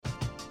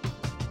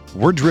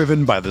We're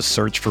driven by the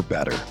search for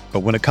better. But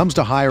when it comes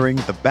to hiring,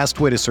 the best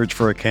way to search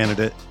for a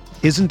candidate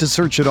isn't to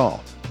search at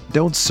all.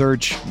 Don't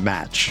search,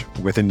 match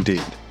with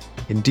Indeed.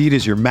 Indeed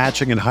is your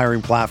matching and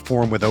hiring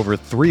platform with over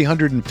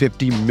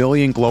 350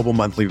 million global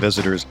monthly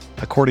visitors,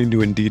 according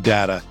to Indeed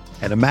data,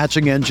 and a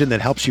matching engine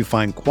that helps you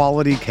find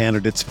quality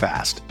candidates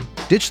fast.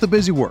 Ditch the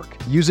busy work.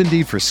 Use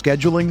Indeed for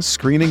scheduling,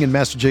 screening, and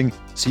messaging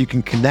so you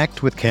can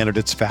connect with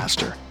candidates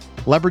faster.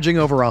 Leveraging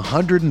over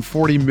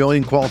 140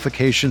 million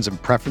qualifications and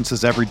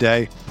preferences every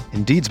day,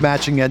 Indeed's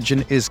matching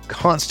engine is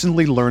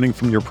constantly learning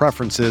from your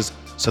preferences,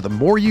 so the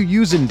more you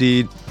use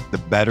Indeed, the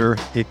better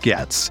it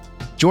gets.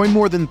 Join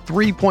more than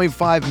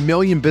 3.5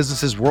 million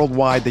businesses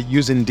worldwide that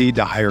use Indeed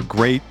to hire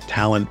great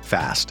talent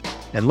fast.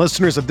 And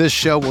listeners of this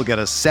show will get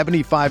a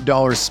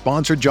 $75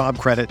 sponsored job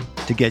credit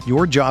to get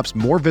your jobs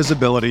more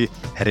visibility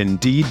at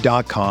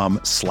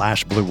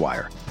Indeed.com/Blue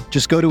Wire.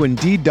 Just go to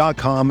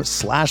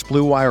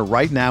Indeed.com/Blue Wire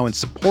right now and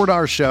support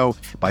our show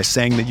by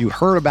saying that you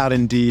heard about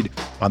Indeed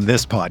on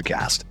this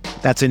podcast.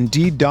 That's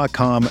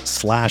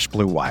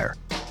Indeed.com/Blue Wire.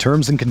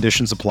 Terms and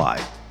conditions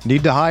apply.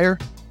 Need to hire?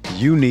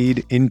 You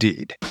need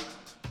Indeed.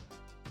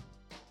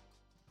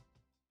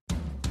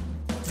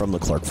 From the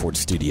Clark Ford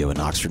Studio in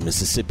Oxford,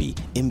 Mississippi,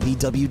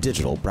 MVW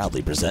Digital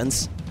proudly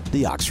presents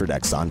the Oxford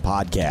Exxon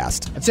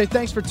Podcast. I'd say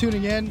thanks for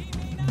tuning in,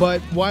 but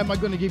why am I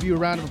going to give you a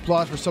round of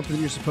applause for something that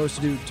you're supposed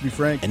to do, to be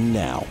frank? And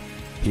now,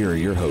 here are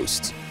your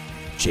hosts,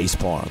 Chase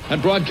Parham.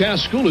 And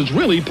broadcast school has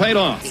really paid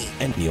off.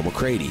 And Neil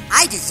McCready.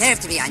 I deserve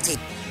to be on TV.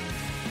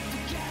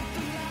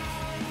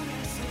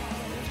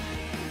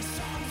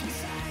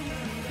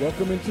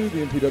 Welcome into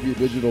the MPW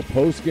Digital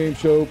Post-Game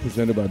Show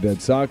presented by Dead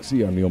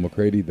Soxy. I'm Neil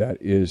McCready. That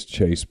is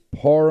Chase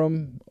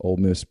Parham. Ole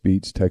Miss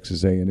beats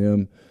Texas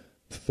A&M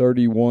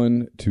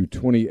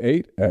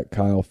 31-28 at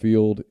Kyle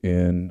Field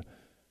in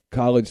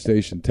College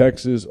Station,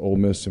 Texas. Ole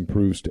Miss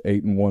improves to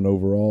 8-1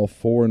 overall,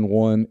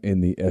 4-1 in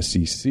the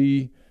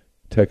SEC.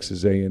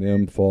 Texas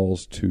A&M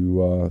falls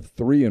to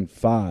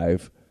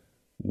 3-5,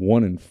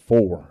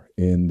 1-4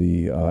 in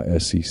the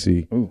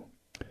SEC. Ooh.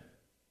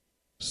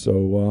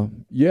 So,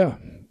 yeah.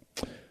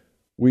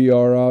 We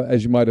are,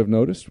 as you might have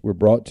noticed, we're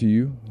brought to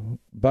you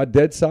by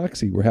Dead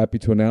Soxy. We're happy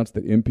to announce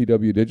that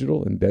MPW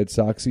Digital and Dead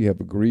Soxy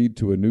have agreed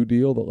to a new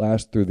deal that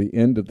lasts through the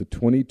end of the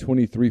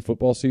 2023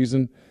 football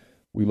season.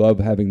 We love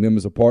having them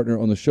as a partner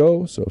on the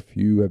show, so if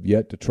you have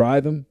yet to try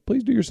them,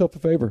 please do yourself a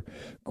favor.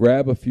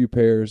 Grab a few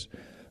pairs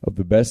of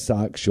the best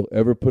socks you'll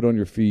ever put on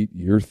your feet.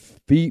 Your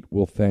feet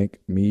will thank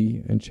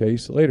me and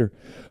Chase later.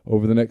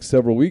 Over the next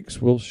several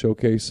weeks, we'll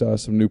showcase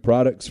some new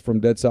products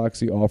from Dead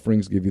Soxy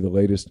offerings, give you the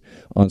latest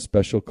on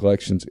special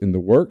collections in the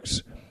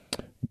works.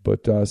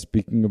 But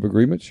speaking of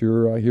agreements,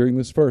 you're hearing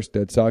this first.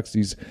 Dead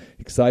Soxy's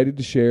excited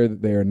to share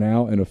that they are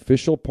now an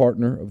official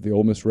partner of the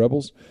Ole Miss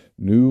Rebels.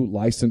 New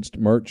licensed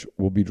merch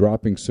will be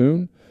dropping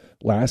soon.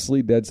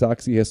 Lastly, Dead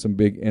Soxy has some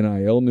big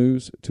NIL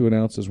news to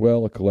announce as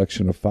well. A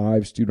collection of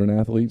 5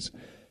 student-athletes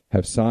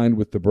have signed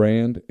with the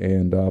brand,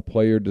 and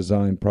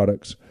player-designed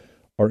products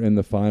are in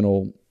the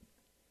final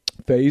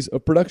phase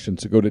of production.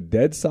 So go to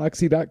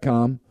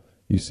deadsoxy.com.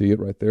 You see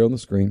it right there on the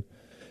screen.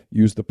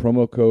 Use the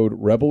promo code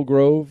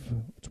RebelGrove.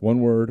 It's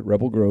one word,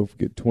 RebelGrove.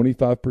 Get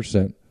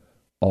 25%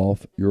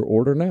 off your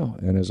order now.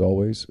 And as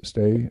always,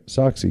 stay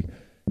Soxy.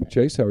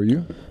 Chase, how are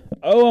you?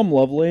 Oh, I'm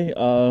lovely.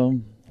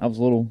 I was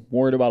a little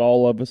worried about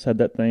all of us. Had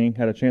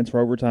a chance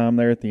for overtime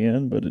there at the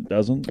end, but it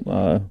doesn't. Did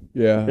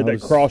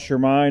that cross your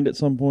mind at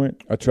some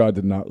point? I tried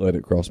to not let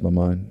it cross my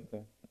mind.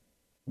 Okay.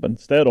 But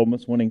instead, Ole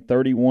Miss winning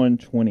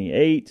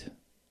 31-28,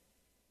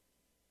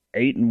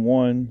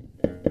 8-1.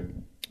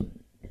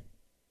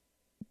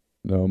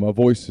 No, my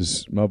voice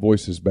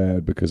is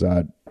bad because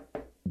I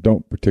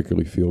don't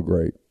particularly feel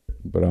great,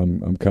 but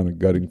I'm kind of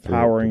gutting through.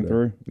 Powering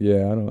through.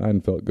 Yeah, I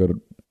hadn't felt good.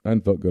 I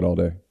hadn't felt good all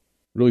day,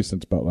 really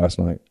since about last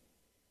night.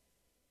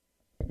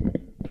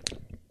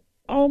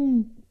 I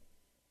mean,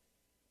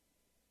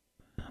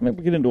 we'll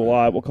get into a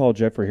lot. We'll call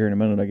Jeffrey here in a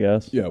minute, I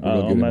guess. Yeah,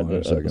 we'll get him on in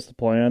a second. That's the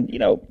plan.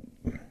 I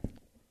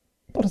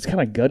thought it's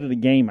kind of gutted the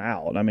game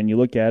out. I mean, you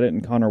look at it,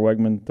 and Connor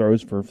Wegman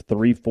throws for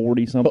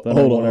 340 something.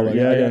 Hold on. We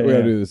got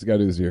to do this. Got to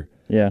do this here.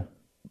 Yeah.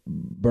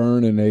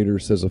 Burn and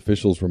Nader says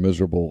officials were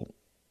miserable.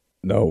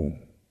 No.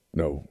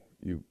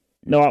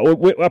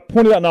 I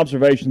pointed out in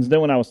observations.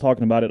 Then when I was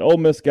talking about it, Ole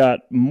Miss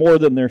got more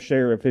than their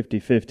share of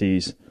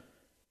 50-50s,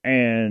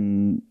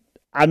 and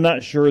I'm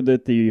not sure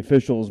that the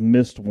officials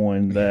missed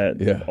one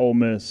that Ole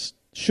Miss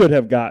should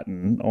have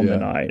gotten on the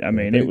night. I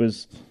mean,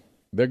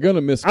 they're going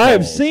to miss calls. I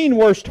have seen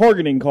worse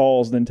targeting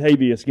calls than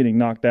Tavius getting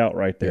knocked out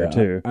right there,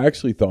 too. I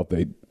actually thought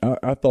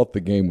I thought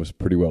the game was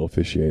pretty well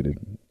officiated.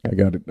 I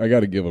got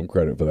to give them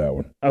credit for that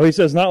one. Oh, he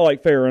says not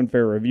like fair,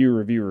 unfair,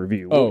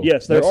 review. Oh, well,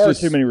 yes, there are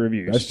too many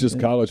reviews. That's just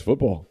college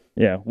football.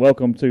 Yeah,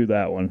 welcome to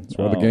that one. That's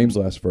why the games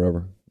last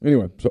forever.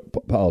 Anyway, so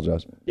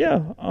apologize.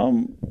 Yeah, I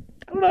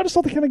don't know. I just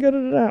thought they kind of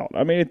gutted it out.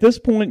 I mean, at this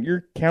point,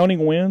 you're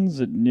counting wins.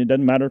 It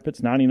doesn't matter if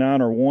it's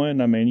 99 or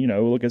 1. I mean,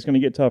 look, it's going to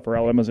get tough for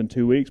Alabama's in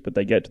 2 weeks, but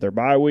they get to their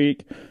bye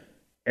week.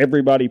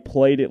 Everybody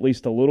played at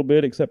least a little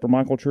bit, except for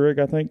Michael Trigg,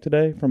 I think,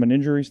 today, from an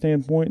injury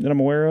standpoint that I'm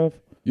aware of.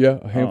 Yeah,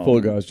 a handful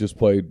of guys just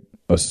played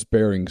a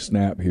sparing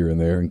snap here and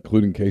there,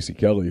 including Casey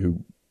Kelly,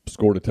 who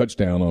scored a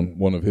touchdown on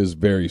one of his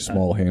very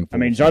small handfuls. I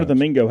mean, Jonathan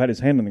Mingo had his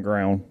hand in the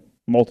ground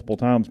multiple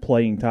times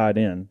playing tight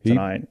end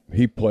tonight.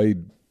 He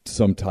played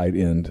some tight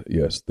end,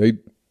 yes.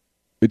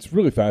 It's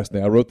really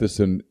fascinating. I wrote this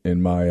in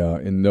my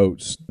in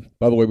notes.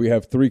 By the way, we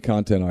have 3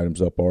 content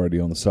items up already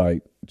on the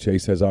site.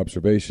 Chase has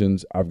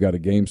observations. I've got a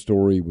game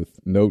story with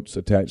notes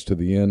attached to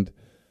the end.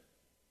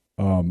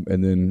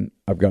 And then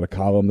I've got a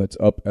column that's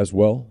up as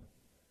well.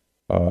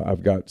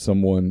 I've got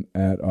someone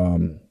at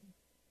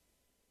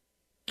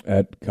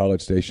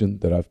College Station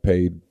that I've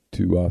paid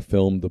to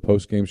film the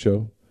post-game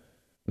show.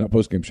 Not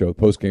post-game show,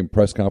 post-game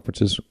press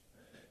conferences.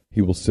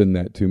 He will send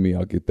that to me.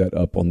 I'll get that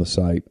up on the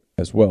site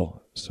as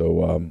well.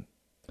 So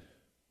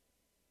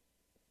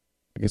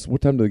I guess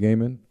what time did the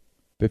game end?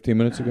 15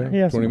 minutes ago?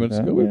 Yeah, 20 minutes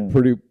ago? Yeah.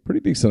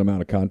 Pretty decent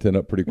amount of content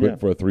up pretty quick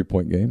for a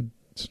 3-point game.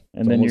 It's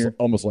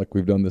almost like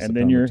we've done this. And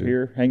then you're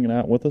here hanging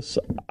out with us.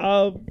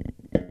 I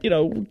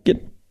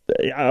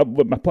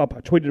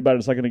tweeted about it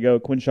a second ago.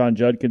 Quinshon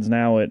Judkins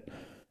now at,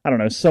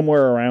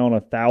 somewhere around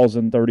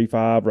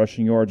 1,035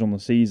 rushing yards on the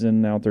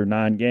season now through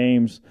 9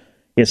 games.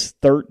 He has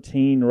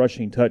 13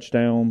 rushing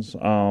touchdowns.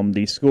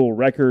 The school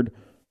record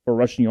for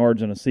rushing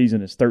yards in a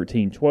season is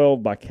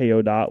 13-12 by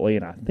K.O. Dotley,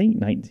 and I think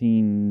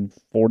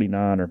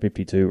 1949 or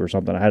 52 or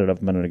something. I had it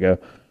up a minute ago.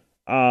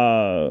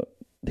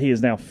 He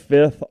is now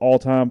 5th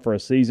all-time for a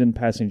season,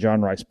 passing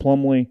John Rice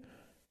Plumlee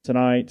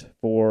tonight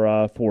for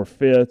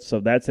 5th. So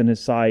that's in his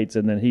sights,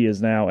 and then he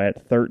is now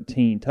at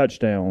 13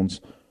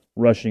 touchdowns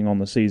rushing on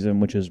the season,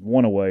 which is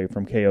 1 away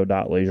from K.O.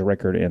 Dotley's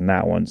record in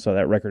that one. So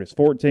that record is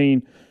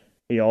 14.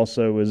 He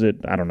also is at,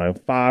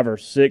 5 or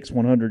 6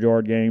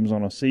 100-yard games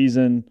on a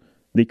season.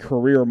 The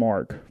career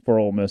mark for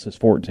Ole Miss is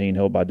 14,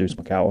 held by Deuce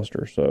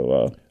McAllister.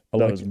 So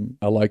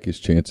I like his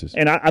chances.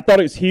 And I thought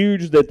it was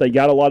huge that they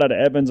got a lot out of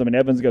Evans. I mean,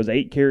 Evans goes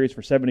 8 carries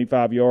for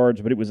 75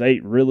 yards, but it was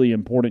 8 really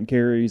important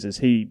carries as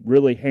he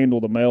really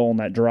handled the mail on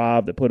that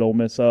drive that put Ole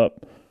Miss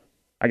up,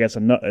 I guess,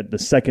 the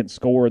second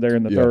score there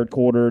in the third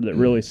quarter that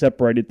really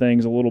separated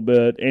things a little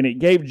bit. And it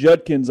gave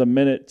Judkins a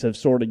minute to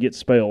sort of get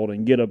spelled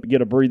and get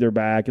a breather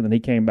back, and then he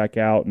came back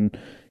out and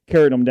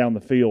carried them down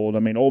the field. I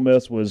mean, Ole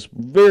Miss was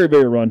very,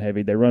 very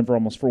run-heavy. They run for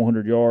almost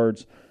 400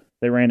 yards.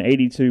 They ran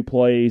 82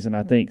 plays, and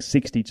I think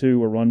 62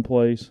 were run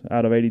plays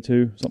out of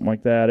 82, something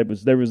like that.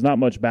 There was not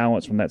much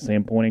balance from that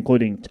standpoint,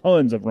 including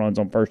tons of runs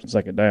on first and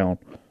second down.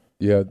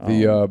 Yeah,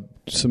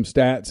 some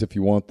stats if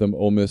you want them.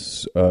 Ole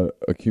Miss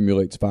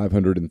accumulates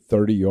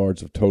 530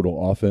 yards of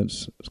total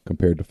offense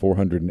compared to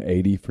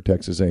 480 for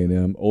Texas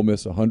A&M. Ole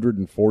Miss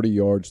 140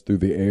 yards through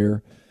the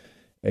air.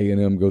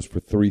 A&M goes for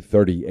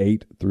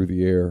 338 through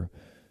the air.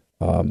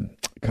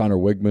 Connor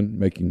Wigman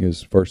making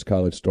his first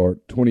college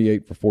start,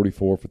 28 for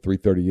 44 for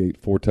 338,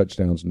 4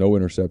 touchdowns, no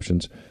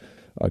interceptions.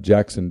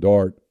 Jackson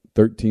Dart,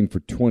 13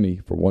 for 20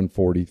 for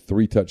 140,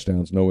 3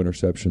 touchdowns, no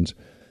interceptions.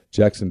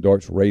 Jackson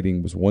Dart's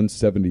rating was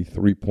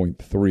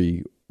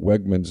 173.3.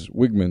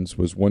 Wigman's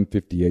was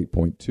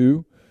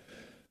 158.2.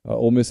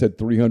 Ole Miss had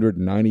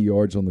 390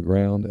 yards on the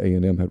ground.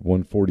 A&M had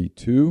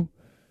 142.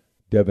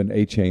 Devin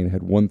Achane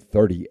had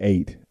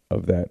 138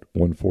 of that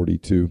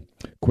 142.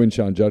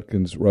 Quinshon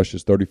Judkins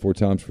rushes 34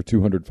 times for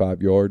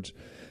 205 yards.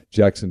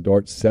 Jackson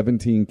Dart,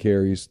 17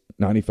 carries,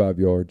 95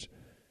 yards.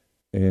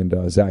 And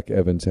Zach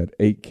Evans had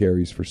 8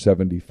 carries for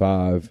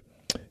 75.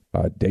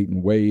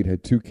 Dayton Wade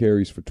had 2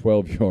 carries for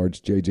 12 yards.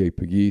 J.J.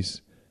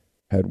 Pegues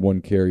had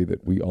 1 carry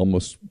that we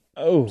almost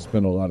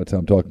spent a lot of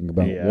time talking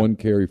about. Yeah. 1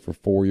 carry for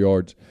 4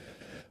 yards.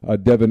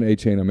 Devin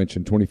Achane, I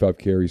mentioned, 25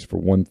 carries for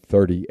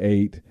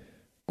 138.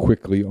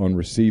 Quickly on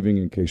receiving,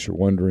 in case you're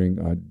wondering,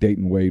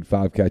 Dayton Wade,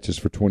 5 catches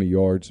for 20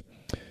 yards.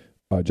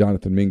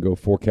 Jonathan Mingo,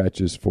 4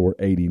 catches for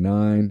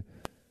 89.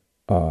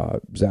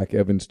 Zach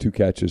Evans, 2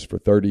 catches for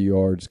 30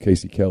 yards.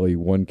 Casey Kelly,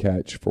 1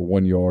 catch for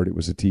 1 yard. It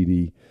was a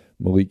TD.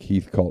 Malik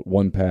Heath caught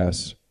 1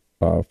 pass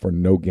for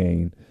no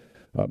gain.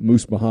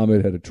 Moose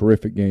Muhammad had a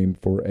terrific game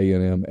for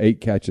A&M,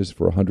 8 catches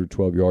for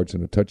 112 yards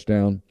and a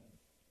touchdown.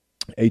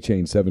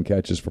 Achane, 7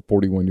 catches for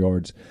 41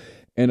 yards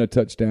and a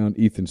touchdown.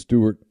 Ethan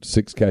Stewart,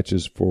 6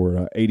 catches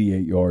for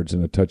 88 yards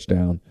and a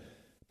touchdown.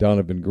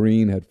 Donovan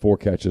Green had 4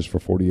 catches for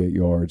 48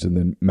 yards. And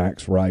then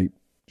Max Wright,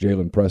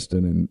 Jalen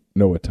Preston, and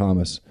Noah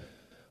Thomas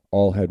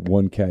all had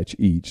 1 catch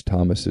each.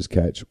 Thomas's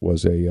catch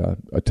was a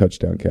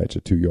touchdown catch,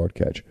 a 2-yard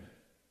catch.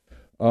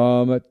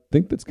 I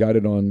think that's got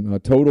it on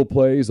total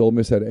plays. Ole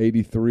Miss had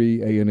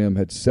 83. A&M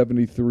had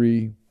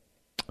 73.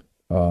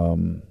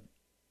 Time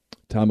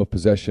of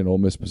possession, Ole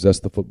Miss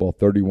possessed the football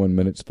 31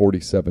 minutes,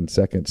 47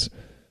 seconds.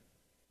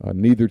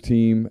 Neither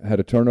team had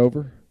a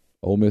turnover.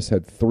 Ole Miss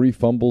had 3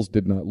 fumbles,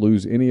 did not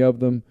lose any of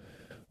them.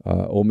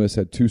 Ole Miss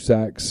had 2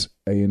 sacks.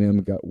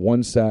 A&M got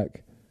 1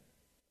 sack.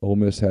 Ole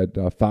Miss had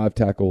 5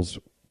 tackles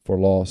for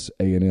loss.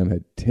 A&M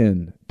had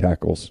 10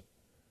 tackles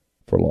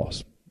for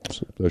loss.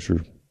 So those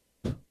are.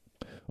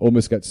 Ole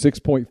Miss got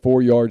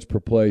 6.4 yards per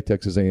play.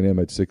 Texas A&M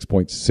had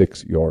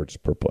 6.6 yards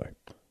per play.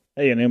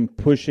 A&M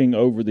pushing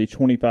over the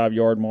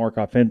 25-yard mark,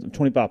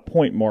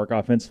 25-point mark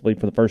offensively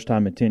for the first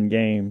time in 10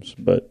 games.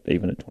 But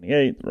even at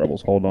 28, the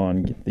Rebels hold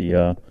on, get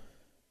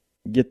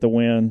the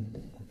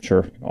win. I'm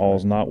sure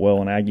all's not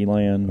well in Aggie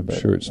land. I'm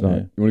sure it's not.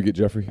 You want to get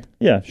Jeffrey?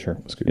 Yeah, sure.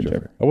 Let's get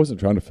Jeffrey. I wasn't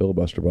trying to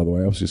filibuster, by the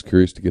way. I was just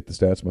curious to get the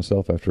stats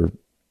myself after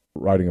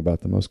writing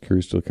about them. I was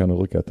curious to kind of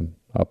look at them.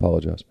 I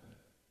apologize.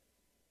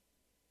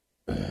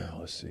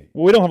 Let's see.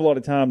 Well, we don't have a lot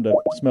of time to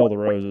smell the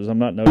roses. I'm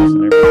not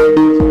noticing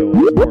everything. So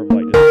it's more of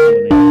like just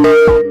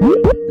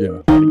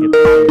yeah. To get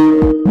the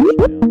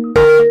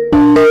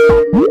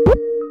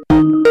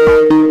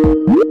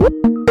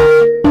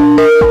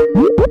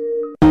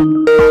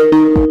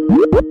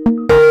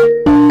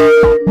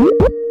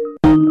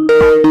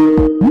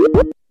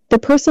The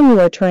person you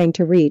are trying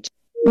to reach.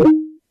 Do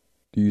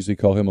you usually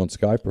call him on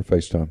Skype or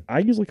FaceTime? I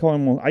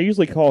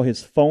usually call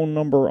his phone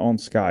number on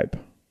Skype.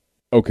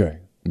 Okay.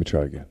 Let me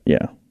try again.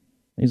 Yeah. I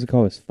usually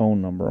call his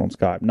phone number on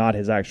Skype, not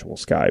his actual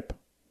Skype.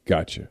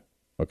 Gotcha.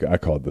 Okay, I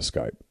called the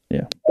Skype.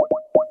 Yeah.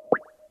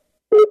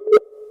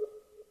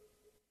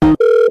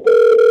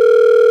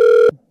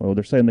 Well,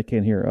 they're saying they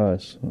can't hear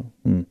us.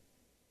 So.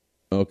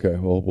 Okay,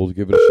 well, we'll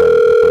give it a shot.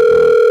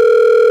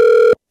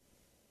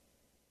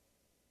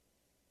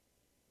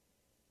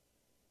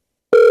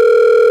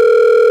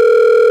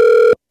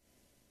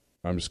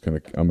 I'm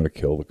gonna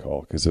kill the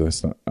call because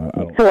that's not. I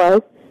don't.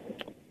 Hello.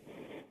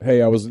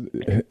 Hey,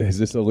 is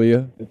this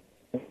Aaliyah?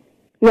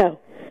 No.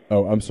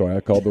 Oh, I'm sorry.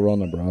 I called the wrong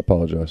number. I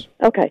apologize.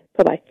 Okay.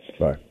 Bye-bye.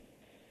 Bye.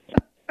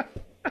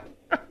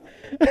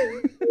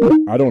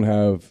 I don't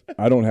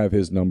have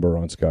his number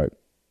on Skype,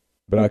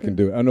 but I can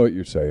do it. I know what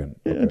you're saying.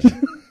 Okay.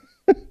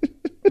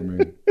 I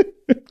mean,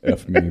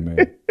 F me,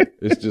 man.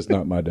 It's just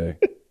not my day.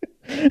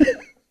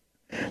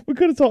 We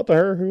could have talked to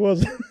her. Who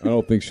was it? I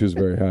don't think she was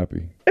very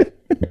happy.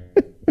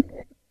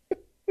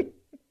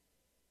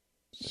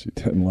 She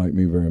doesn't like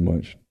me very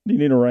much. Do you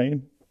need a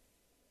rain?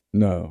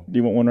 No. Do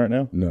you want one right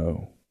now?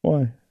 No.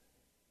 Why?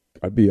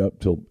 I'd be up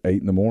till 8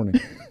 in the morning.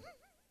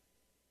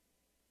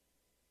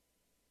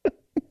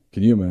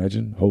 Can you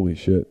imagine? Holy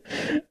shit.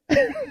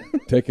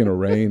 Taking a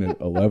rain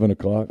at 11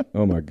 o'clock?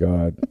 Oh, my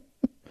God.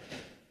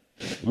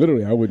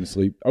 Literally, I wouldn't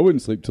sleep. I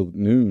wouldn't sleep till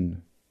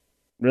noon.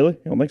 Really?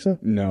 You don't think so?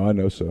 No, I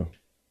know so.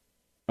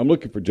 I'm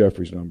looking for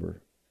Jeffrey's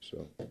number.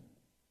 So, do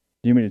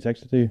you mean to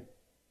text it to you?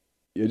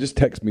 Yeah, just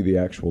text me the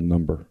actual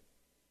number.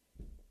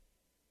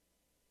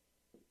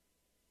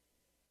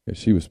 Yeah,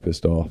 she was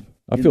pissed off.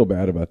 I feel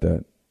bad about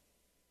that.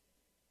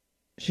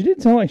 She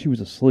didn't sound like she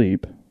was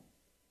asleep.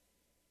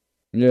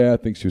 Yeah, I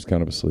think she was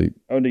kind of asleep.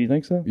 Oh, do you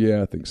think so?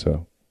 Yeah, I think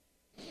so.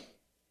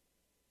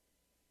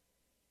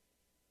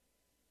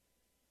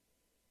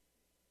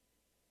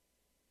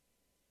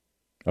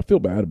 I feel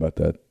bad about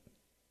that.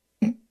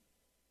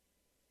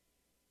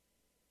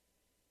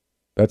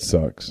 That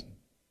sucks.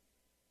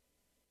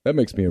 That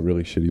makes me a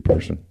really shitty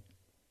person.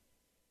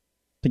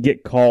 To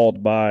get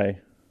called by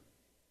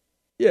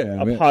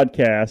a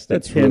podcast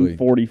at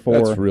 10:44.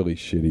 That's really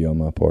shitty on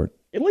my part.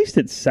 At least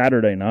it's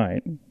Saturday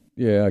night.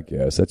 Yeah, I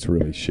guess. That's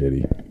really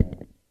shitty.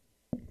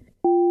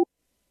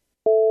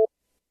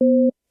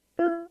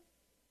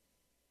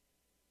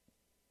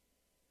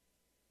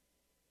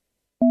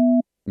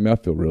 I mean, I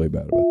feel really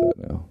bad about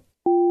that now.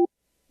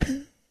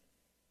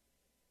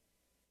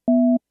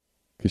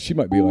 Because she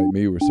might be like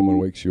me where someone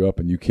wakes you up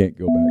and you can't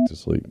go back to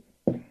sleep.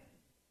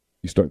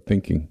 You start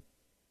thinking.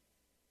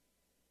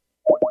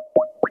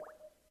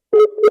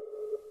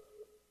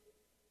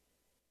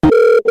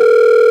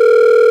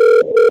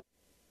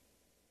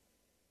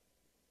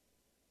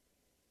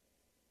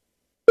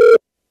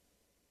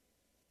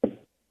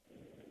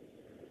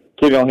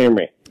 Can y'all hear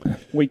me?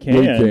 We can.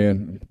 We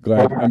can.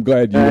 I'm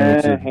glad you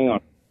answered. Hang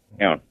on.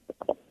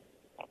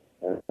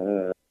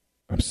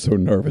 I'm so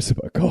nervous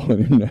about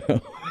calling him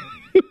now.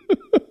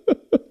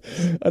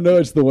 I know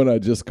it's the one I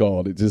just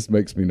called. It just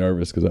makes me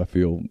nervous because I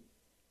feel...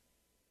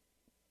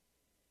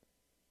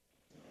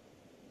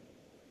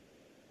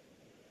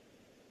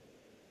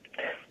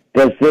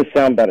 Does this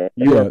sound better?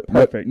 You are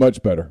perfect.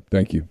 Much better.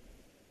 Thank you.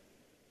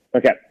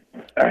 Okay.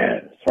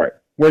 Sorry.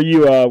 Were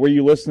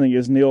you listening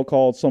as Neil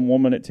called some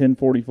woman at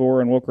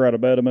 10:44 and woke her out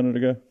of bed a minute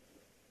ago?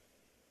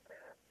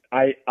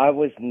 I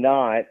was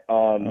not.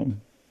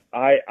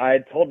 I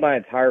told my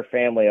entire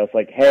family, I was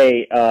like,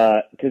 hey,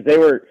 because they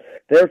were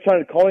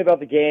trying to call me about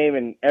the game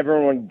and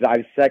everyone wanted to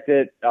dissect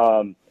it.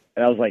 And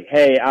I was like,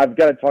 hey, I've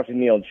got to talk to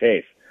Neil and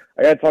Chase.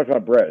 I got to talk to my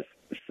bros.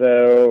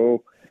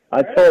 So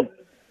I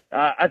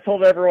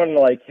told everyone,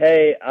 like,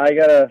 hey, I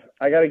gotta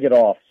get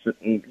off.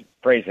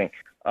 Phrasing.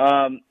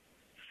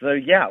 So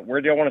yeah,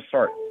 where do I want to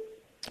start?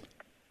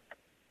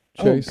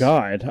 Chase. Oh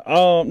God,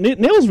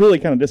 Neil's really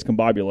kind of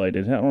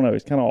discombobulated. I don't know.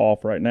 He's kind of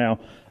off right now.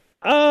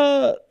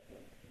 I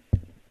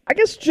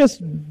guess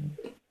just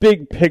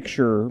big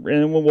picture,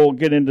 and we'll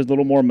get into a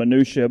little more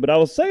minutia. But I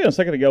was saying a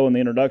second ago in the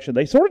introduction,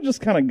 they sort of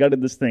just kind of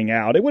gutted this thing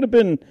out. It would have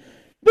been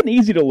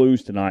easy to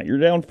lose tonight. You're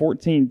down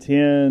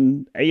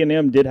 14-10.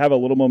 A&M did have a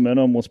little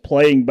momentum, was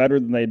playing better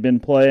than they'd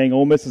been playing.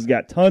 Ole Miss has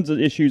got tons of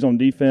issues on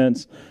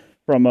defense.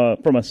 from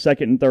a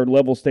second and third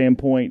level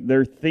standpoint.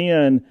 They're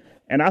thin,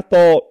 and I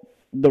thought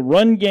the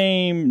run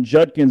game,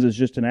 Judkins is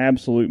just an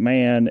absolute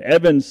man.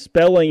 Evans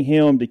spelling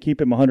him to keep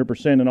him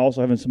 100% and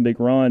also having some big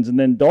runs. And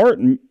then Dart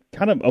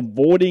kind of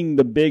avoiding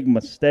the big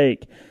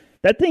mistake.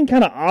 That thing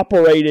kind of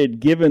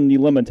operated, given the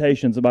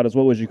limitations, about as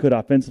well as you could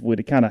offensively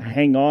to kind of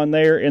hang on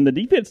there. And the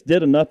defense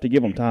did enough to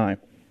give them time.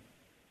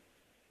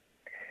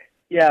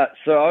 Yeah,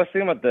 so I was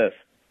thinking about this.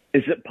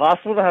 Is it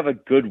possible to have a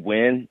good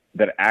win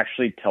that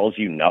actually tells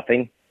you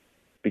nothing?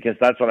 Because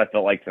that's what I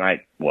felt like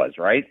tonight was,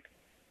 right?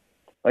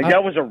 Like,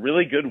 that was a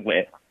really good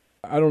win.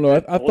 I don't know.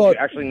 I thought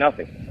actually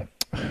nothing.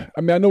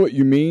 I mean, I know what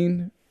you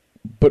mean,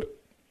 but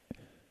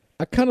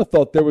I kind of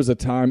thought there was a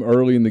time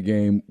early in the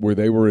game where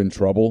they were in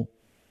trouble,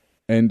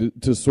 and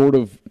to sort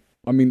of,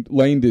 I mean,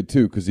 Lane did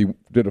too because he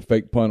did a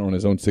fake punt on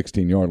his own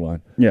 16-yard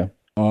line. Yeah.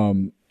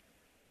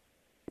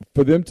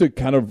 For them to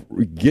kind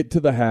of get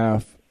to the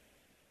half,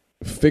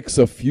 fix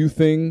a few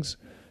things,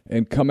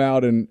 and come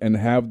out and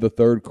have the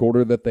third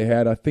quarter that they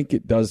had, I think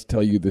it does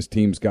tell you this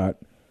team's got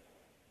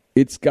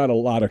a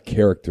lot of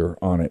character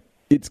on it.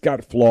 It's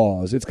got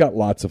flaws. It's got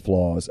lots of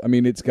flaws. I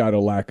mean, it's got a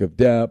lack of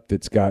depth.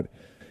 It's got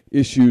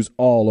issues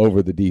all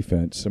over the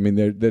defense. I mean,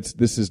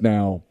 this is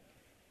now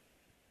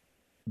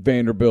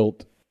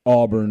Vanderbilt,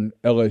 Auburn,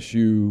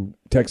 LSU,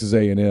 Texas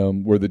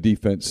A&M, where the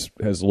defense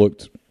has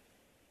looked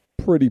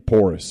pretty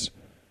porous.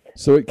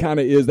 So it kind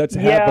of is. That's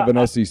half of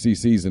an SEC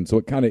season, so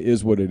it kind of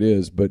is what it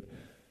is. But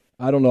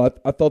I don't know.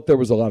 I thought there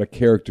was a lot of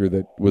character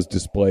that was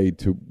displayed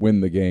to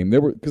win the game.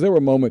 There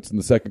were moments in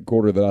the second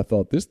quarter that I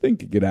thought this thing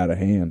could get out of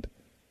hand.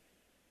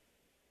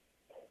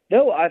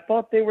 No, I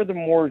thought they were the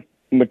more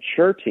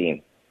mature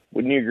team.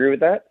 Wouldn't you agree with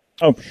that?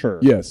 Oh, for sure.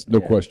 Yes,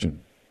 no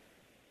question.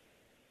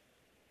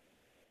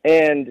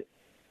 And,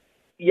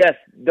 yes,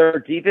 their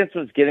defense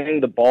was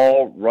getting the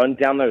ball run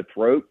down their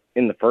throat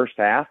in the first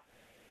half.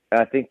 And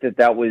I think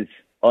that was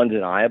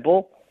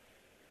undeniable.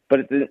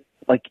 But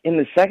in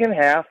the second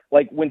half,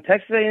 like when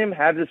Texas A&M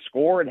had to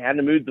score and had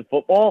to move the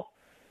football,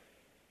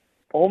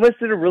 Ole Miss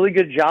did a really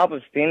good job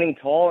of standing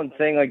tall and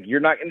saying, like, you're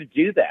not going to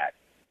do that.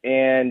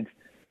 And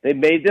they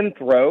made them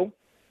throw,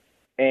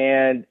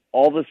 and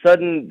all of a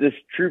sudden this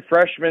true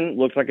freshman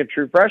looks like a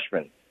true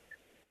freshman.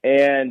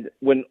 And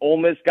when Ole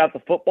Miss got the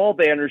football,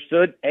 they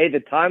understood, hey, the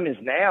time is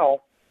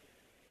now.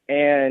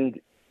 And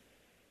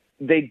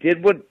they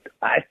did what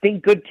I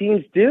think good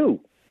teams do.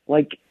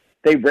 Like,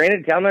 they ran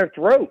it down their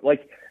throat.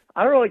 Like,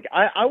 I don't know, like,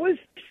 I was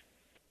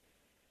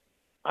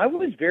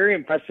very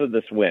impressed with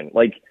this win.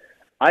 Like,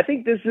 I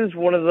think this is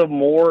one of the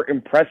more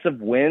impressive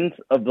wins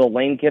of the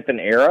Lane Kiffin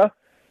era.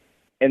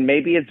 And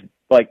maybe it's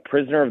like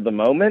prisoner of the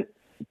moment,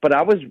 but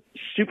I was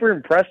super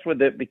impressed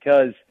with it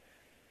because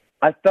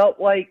I felt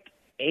like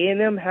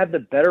A&M had the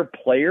better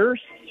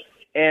players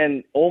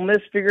and Ole Miss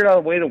figured out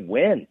a way to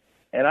win.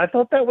 And I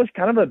thought that was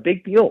kind of a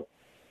big deal.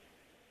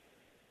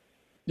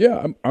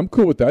 Yeah, I'm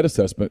cool with that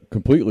assessment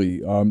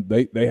completely.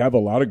 They have a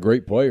lot of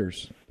great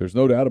players. There's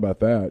no doubt about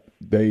that.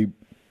 They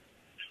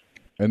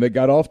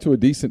got off to a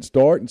decent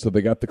start, and so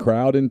they got the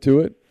crowd into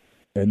it.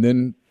 And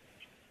then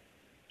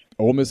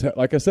Ole Miss,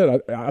 like I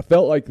said, I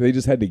felt like they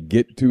just had to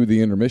get to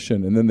the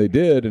intermission, and then they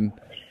did. And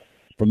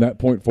from that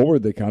point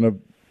forward, they kind of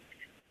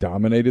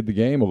dominated the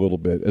game a little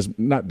bit.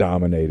 Not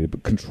dominated,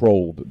 but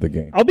controlled the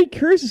game. I'll be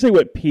curious to see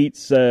what Pete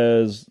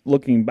says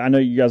looking – I know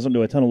you guys don't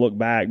do a ton of look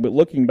back, but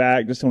looking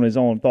back just on his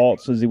own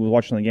thoughts as he was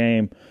watching the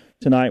game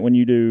tonight when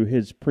you do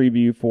his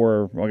preview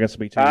for, well, I guess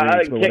it'll be 2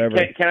 weeks, but whatever.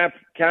 Can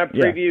I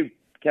preview? Yeah.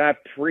 Can I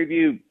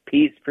preview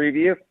Pete's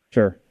preview?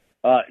 Sure.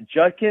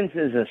 Judkins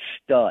is a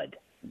stud.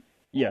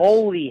 Yes.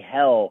 Holy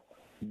hell.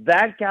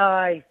 That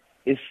guy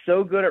is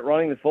so good at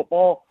running the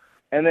football.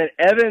 And then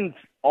Evans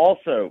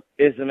also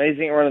is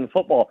amazing at running the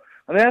football.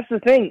 I mean, that's the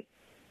thing.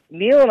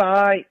 Neil and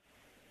I,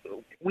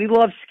 we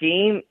love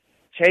scheme.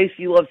 Chase,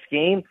 you love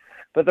scheme.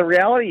 But the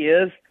reality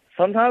is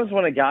sometimes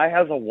when a guy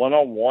has a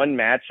one-on-one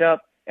matchup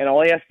and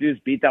all he has to do is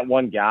beat that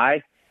one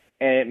guy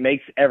and it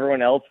makes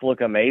everyone else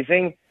look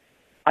amazing,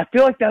 I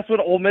feel like that's what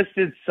Ole Miss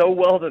did so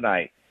well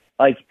tonight.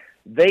 Like,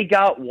 they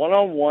got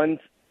one-on-ones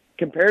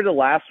compared to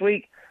last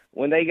week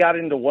when they got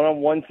into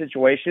one-on-one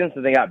situations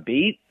and they got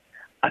beat.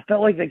 I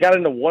felt like they got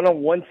into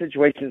one-on-one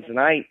situations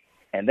tonight,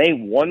 and they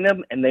won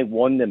them, and they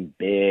won them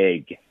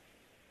big.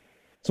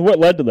 So what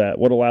led to that?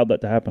 What allowed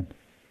that to happen?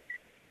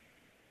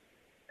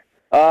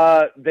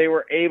 They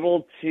were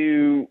able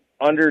to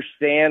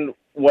understand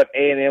what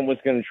A&M was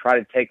going to try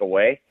to take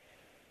away.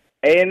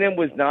 A&M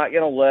was not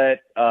going to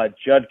let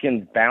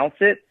Judkins bounce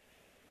it,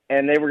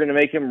 and they were going to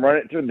make him run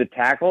it through the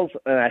tackles.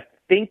 And I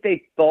think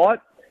they thought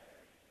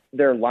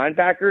their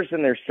linebackers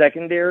and their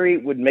secondary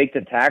would make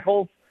the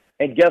tackles.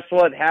 And guess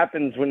what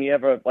happens when you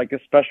have a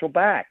special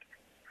back?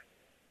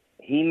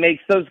 He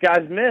makes those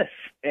guys miss.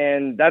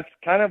 And that's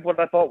kind of what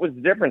I thought was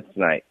the difference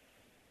tonight.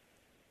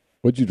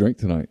 What'd you drink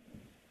tonight?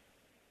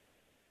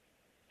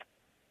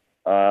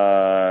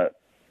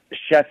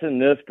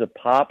 Chateauneuf de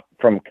Pop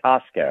from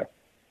Costco.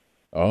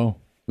 Oh,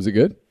 was it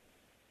good?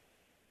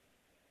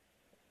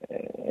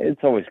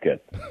 It's always good.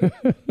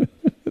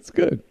 It's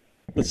good.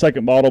 The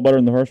second bottle better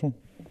than the first one?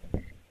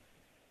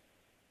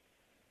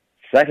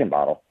 second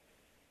bottle.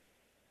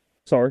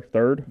 Sorry,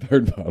 third.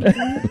 Third bottle.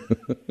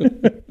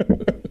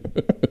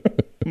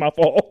 My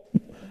fault.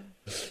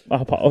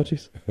 My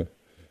apologies.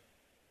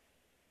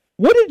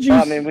 What did you?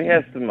 I mean, we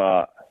have some.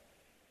 Go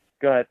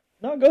ahead.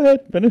 No, go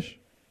ahead. Finish,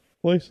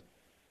 please.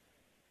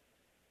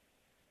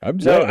 I'm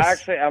jealous. No,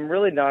 actually, I'm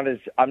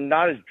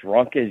not as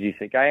drunk as you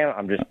think I am.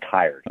 I'm just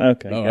tired.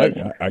 Okay. Oh,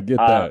 I get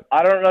that.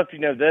 I don't know if you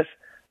know this.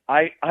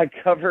 I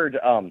covered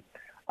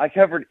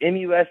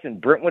MUS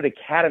and Brentwood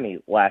Academy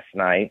last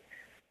night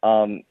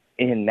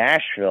in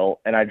Nashville,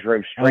 and I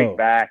drove straight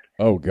back.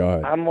 Oh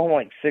God. I'm on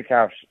like 6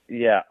 hours.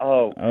 Yeah.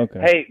 Oh. Okay.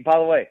 Hey, by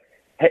the way,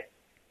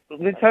 let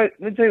me tell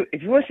you,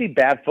 if you want to see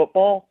bad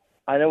football,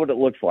 I know what it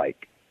looks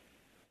like.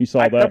 You saw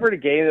that? I covered a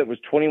game that was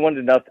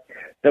 21-0.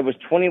 That was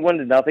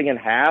 21-0 in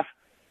half.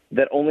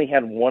 That only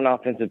had one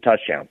offensive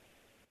touchdown.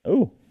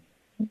 Oh,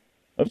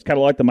 that was kind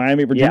of like the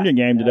Miami-Virginia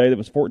game today that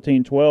was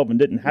 14-12 and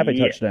didn't have a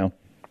touchdown.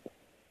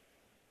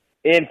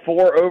 In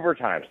 4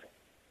 overtimes.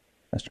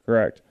 That's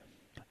correct.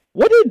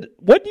 What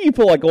do you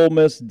feel like Ole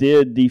Miss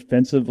did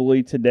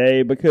defensively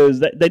today? Because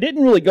they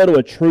didn't really go to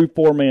a true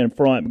 4-man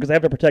front because they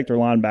have to protect their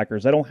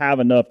linebackers. They don't have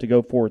enough to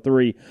go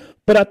 4-3.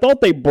 But I thought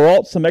they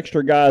brought some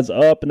extra guys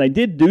up, and they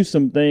did do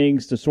some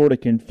things to sort of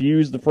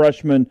confuse the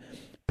freshmen,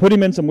 put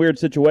him in some weird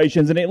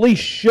situations, and at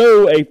least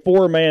show a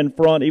 4-man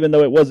front, even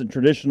though it wasn't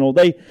traditional.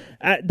 They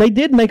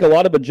did make a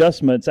lot of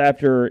adjustments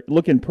after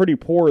looking pretty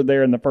poor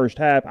there in the first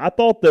half. I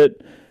thought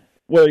that,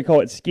 whether you call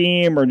it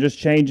scheme or just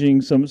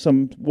changing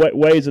some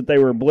ways that they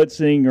were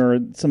blitzing or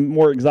some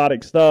more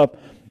exotic stuff,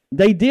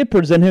 they did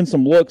present him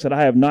some looks that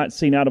I have not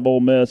seen out of Ole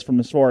Miss from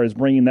as far as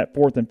bringing that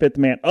 4th and 5th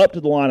man up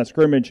to the line of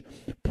scrimmage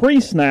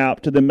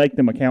pre-snap to then make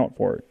them account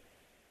for it.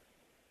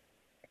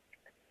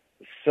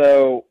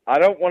 So I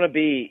don't want to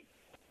be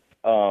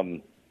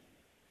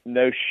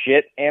no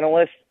shit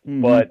analyst,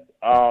 but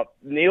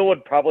Neil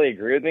would probably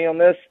agree with me on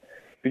this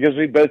because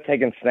we've both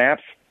taken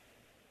snaps.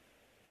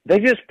 They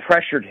just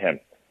pressured him.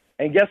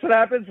 And guess what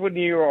happens when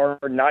you are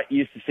not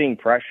used to seeing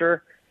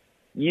pressure?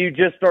 You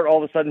just start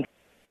all of a sudden.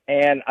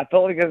 And I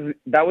felt like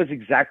that was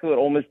exactly what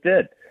Ole Miss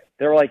did.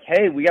 They were like,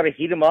 hey, we got to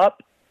heat him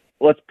up.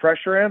 Let's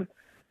pressure him.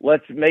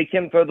 Let's make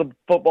him throw the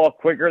football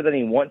quicker than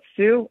he wants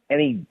to. And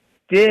he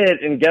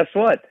did. And guess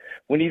what?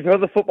 When you throw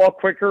the football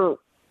quicker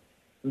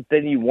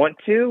than you want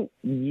to,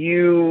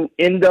 you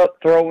end up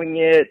throwing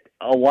it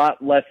a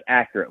lot less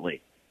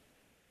accurately.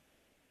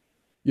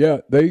 Yeah,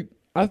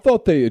 I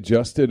thought they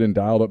adjusted and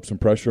dialed up some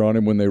pressure on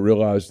him when they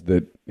realized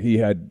that he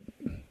had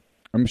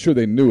 – I'm sure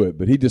they knew it,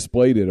 but he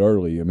displayed it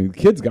early. I mean, the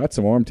kid's got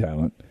some arm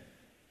talent.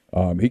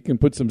 He can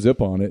put some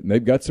zip on it, and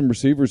they've got some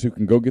receivers who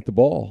can go get the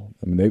ball.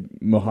 I mean,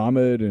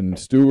 Muhammad and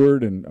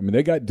Stewart, and I mean,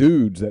 they got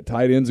dudes. That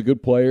tight end's a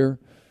good player.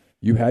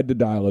 You had to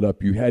dial it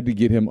up. You had to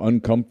get him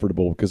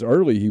uncomfortable because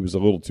early he was a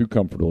little too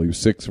comfortable. He was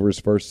 6 for his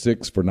first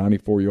 6 for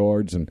 94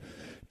 yards and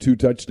 2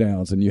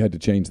 touchdowns, and you had to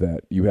change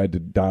that. You had to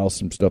dial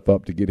some stuff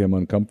up to get him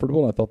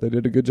uncomfortable. I thought they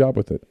did a good job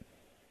with it.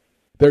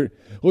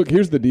 Look,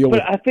 here's the deal.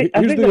 But I think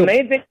the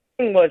main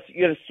thing was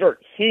you had to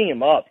start heating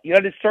him up. You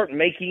had to start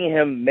making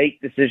him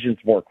make decisions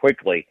more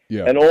quickly.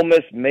 Yeah. And Ole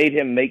Miss made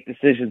him make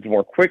decisions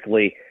more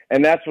quickly,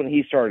 and that's when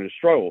he started to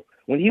struggle.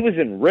 When he was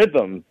in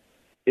rhythm,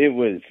 it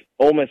was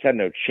Ole Miss had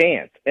no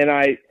chance. And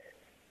I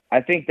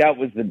think that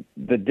was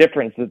the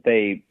difference that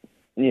they,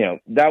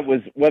 that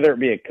was whether it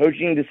be a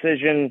coaching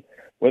decision,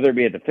 whether it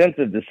be a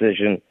defensive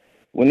decision,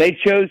 when they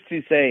chose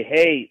to say,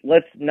 hey,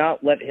 let's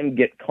not let him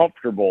get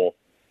comfortable,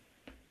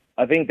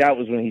 I think that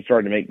was when he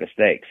started to make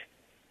mistakes.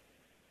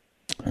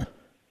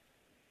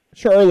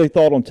 What's your early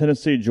thought on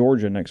Tennessee,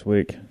 Georgia next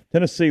week?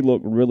 Tennessee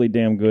looked really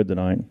damn good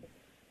tonight.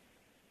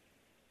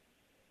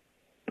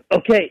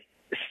 Okay,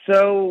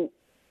 so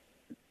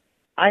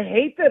I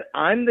hate that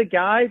I'm the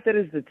guy that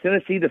is the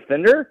Tennessee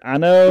defender. I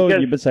know.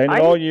 You've been saying it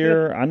all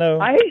year. I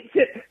know. I hate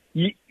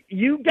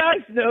you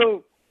guys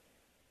know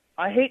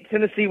I hate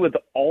Tennessee with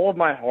all of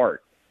my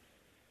heart.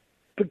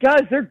 But,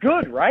 guys, they're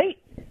good, right?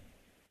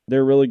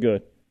 They're really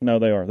good. No,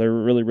 they are. They're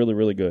really, really,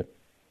 really good.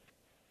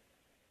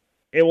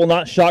 It will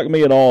not shock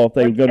me at all if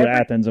they go to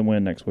Athens and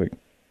win next week.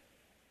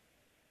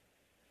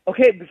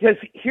 Okay, because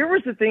here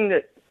was the thing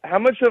that – how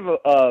much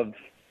of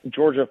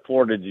Georgia,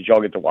 Florida did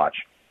y'all get to watch?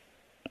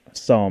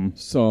 Some.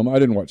 I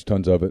didn't watch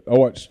tons of it. I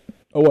watched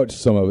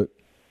some of it.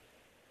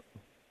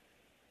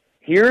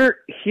 Here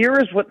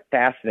is what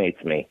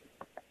fascinates me.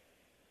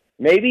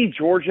 Maybe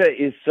Georgia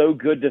is so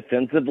good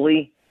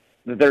defensively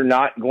that they're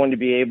not going to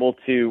be able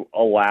to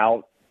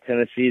allow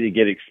Tennessee to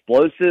get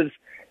explosives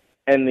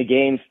and the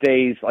game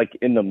stays like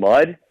in the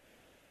mud.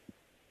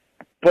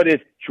 But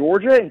if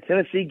Georgia and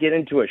Tennessee get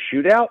into a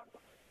shootout,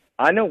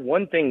 I know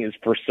one thing is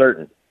for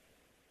certain.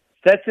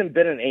 Stetson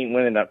Bennett ain't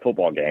winning that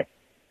football game.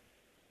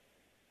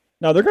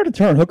 No, they're going to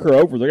turn Hooker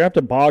over. They're going to have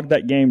to bog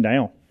that game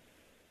down.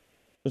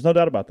 There's no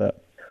doubt about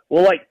that.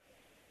 Well,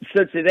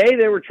 so today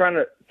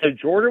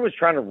Georgia was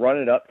trying to run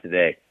it up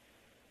today.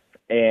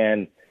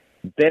 And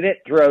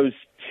Bennett throws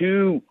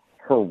 2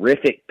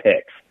 horrific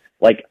picks.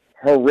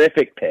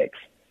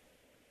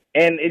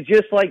 And it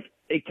just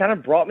it kind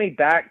of brought me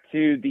back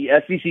to the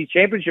SEC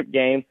championship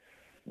game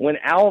when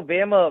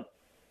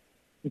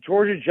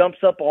Georgia jumps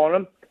up on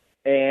them,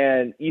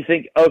 and you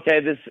think,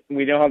 okay,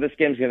 we know how this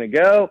game's going to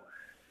go.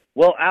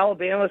 Well,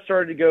 Alabama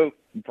started to go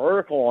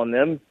vertical on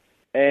them,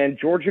 and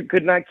Georgia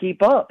could not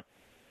keep up.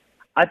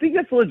 I think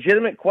that's a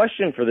legitimate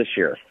question for this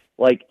year.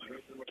 Like,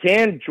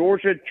 can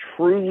Georgia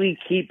truly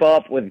keep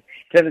up with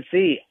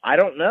Tennessee? I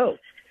don't know.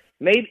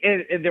 Maybe,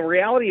 and the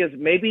reality is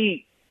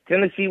maybe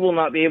Tennessee will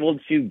not be able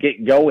to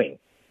get going.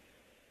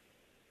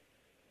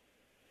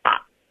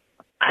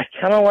 I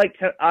kind of like.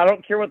 I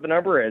don't care what the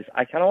number is.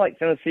 I kind of like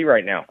Tennessee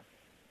right now.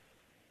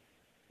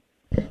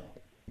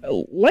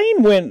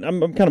 Lane went. I'm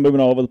kind of moving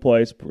all over the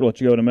place. We'll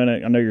let you go in a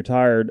minute. I know you're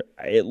tired.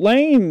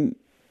 Lane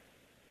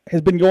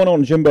has been going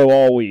on Jimbo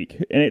all week,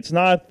 and it's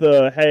not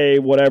the hey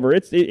whatever.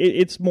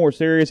 It's more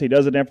serious. He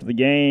does it after the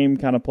game.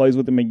 Kind of plays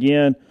with him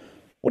again.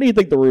 What do you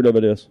think the root of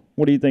it is?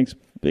 What do you think's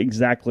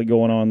exactly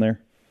going on there?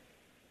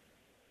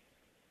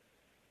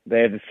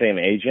 They have the same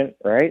agent,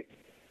 right?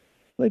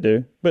 They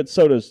do, but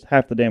so does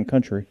half the damn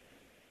country.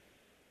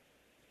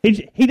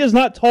 He does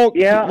not talk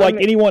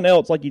anyone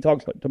else like he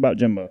talks about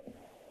Jimbo.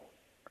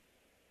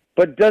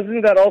 But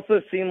doesn't that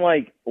also seem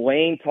like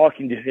Lane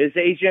talking to his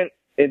agent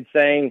and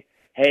saying,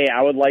 hey,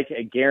 I would like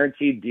a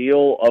guaranteed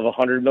deal of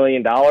 $100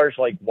 million?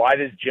 Like, why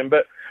does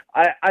Jimbo?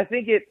 I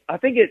think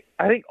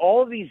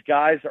all of these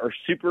guys are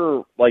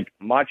super like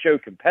macho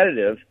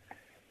competitive.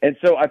 And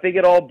so I think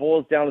it all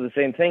boils down to the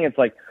same thing. It's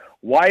like,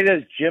 why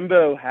does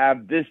Jimbo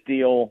have this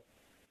deal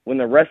when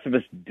the rest of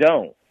us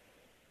don't?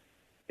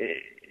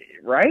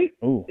 Right?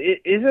 Ooh.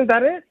 Isn't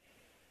that it?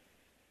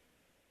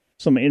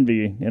 Some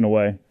envy in a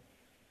way.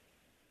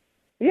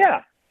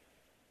 Yeah.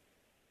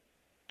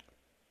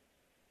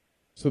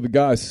 So the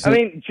guys. I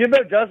mean,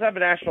 Jimbo does have a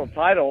national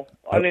title.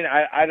 I mean,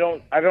 I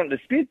don't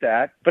dispute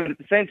that. But at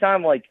the same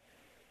time, like,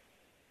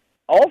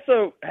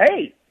 also,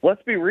 hey,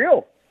 let's be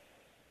real.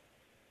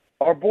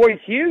 Our boy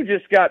Hugh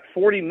just got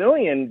 $40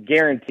 million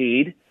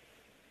guaranteed.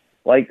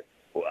 Like,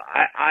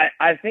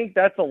 I think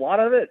that's a lot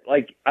of it.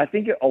 Like, I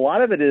think a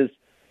lot of it is,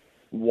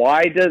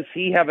 why does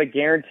he have a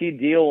guaranteed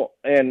deal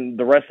and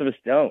the rest of us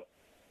don't?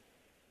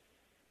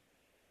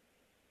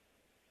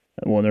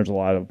 Well, there's a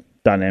lot of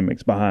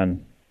dynamics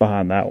behind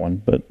that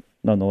one, but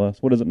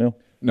nonetheless, what is it, Neil?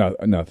 No,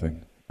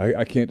 nothing.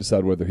 I can't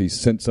decide whether he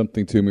sent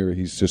something to me or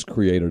he's just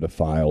created a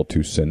file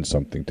to send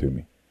something to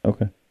me.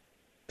 Okay.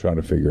 Trying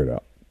to figure it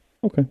out.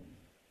 Okay.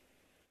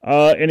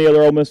 Any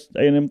other Ole Miss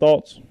A&M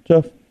thoughts,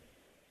 Jeff?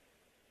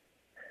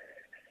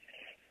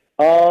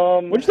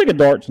 What do you think of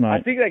Dart tonight?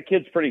 I think that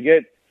kid's pretty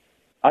good.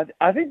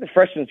 I think the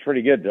freshman's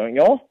pretty good, don't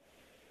y'all?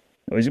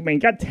 He's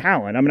got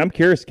talent. I mean, I'm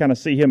curious to kind of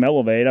see him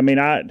elevate. I mean,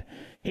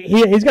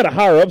 he's got a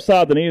higher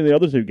upside than any of the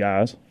other two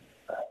guys.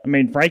 I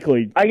mean,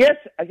 frankly, I guess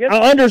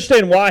I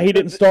understand why he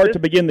didn't start to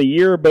begin the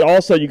year, but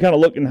also you kind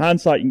of look in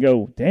hindsight and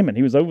go, damn it,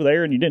 he was over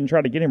there and you didn't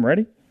try to get him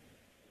ready?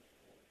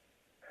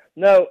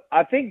 No,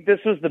 I think this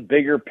was the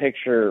bigger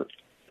picture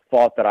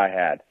thought that I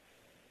had.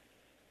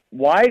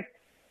 Why?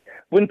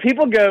 When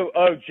people go,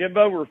 oh,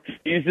 Jimbo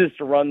refuses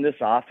to run this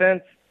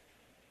offense,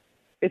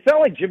 it's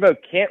not like Jimbo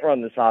can't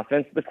run this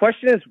offense. The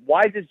question is,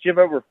 why does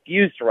Jimbo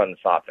refuse to run this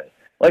offense?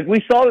 Like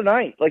we saw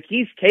tonight, like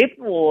he's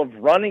capable of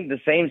running the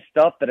same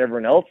stuff that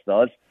everyone else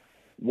does.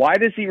 Why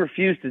does he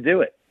refuse to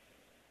do it?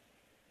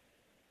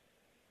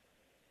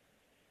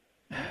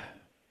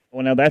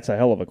 Well, now that's a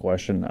hell of a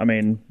question. I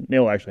mean,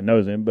 Neil actually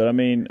knows him, but I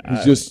mean,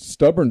 he's just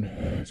stubborn.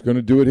 He's going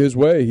to do it his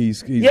way.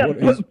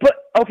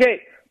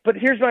 But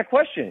here's my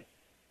question.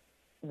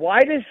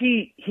 Why does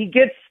he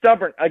get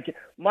stubborn?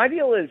 My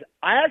deal is,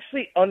 I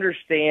actually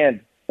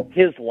understand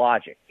his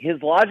logic.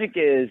 His logic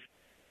is,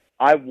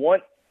 I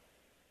want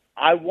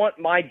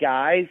my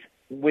guys,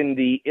 when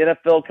the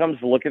NFL comes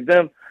to look at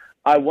them,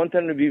 I want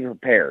them to be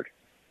prepared.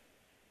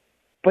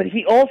 But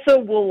he also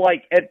will,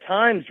 like, at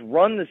times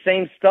run the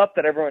same stuff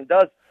that everyone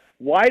does.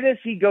 Why does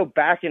he go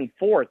back and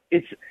forth?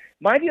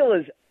 My deal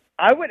is,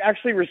 I would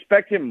actually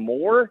respect him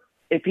more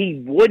if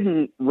he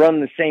wouldn't run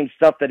the same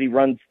stuff that he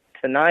runs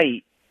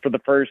tonight for the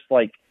first,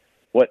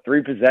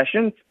 3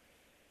 possessions?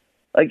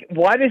 Like,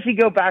 why does he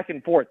go back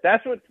and forth?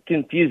 That's what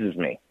confuses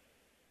me.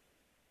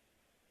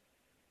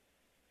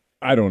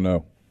 I don't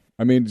know.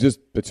 I mean, just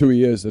that's who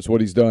he is. That's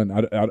what he's done.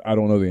 I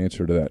don't know the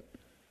answer to that.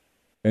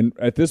 And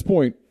at this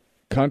point,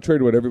 contrary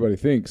to what everybody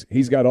thinks,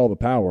 he's got all the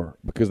power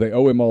because they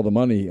owe him all the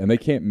money and they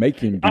can't make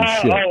him do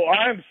shit. Oh,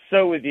 I'm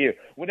so with you.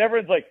 Whenever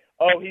it's like,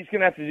 oh, he's going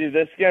to have to do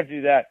this, he's going to have to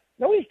do that.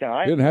 No, he's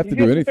not. He doesn't have to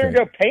do anything. He's going to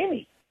go pay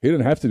me. He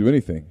doesn't have to do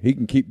anything. He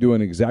can keep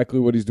doing exactly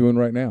what he's doing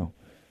right now.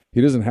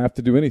 He doesn't have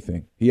to do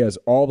anything. He has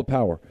all the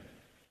power.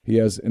 He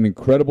has an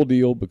incredible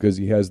deal because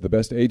he has the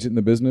best agent in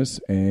the business,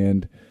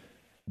 and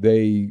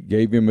they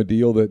gave him a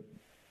deal that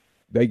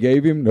they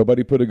gave him.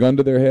 Nobody put a gun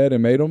to their head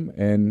and made him,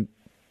 and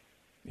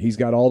he's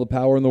got all the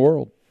power in the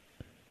world,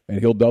 and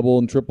he'll double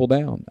and triple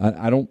down.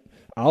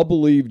 I'll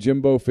believe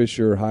Jimbo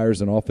Fisher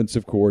hires an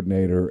offensive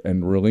coordinator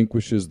and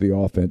relinquishes the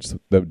offense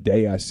the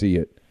day I see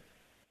it.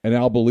 And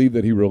I'll believe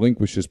that he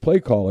relinquishes play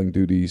calling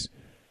duties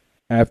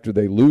after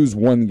they lose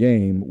one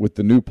game with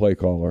the new play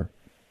caller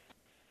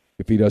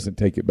if he doesn't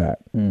take it back.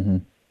 Mm-hmm.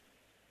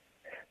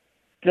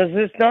 does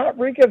this not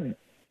ring of?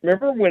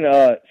 Remember when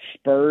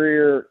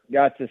Spurrier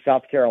got to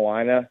South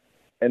Carolina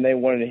and they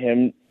wanted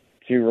him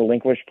to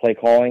relinquish play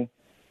calling,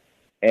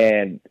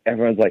 and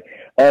everyone's like,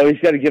 "Oh, he's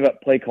got to give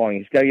up play calling.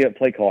 He's got to give up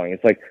play calling."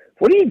 It's like,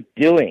 what are you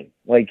doing?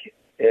 Like,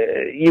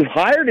 you've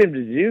hired him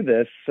to do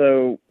this,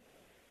 so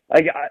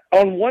like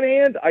on one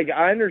hand,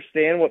 I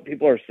understand what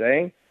people are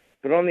saying,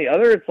 but on the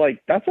other, it's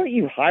like that's what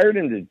you hired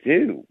him to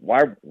do.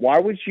 Why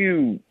would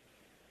you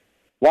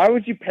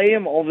pay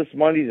him all this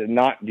money to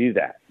not do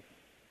that?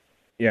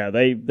 Yeah,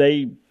 they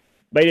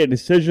made a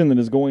decision that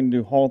is going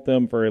to haunt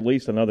them for at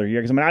least another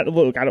year. Because I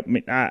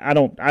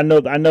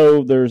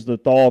know there's the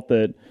thought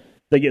that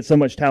they get so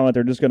much talent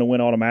they're just going to win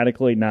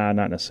automatically. Nah,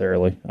 not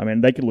necessarily. I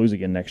mean, they could lose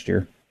again next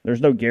year.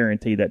 There's no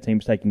guarantee that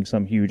team's taking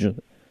some huge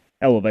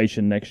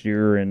elevation next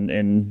year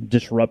and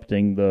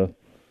disrupting the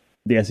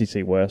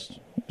SEC West.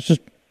 It's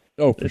just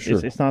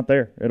sure. It's not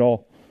there at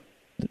all.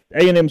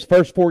 A&M's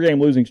first 4-game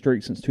losing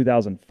streak since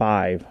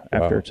 2005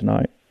 after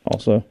tonight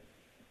also.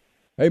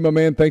 Hey, my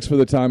man, thanks for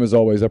the time as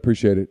always. I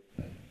appreciate it.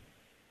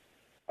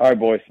 All right,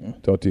 boys.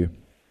 Talk to you.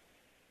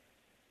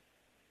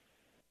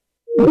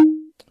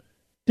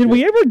 Did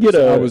we ever get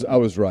I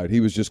was right.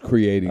 He was just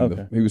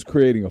creating he was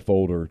creating a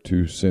folder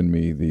to send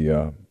me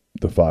the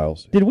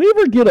files. Did we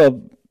ever get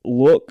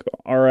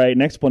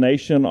an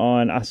explanation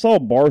on? I saw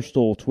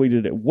Barstool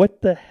tweeted it.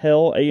 What the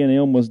hell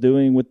A&M was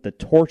doing with the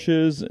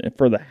torches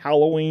for the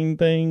Halloween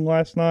thing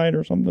last night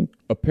or something?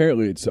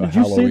 Apparently, it's a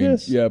Halloween. Did you see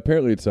this? Yeah,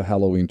 apparently it's a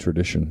Halloween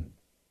tradition.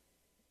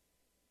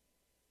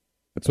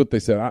 That's what they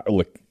said.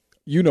 Look,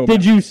 you know.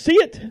 Did you see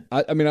it?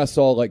 I mean, I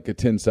saw like a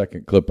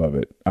 10-second clip of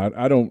it.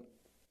 I don't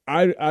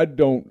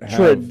have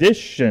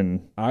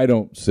tradition. I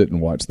don't sit and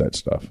watch that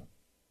stuff.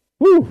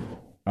 Woo.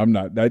 I'm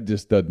not. That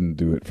just doesn't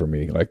do it for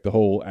me. Like the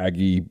whole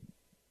Aggie.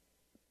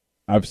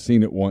 I've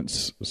seen it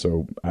once,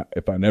 so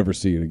if I never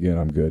see it again,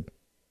 I'm good.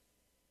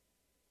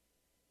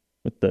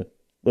 With the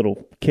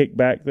little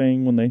kickback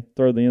thing when they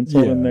throw the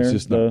insult in there. It's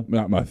just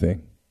not my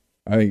thing.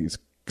 I think it's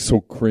so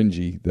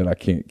cringy that I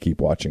can't keep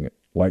watching it.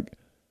 Like,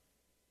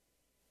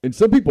 and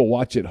some people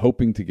watch it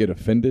hoping to get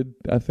offended,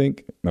 I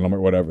think. And I'm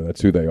like, whatever, that's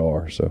who they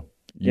are. So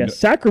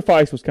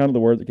sacrifice was kind of the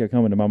word that kept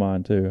coming to my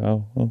mind, too.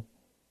 Oh.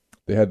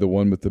 They had the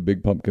one with the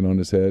big pumpkin on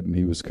his head, and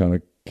he was kind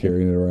of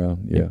carrying it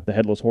around. Yeah. The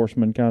headless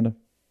horseman, kind of.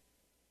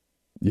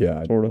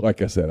 Yeah. Sort of.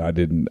 Like I said,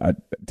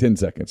 10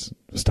 seconds.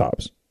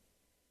 Stops.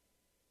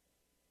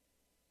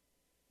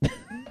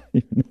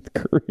 Even North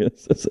Korea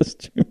says this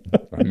too.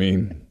 I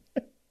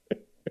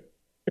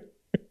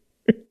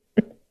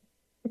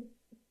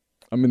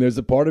mean, there's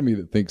a part of me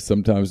that thinks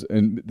sometimes,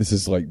 and this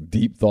is like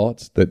deep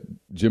thoughts, that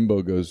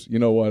Jimbo goes, you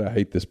know what, I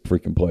hate this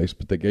freaking place,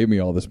 but they gave me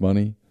all this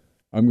money.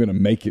 I'm going to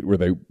make it where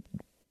they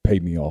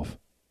pay me off.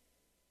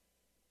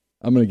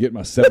 I'm going to get my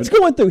What's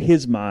going through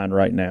his mind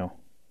right now?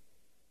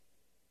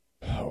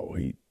 Oh,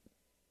 he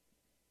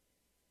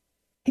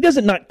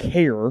doesn't not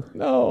care.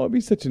 No,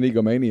 he's such an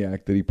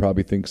egomaniac that he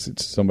probably thinks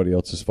it's somebody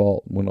else's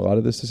fault when a lot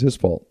of this is his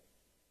fault.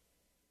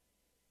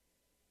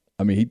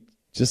 I mean, he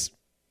just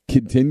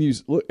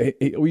continues. Look,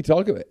 we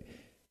talk about it.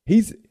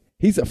 He's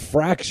a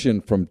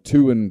fraction from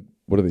 2-6,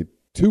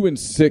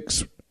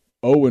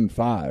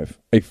 0-5.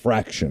 A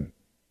fraction.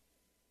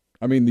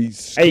 I mean,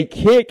 a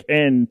kick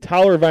and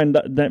Tyler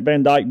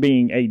Van Dyke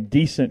being a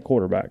decent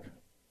quarterback.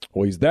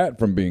 Well, he's that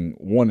from being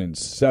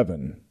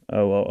 1-7.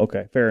 Oh, well,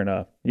 okay, fair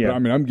enough. Yeah, but, I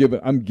mean, I'm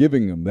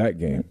giving them that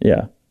game.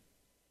 Yeah,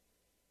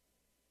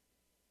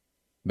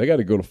 they got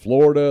to go to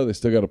Florida. They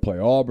still got to play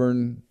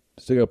Auburn.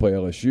 Still got to play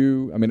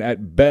LSU. I mean,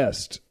 at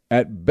best,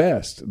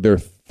 they're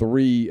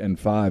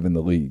 3-5 in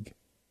the league.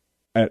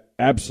 At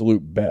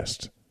absolute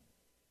best,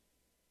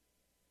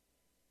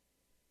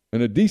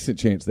 and a decent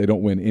chance they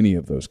don't win any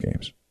of those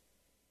games.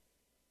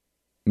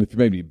 And if you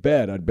made me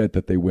bet, I'd bet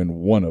that they win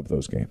one of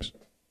those games.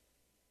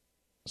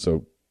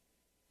 So,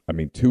 I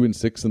mean,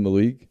 2-6 in the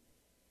league.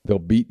 They'll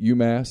beat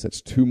UMass.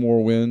 That's 2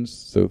 more wins.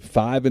 So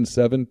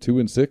 5-7,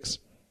 2-6.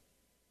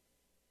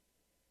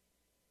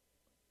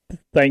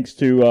 Thanks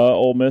to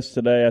Ole Miss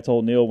today, I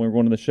told Neil when we were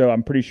going to the show,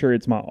 I'm pretty sure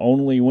it's my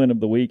only win of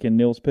the week in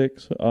Neil's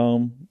picks.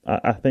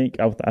 I think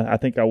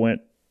I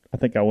went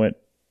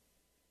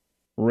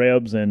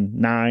Rebs and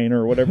 9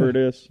 or whatever it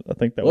is. I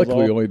think that was all.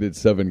 Luckily, we only did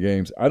 7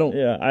 games. I don't.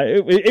 Yeah,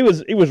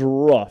 it was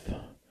rough.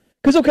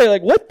 Because, okay,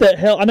 like, what the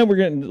hell? I know we're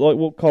getting, like,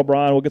 we'll call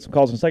Brian. We'll get some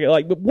calls in a second.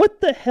 Like, but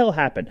what the hell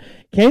happened?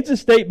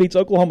 Kansas State beats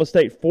Oklahoma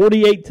State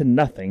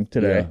 48-0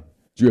 today. Yeah. Did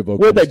you have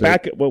Oklahoma State?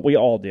 Back up? Well, we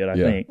all did, I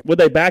think. Would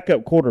they back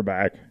up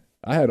quarterback?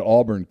 I had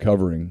Auburn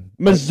covering.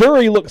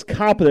 Missouri looks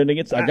competent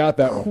against I got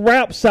that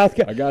crap South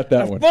Carolina. I got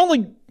that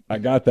one. I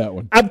got that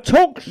one. I've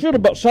talked shit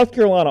about South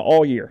Carolina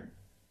all year.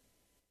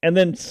 And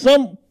then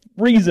some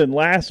reason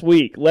last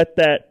week let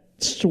that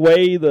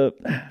sway the...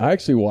 I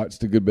actually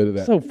watched a good bit of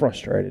that. So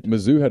frustrated.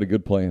 Mizzou had a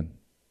good plan.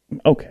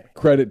 Okay.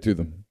 Credit to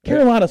them.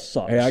 Carolina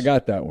sucks. Hey, I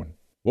got that one.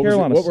 What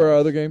were our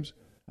other games?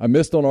 I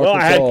missed on Arkansas.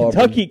 Well, I had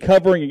Kentucky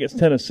covering against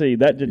Tennessee.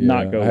 That did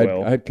not go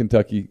well. I had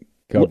Kentucky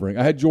covering.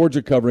 I had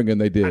Georgia covering,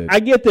 and they did. I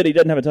get that he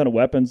doesn't have a ton of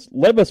weapons.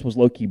 Levis was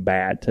low-key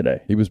bad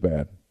today. He was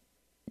bad.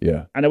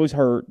 Yeah. I know he's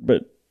hurt,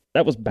 but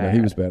That was bad. No,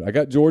 he was bad. I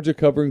got Georgia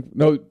covering.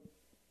 No,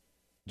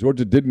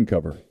 Georgia didn't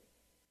cover.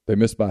 They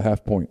missed by a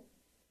half point.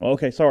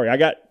 Okay, sorry. I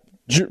got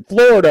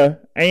Florida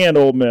and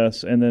Ole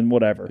Miss, and then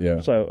whatever.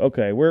 Yeah. So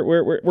okay,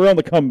 we're on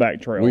the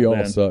comeback trail. We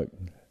all suck.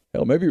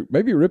 Hell, maybe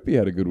Rippey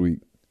had a good week.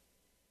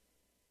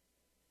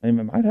 I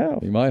mean, might have.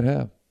 He might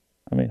have.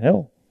 I mean,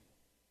 hell.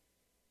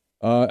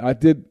 I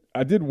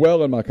did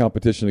well in my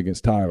competition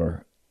against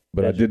Tyler,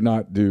 but I did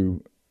not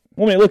do.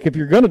 Well, I mean, look, if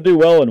you're going to do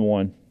well in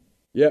one,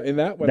 yeah, in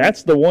that one,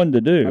 that's the one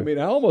to do. I mean,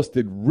 I almost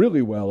did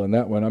really well in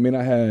that one. I mean,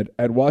 I had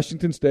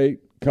Washington State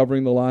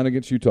covering the line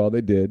against Utah.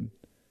 They did.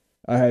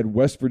 I had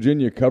West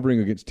Virginia covering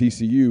against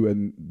TCU,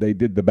 and they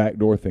did the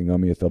backdoor thing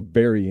on me at the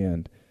very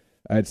end.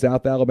 I had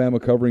South Alabama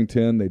covering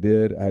 10. They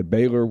did. I had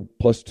Baylor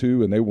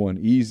 +2, and they won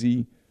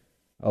easy.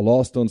 I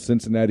lost on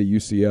Cincinnati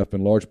UCF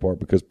in large part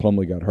because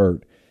Plumlee got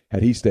hurt.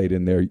 Had he stayed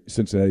in there,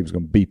 Cincinnati was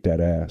going to beat that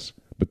ass.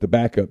 But the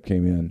backup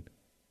came in.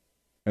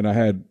 And I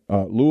had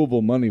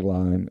Louisville money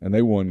line, and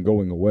they won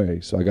going away,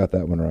 so I got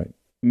that one right.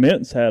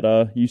 Mintz had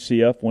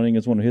UCF winning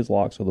as one of his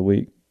locks of the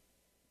week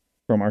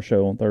from our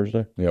show on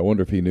Thursday. Yeah, I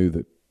wonder if he knew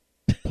that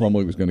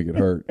Plumlee was going to get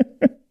hurt.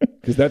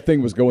 Because that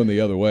thing was going the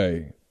other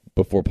way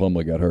before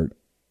Plumlee got hurt.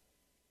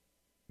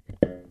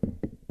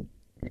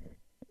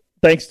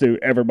 Thanks to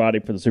everybody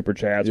for the super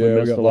chats. Yeah, we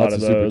missed a lot of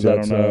those. I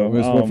don't know. We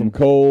missed one from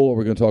Cole.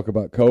 We're going to talk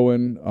about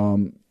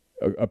Cohen.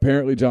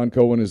 Apparently, John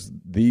Cohen is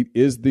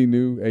the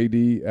new AD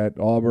at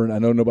Auburn. I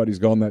know nobody's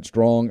gone that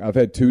strong. I've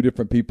had two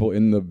different people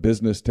in the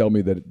business tell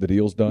me that the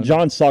deal's done.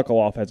 John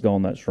Sokoloff has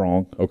gone that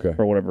strong. Okay.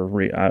 For whatever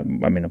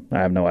reason. I mean, I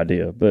have no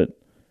idea. But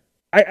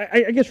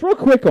I guess real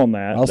quick on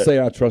that. I'll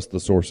say I trust the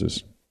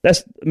sources.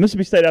 That's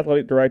Mississippi State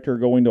Athletic Director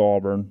going to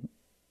Auburn,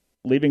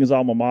 leaving his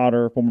alma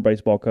mater, former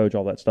baseball coach,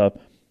 all that stuff.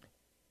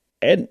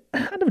 And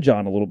I know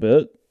John a little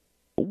bit.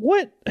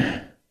 What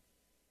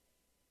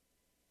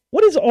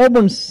is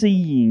Auburn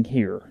seeing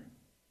here?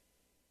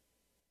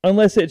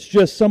 Unless it's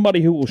just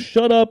somebody who will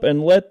shut up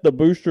and let the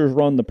boosters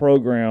run the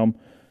program.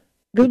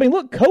 Because, I mean,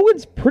 look,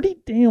 Cohen's pretty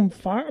damn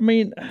fire. I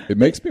mean, it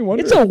makes me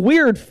wonder. It's a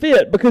weird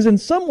fit because in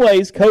some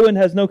ways Cohen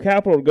has no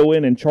capital to go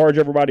in and charge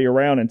everybody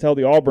around and tell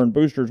the Auburn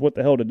boosters what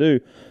the hell to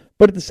do.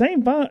 But at the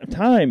same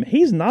time,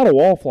 he's not a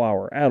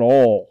wallflower at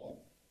all.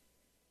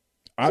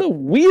 It's a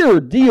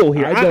weird deal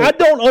here. I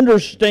don't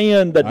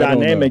understand the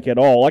dynamic at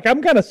all. Like,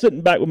 I'm kind of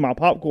sitting back with my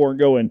popcorn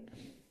going,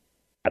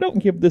 I don't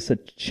give this a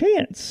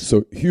chance.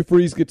 So Hugh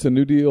Freeze gets a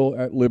new deal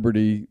at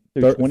Liberty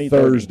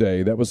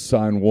Thursday. That was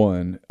sign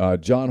one.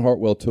 John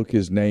Hartwell took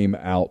his name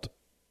out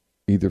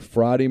either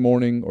Friday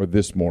morning or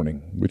this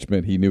morning, which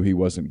meant he knew he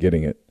wasn't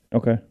getting it.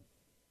 Okay.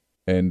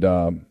 And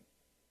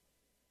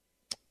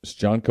it's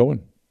John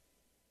Cohen.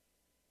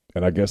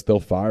 And I guess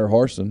they'll fire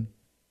Harsin.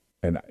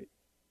 And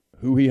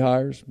who he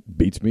hires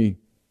beats me.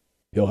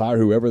 He'll hire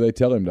whoever they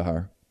tell him to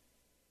hire.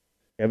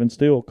 Kevin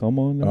Steele, come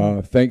on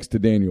now. Thanks to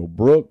Daniel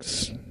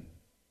Brooks.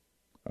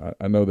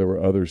 I know there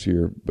were others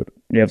here, but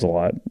yeah, it's a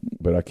lot.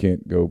 But I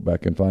can't go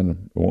back and find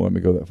them. It won't let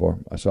me go that far.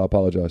 So I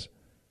apologize.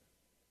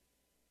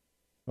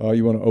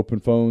 You want to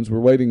open phones? We're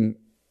waiting.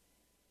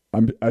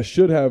 I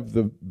should have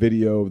the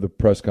video of the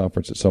press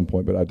conference at some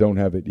point, but I don't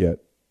have it yet.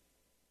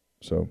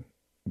 So,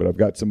 but I've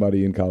got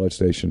somebody in College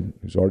Station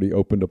who's already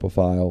opened up a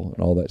file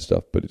and all that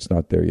stuff, but it's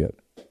not there yet.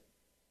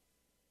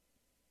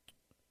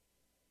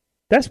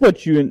 That's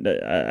what you.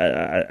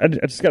 I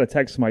just got a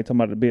text somebody talking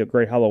about it'd be a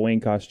great Halloween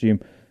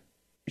costume.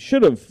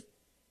 Should have.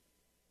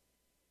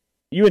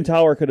 You and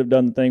Tyler could have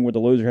done the thing where the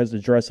loser has to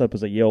dress up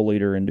as a Yale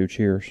leader and do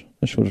cheers.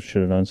 That's what I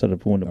should have done instead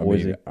of going to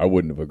Boise. I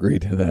wouldn't have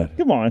agreed to that.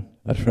 Come on.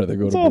 I'd rather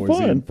go to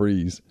Boise and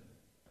freeze.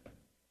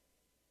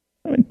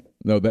 I mean,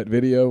 no, that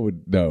video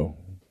would nope.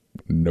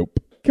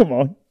 Come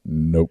on.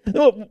 Nope.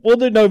 We'll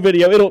do no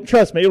video.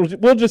 Trust me.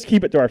 We'll just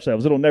keep it to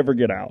ourselves. It'll never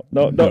get out.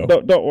 No.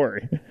 Don't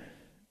worry.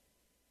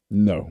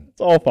 No.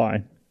 It's all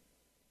fine.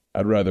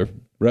 I'd rather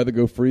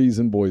go freeze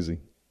in Boise.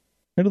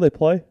 Who do they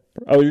play?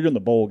 Oh, you're doing the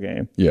bowl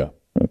game. Yeah.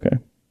 Okay.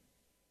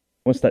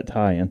 What's that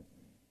tie-in?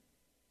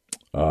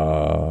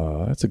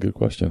 That's a good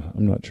question.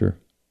 I'm not sure.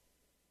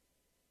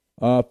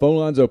 Phone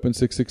line's open,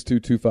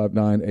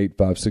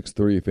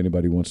 662-259-8563 if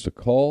anybody wants to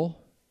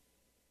call.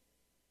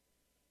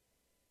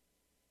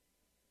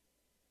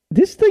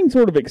 This thing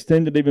sort of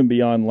extended even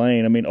beyond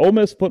Lane. I mean, Ole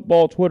Miss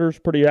football Twitter's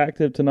pretty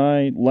active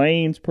tonight.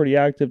 Lane's pretty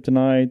active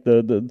tonight.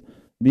 The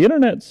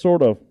internet's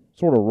sort of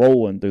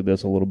rolling through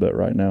this a little bit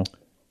right now.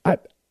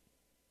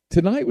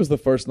 Tonight was the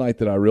first night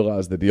that I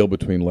realized the deal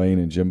between Lane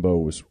and Jimbo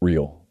was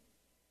real.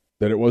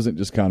 That it wasn't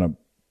just kind of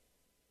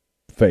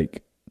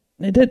fake.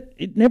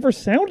 It never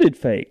sounded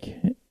fake.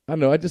 I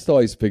know. I just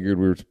always figured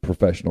we were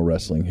professional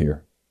wrestling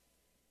here.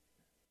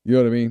 You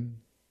know what I mean?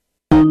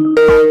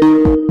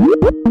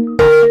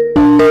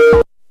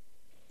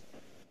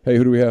 Hey,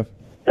 who do we have?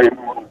 Hey,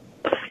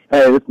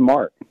 this is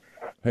Mark.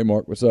 Hey,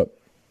 Mark. What's up?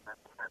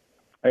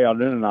 Hey, y'all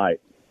doing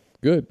tonight?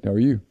 Good. How are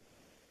you?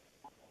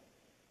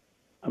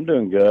 I'm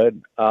doing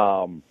good.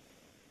 That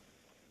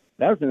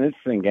was an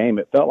interesting game.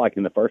 It felt like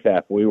in the first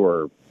half we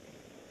were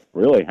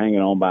really hanging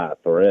on by a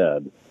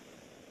thread.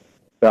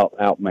 Felt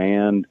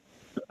outmanned.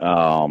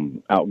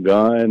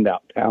 outgunned,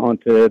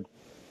 out-talented.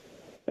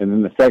 And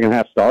then the second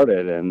half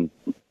started, and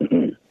I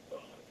don't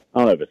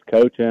know if it's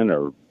coaching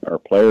or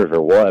players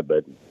or what,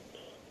 but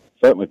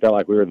certainly felt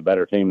like we were the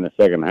better team in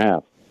the second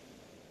half.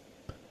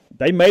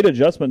 They made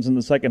adjustments in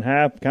the second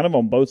half, kind of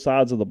on both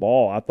sides of the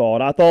ball, I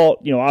thought.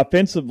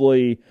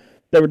 Offensively,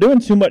 they were doing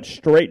too much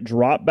straight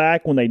drop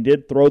back when they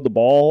did throw the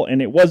ball,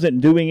 and it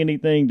wasn't doing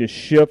anything to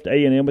shift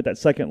A&M at that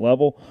second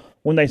level.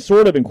 When they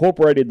sort of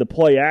incorporated the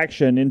play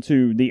action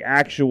into the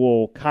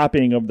actual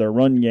copying of their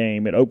run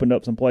game, it opened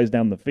up some plays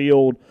down the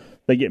field.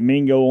 They get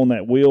Mingo on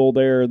that wheel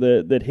there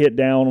that hit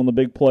down on the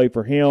big play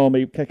for him.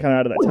 He kind of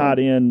out of that tight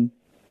end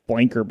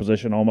flanker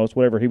position almost,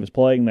 whatever he was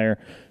playing there.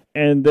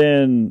 And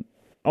then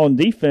on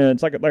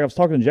defense, like I was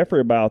talking to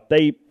Jeffrey about,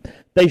 they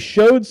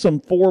showed some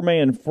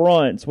four-man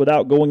fronts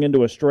without going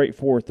into a straight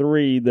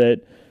 4-3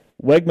 that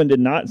Weigman did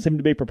not seem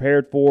to be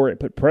prepared for. It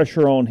put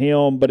pressure on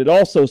him, but it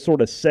also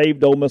sort of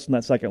saved Ole Miss on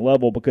that second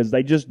level because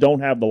they just don't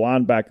have the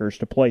linebackers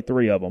to play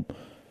three of them.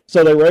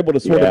 So they were able to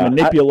sort of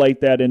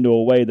manipulate that into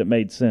a way that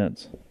made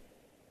sense.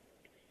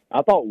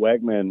 I thought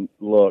Weigman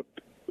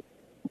looked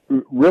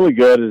really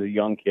good as a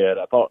young kid.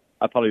 I thought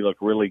he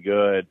looked really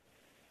good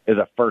as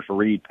a first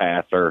read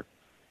passer.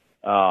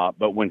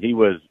 But when he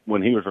was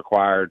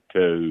required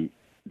to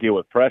deal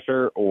with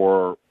pressure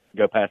or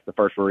go past the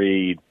first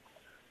read,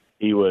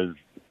 he was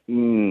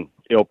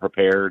ill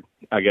prepared.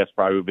 I guess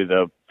probably would be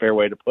the fair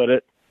way to put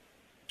it.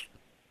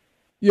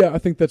 Yeah, I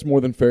think that's more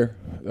than fair.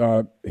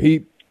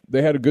 They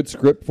had a good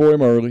script for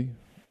him early,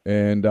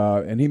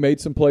 and he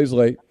made some plays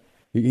late.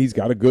 He's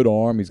got a good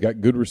arm. He's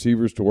got good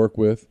receivers to work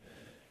with.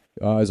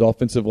 His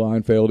offensive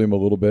line failed him a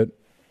little bit.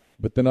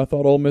 But then I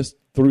thought Ole Miss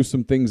threw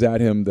some things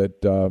at him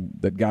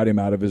that got him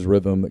out of his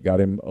rhythm, that got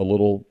him a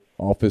little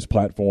off his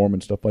platform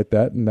and stuff like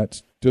that. And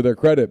that's to their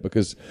credit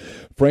because,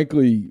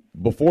 frankly,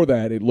 before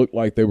that, it looked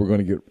like they were going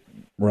to get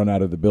run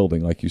out of the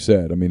building, like you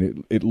said. I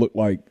mean, it looked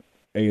like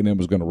A&M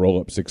was going to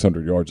roll up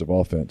 600 yards of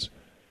offense.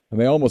 And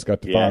they almost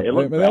got to five. They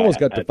almost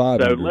got to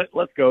 500. So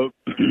let's go.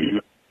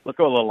 Let's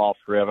go a little off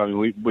script. I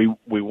mean,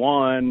 we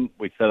won.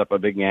 We set up a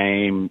big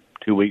game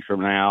 2 weeks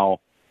from now.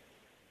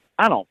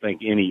 I don't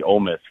think any Ole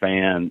Miss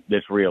fan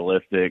that's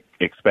realistic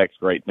expects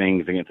great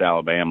things against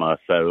Alabama.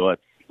 So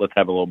let's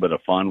have a little bit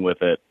of fun with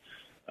it.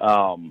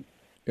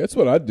 That's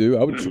what I'd do.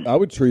 I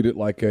would treat it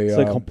like it's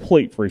a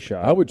complete free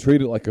shot. I would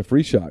treat it like a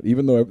free shot,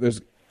 even though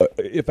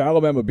if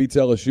Alabama beats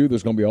LSU,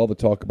 there's going to be all the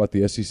talk about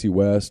the SEC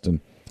West and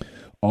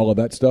all of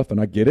that stuff, and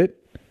I get it.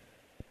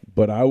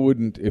 But I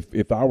wouldn't,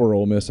 if I were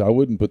Ole Miss, I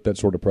wouldn't put that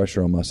sort of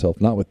pressure on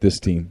myself. Not with this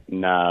team.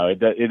 No, it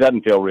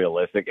doesn't feel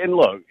realistic. And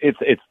look,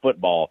 it's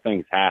football.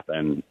 Things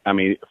happen. I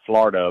mean,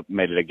 Florida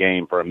made it a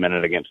game for a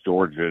minute against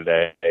Georgia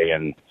today,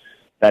 and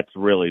that's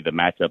really the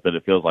matchup that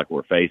it feels like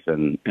we're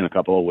facing in a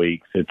couple of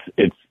weeks.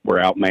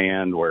 We're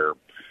outmanned, we're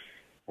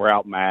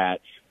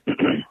outmatched.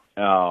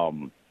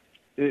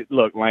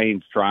 Look,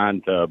 Lane's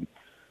trying to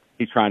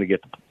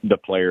get the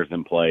players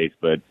in place,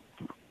 but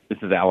this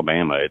is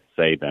Alabama. It's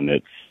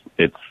Saban.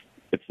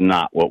 It's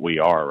not what we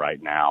are right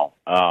now.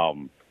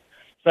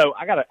 So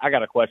I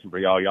got a question for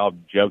y'all. Y'all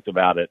joked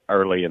about it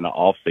early in the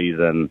off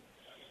season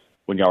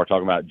when y'all were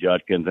talking about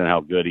Judkins and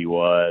how good he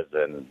was,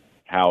 and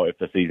how if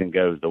the season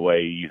goes the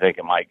way you think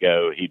it might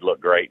go, he'd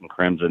look great in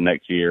crimson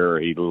next year, or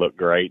he'd look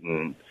great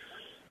in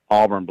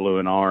Auburn blue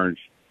and orange.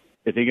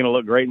 Is he going to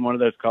look great in one of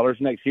those colors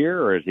next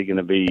year, or is he going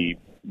to be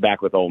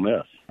back with Ole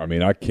Miss? I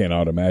mean, I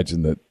cannot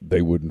imagine that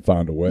they wouldn't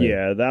find a way.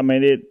 Yeah, I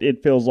mean,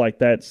 it feels like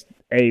that's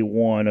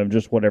A1 of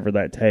just whatever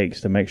that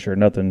takes to make sure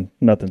nothing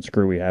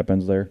screwy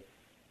happens there.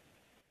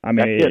 I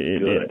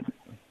mean,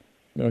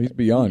 no, he's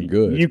beyond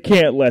good. You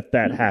can't let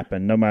that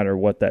happen, no matter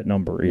what that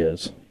number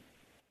is.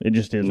 It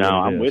just is. No,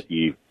 I'm with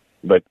you,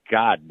 but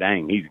God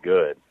dang, he's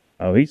good.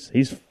 Oh, he's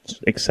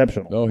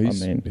exceptional. No,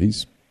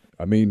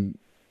 I mean,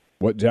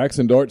 what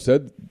Jackson Dart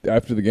said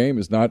after the game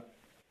is not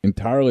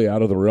entirely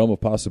out of the realm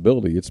of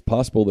possibility. It's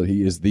possible that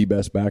he is the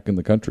best back in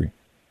the country.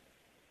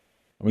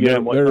 I mean,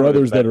 there are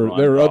others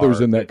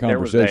in that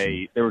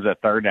conversation. There was a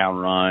third down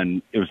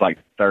run. It was like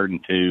 3rd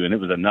and 2, and it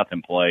was a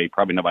nothing play.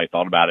 Probably nobody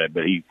thought about it,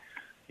 but he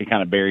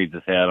kind of buries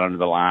his head under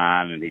the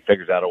line, and he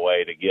figures out a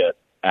way to get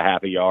a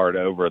half a yard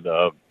over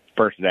the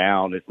first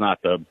down. It's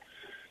not the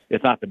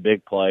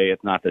big play.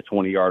 It's not the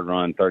 20-yard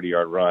run,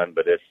 30-yard run,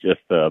 but it's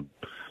just a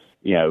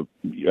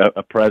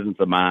presence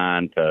of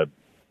mind to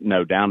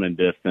know down and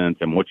distance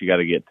and what you got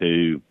to get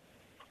to,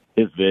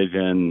 his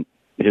vision,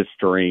 his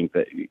strength,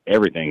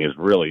 everything is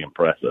really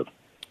impressive.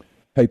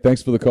 Hey,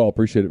 thanks for the call.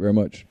 Appreciate it very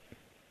much.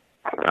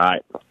 All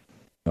right.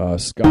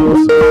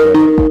 Scott,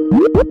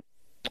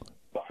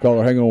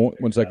 caller, hang on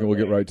 1 second. We'll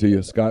get right to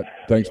you. Scott,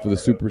 thanks for the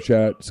super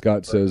chat.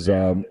 Scott says,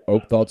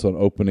 thoughts on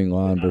opening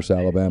line versus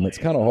Alabama. It's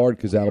kind of hard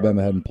because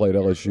Alabama hadn't played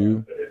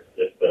LSU.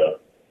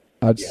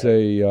 I'd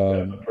say,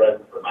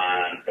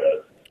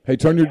 hey,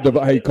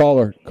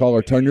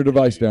 caller, turn your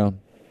device down.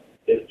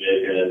 His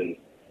vision,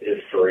 his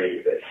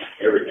strength,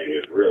 everything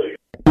is really.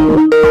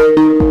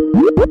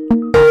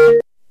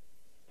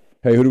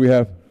 Hey, who do we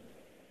have?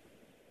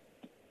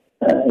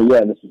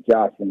 Yeah, this is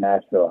Josh in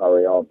Nashville. How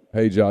are y'all?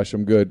 Hey, Josh,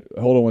 I'm good.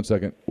 Hold on one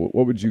second.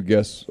 What would you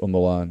guess on the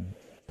line?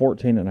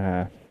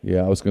 14.5.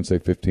 Yeah, I was going to say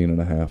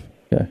 15.5.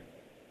 Okay.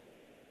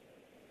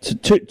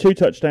 Two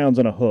touchdowns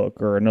and a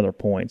hook or another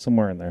point,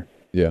 somewhere in there.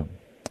 Yeah.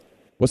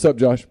 What's up,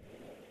 Josh?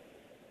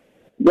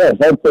 Yes,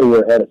 I'd say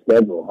we're ahead of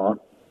schedule, huh?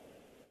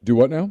 Do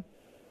what now?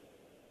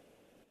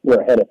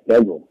 We're ahead of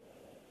schedule.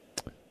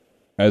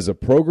 As a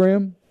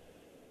program?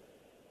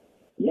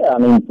 Yeah, I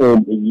mean, for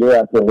a year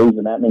after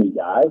losing that many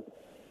guys.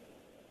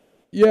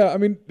 Yeah, I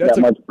mean, that's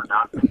that much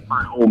production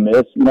for Ole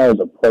Miss. You know, as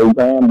a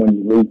program, when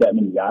you lose that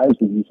many guys,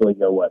 we usually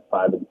go,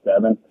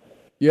 5-7?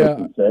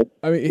 Yeah. 6,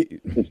 I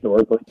mean,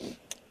 historically.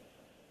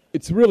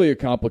 It's really a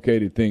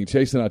complicated thing.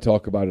 Chase and I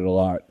talk about it a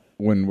lot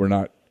when we're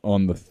not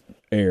on the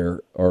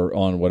air or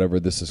on whatever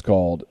this is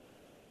called.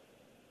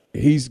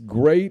 He's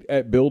great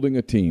at building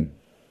a team.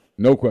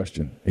 No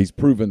question. He's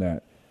proven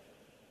that.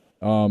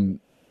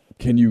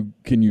 Can you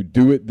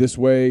do it this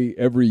way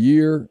every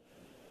year?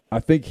 I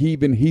think he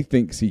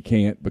thinks he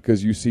can't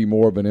because you see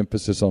more of an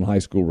emphasis on high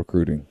school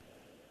recruiting.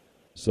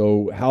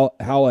 So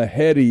how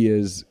ahead he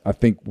is, I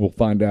think we'll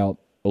find out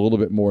a little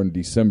bit more in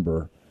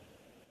December.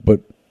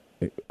 But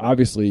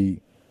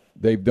obviously,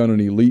 they've done an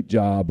elite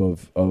job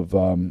of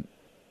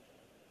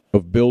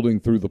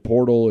building through the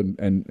portal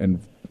and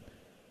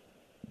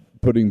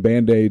putting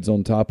Band-Aids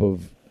on top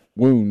of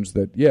wounds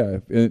that, yeah,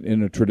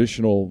 in a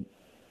traditional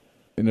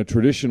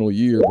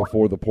year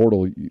before the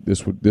portal,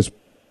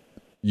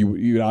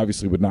 you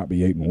obviously would not be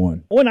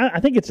 8-1. Well,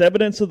 I think it's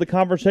evidence of the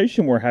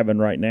conversation we're having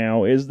right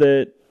now is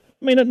that,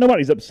 I mean,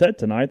 nobody's upset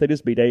tonight. They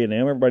just beat A&M.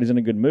 Everybody's in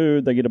a good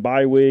mood. They get a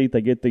bye week.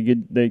 They get the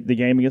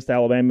game against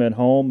Alabama at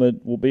home.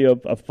 That will be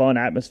a fun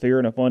atmosphere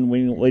and a fun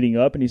week leading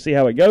up, and you see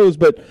how it goes.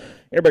 But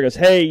everybody goes,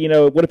 hey,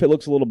 what if it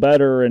looks a little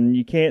better, and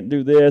you can't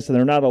do this, and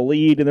they're not a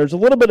lead. And there's a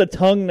little bit of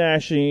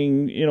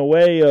tongue-gnashing in a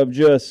way of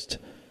just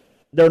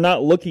they're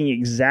not looking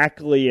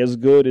exactly as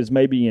good as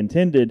maybe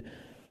intended.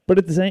 But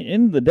at the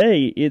end of the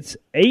day, it's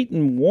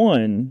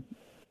 8-1,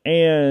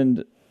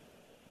 and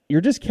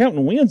you're just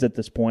counting wins at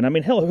this point. I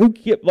mean, hell, who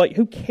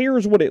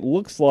cares what it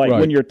looks like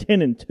when you're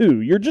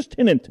 10-2? You're just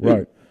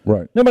 10-2.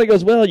 Right. Nobody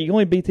goes, well, you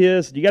only beat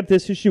this. You got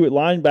this issue at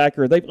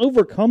linebacker. They've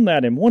overcome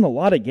that and won a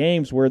lot of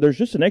games where there's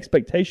just an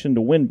expectation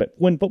to win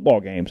football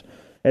games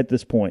at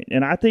this point.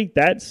 And I think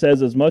that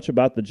says as much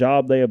about the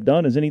job they have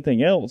done as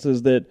anything else,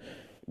 is that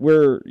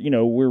we're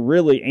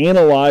really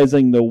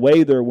analyzing the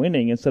way they're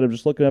winning instead of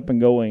just looking up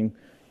and going,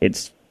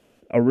 it's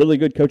a really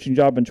good coaching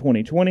job in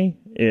 2020.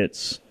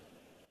 It's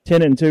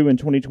 10-2 in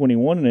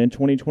 2021, and in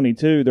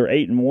 2022 they're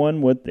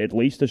 8-1 with at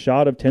least a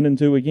shot of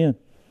 10-2 again.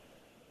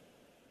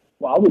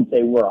 Well, I would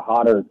say we're a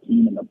hotter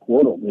team in the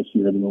portal this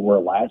year than we were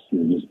last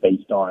year, just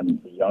based on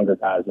the younger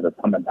guys that are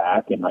coming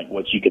back and like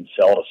what you could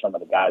sell to some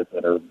of the guys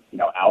that are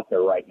out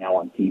there right now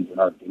on teams that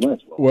aren't doing as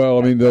well. Well,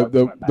 I mean,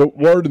 the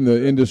word in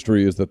the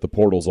industry is that the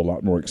portal's a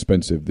lot more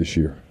expensive this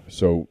year.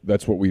 So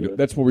that's what we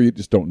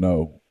just don't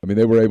know. I mean,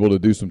 they were able to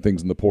do some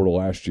things in the portal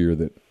last year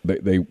that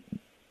they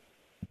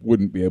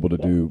wouldn't be able to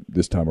do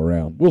this time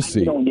around. We'll see.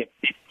 You don't get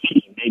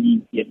 15, maybe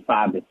you get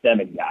 5 to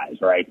 7 guys,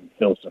 right, and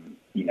fill some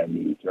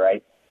needs,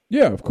 right?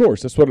 Yeah, of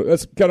course. That's kind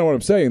of what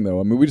I'm saying, though.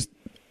 I mean, we just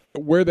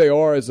where they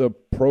are as a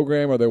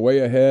program, are they way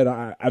ahead?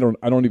 I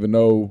don't even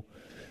know.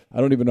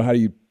 I don't even know how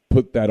you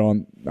put that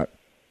on.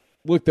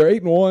 Look, they're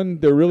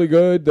 8-1. They're really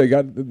good. They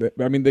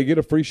get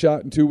a free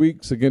shot in 2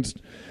 weeks against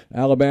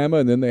Alabama,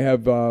 and then they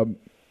have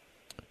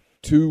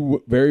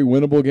 2 very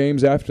winnable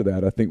games after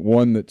that. I think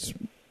one that's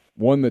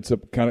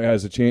kind of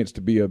has a chance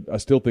to be I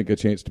still think a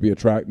chance to be a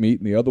track meet,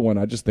 and the other one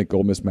I just think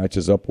Ole Miss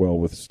matches up well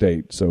with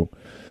State. So,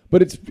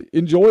 but it's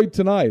enjoyed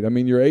tonight. I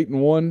mean, you're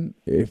 8-1.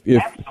 If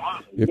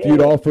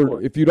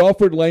you'd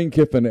offered Lane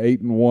Kiffin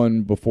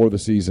 8-1 before the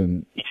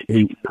season,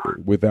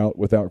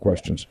 without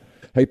questions.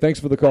 Hey, thanks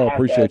for the call.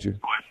 Appreciate you.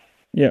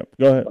 Yeah,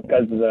 go ahead.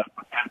 Because of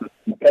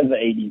the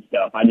AD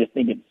stuff, I just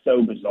think it's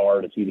so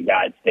bizarre to see the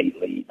guy at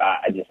State leave.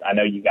 I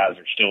know you guys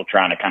are still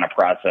trying to kind of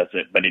process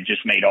it, but it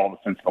just made all the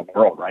sense in the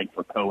world, right,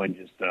 for Cohen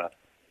just to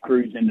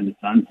cruise into the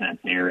sunset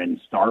there and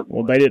start.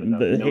 Well, they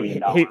didn't.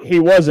 He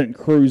wasn't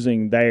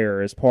cruising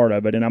there as part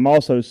of it, and I'm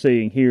also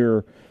seeing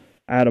here.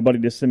 I had a buddy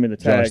just send me the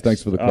text. Josh,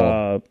 thanks for the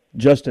call.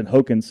 Justin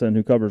Hokanson,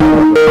 who covers.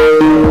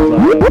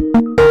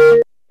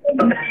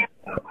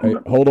 Hey,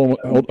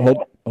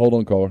 hold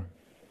on, caller.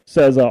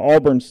 Says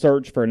Auburn's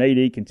search for an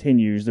AD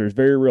continues. There's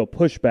very real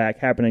pushback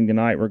happening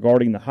tonight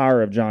regarding the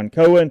hire of John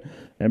Cohen,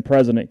 and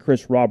President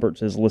Chris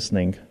Roberts is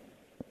listening.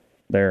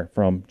 There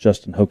from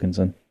Justin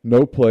Hokanson.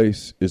 No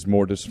place is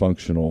more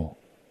dysfunctional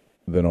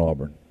than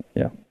Auburn.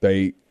 Yeah,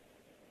 they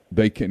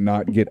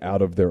cannot get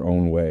out of their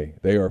own way.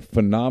 They are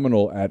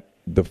phenomenal at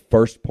the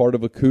first part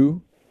of a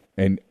coup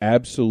and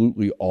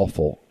absolutely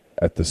awful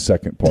at the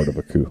second part of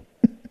a coup.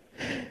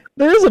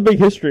 There is a big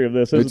history of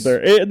this, isn't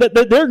there?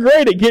 They're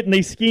great at getting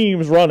these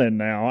schemes running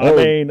now.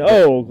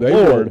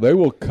 Lord. They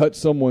will cut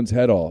someone's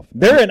head off.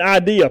 They're an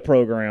idea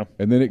program.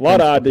 And then a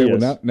lot of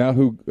ideas. Well, now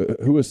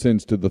who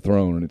ascends to the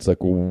throne? And it's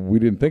like, well, we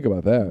didn't think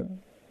about that.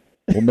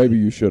 Well, maybe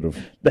you should have.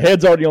 The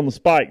head's already on the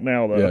spike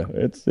now, though. Yeah.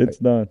 It's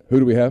done. Who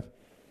do we have?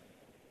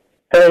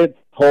 Hey, it's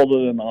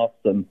Holden in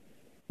Austin.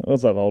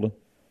 What's up, Holden?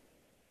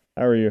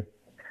 How are you?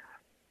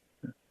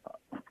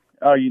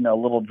 Oh, a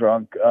little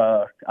drunk.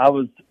 I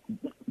was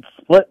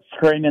split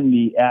screening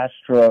the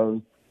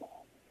Astros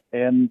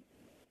and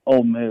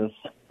Ole Miss,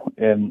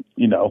 and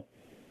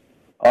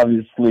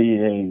obviously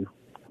a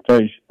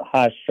very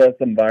high stress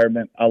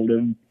environment. I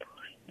live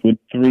with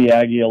 3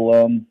 Aggie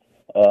alums.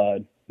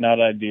 Not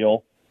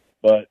ideal,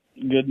 but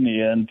good in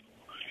the end.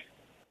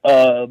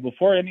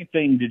 Before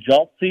anything, did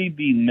y'all see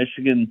the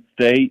Michigan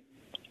State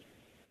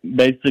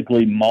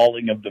basically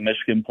mauling of the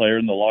Michigan player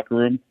in the locker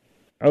room?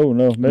 Oh,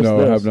 no.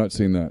 No, I have not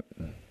seen that.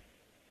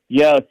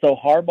 Yeah, so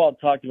Harbaugh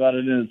talked about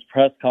it in his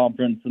press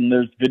conference, and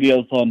there's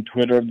videos on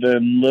Twitter of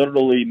them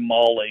literally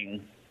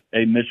mauling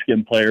a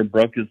Michigan player,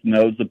 broke his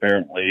nose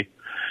apparently,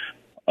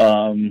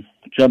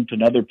 jumped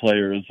another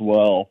player as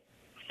well.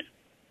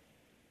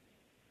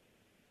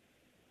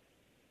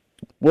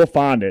 We'll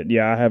find it.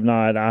 Yeah, I have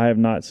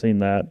not seen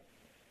that.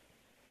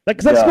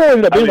 Because that score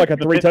ended up being like a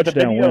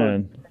 3-touchdown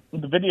win.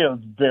 The video is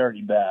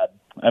very bad.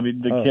 I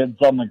mean, the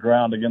kid's on the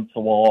ground against the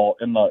wall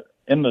in the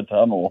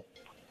tunnel,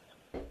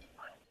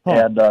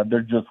 and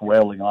they're just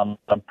wailing on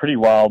him. Pretty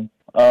wild.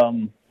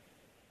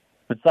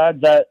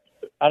 Besides that,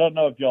 I don't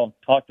know if y'all have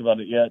talked about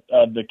it yet.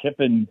 The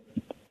Kiffin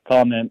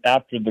comment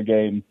after the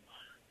game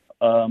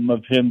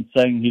of him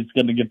saying he's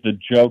going to get the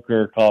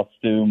Joker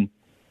costume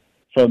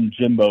from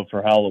Jimbo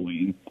for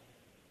Halloween.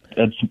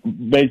 It's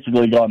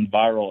basically gone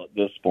viral at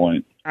this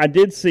point. I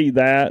did see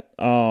that.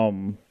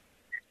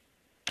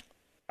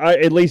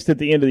 At least at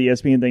the end of the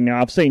ESPN thing. Now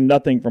I've seen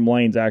nothing from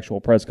Lane's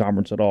actual press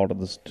conference at all to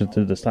this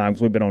time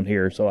because we've been on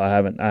here, so I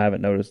haven't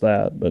noticed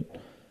that. But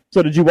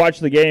so, did you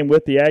watch the game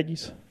with the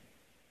Aggies?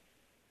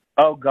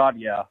 Oh God,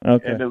 yeah.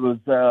 Okay. And it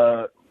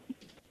was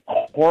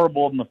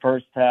horrible in the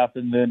first half,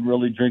 and then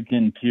really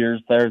drinking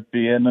tears there at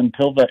the end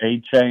until the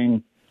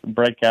A-chain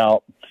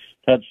breakout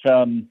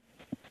touchdown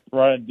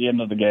right at the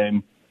end of the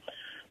game.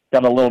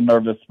 Got a little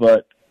nervous,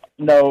 but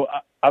no,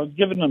 I was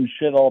giving them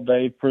shit all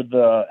day for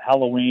the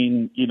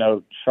Halloween,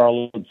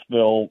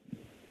 Charlottesville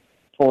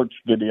torch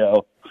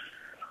video.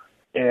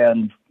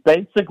 And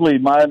basically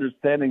my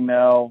understanding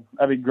now,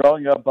 I mean,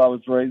 growing up, I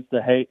was raised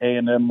to hate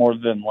A&M more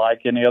than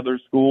like any other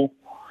school.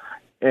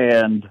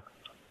 And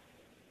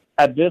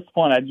at this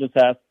point, I just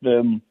asked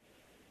them,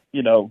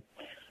 y'all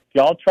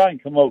try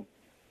and come up,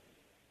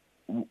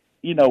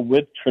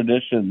 with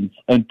traditions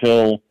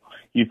until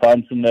you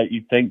find some that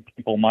you think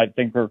people might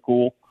think are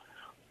cool.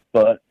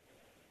 But,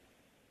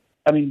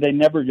 I mean, they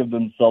never give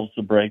themselves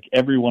a break.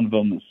 Every one of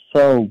them is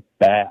so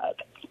bad.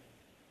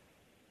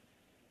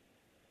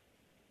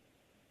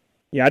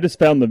 Yeah, I just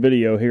found the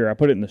video here. I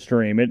put it in the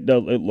stream. It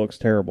looks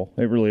terrible.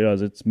 It really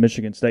does. It's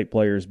Michigan State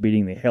players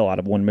beating the hell out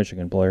of one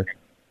Michigan player.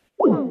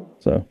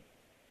 So,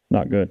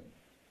 not good.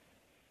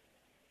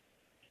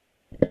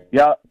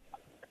 Yeah,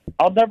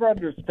 I'll never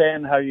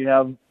understand how you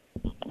have,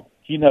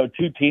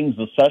 two teams,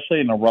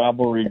 especially in a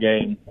rivalry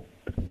game,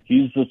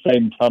 use the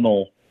same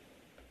tunnel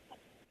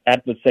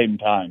at the same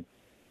time.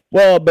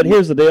 Well, but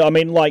here's the deal. I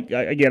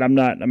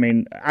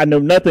mean, I know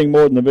nothing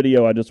more than the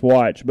video I just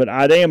watched, but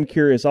I am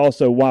curious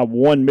also why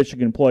one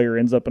Michigan player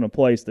ends up in a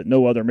place that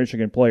no other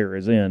Michigan player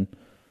is in.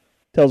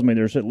 Tells me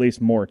there's at least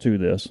more to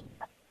this.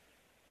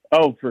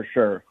 Oh, for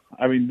sure.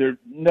 I mean, there's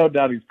no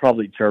doubt he's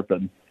probably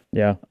chirping.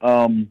 Yeah.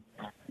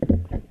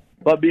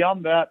 But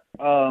beyond that,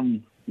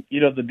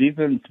 the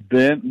defense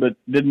bent but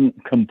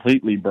didn't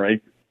completely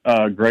break.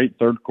 Great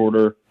third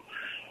quarter.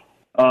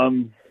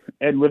 And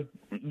with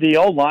the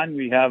O-line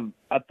we have,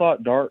 I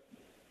thought Dart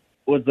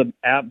was an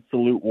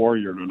absolute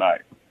warrior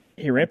tonight.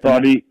 He ripped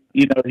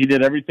he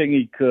did everything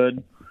he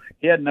could.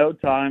 He had no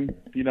time.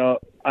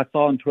 I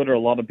saw on Twitter a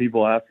lot of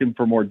people asking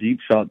for more deep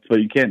shots, but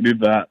you can't do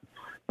that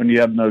when you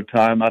have no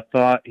time. I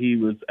thought he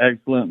was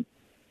excellent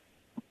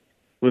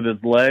with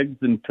his legs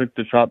and took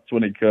the shots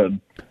when he could.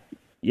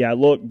 Yeah,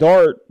 look,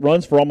 Dart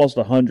runs for almost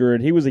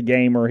 100. He was a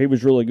gamer. He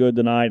was really good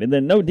tonight. And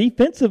then,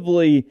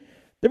 defensively,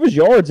 there was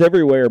yards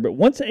everywhere. But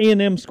once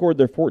A&M scored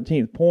their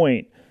 14th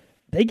point,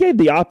 they gave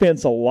the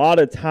offense a lot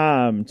of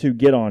time to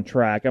get on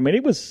track. I mean,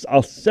 it was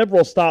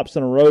several stops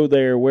in a row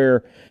there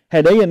where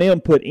had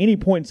A&M put any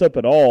points up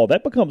at all,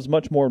 that becomes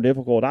much more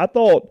difficult. I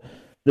thought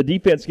the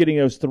defense getting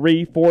those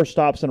 3-4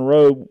 stops in a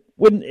row,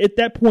 at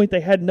that point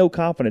they had no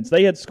confidence.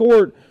 They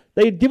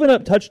had given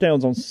up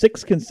touchdowns on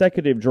 6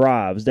 consecutive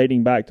drives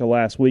dating back to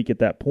last week at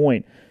that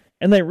point.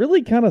 And they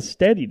really kind of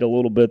steadied a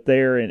little bit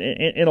there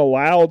and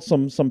allowed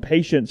some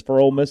patience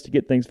for Ole Miss to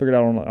get things figured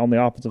out on the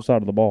offensive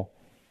side of the ball.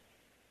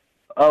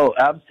 Oh,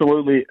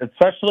 absolutely.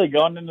 Especially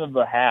going into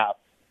the half.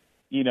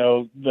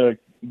 The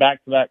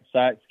back-to-back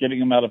sacks, getting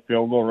them out of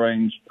field goal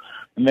range,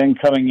 and then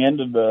coming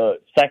into the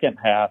second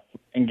half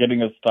and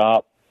getting a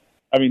stop,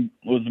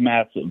 was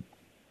massive.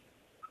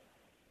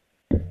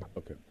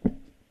 Okay.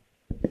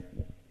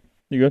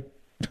 You good?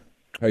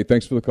 Hey,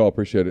 thanks for the call.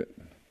 Appreciate it.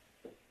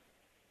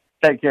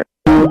 Take care.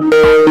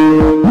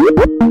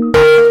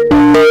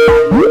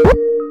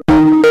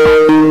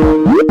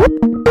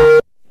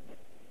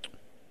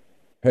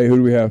 Hey, who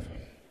do we have?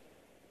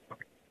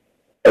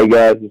 Hey,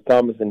 guys. It's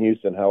Thomas in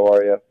Houston. How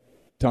are you?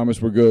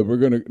 Thomas, we're good.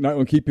 We're not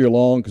going to keep you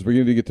long because we're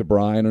going to get to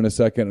Brian in a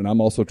second, and I'm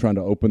also trying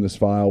to open this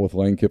file with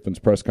Lane Kiffin's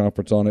press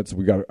conference on it, so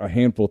we got a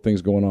handful of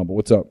things going on. But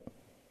what's up?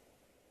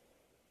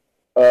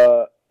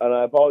 And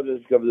I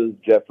apologize if this is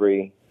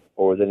Jeffrey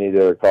or with any of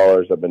the other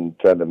callers. I've been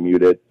trying to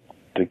mute it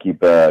to keep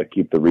the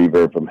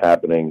reverb from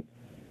happening.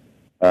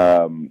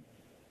 So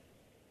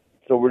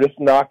we're just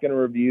not going to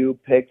review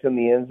picks in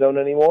the end zone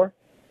anymore?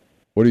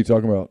 What are you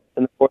talking about?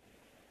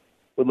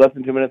 With less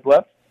than 2 minutes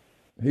left?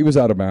 He was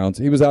out of bounds.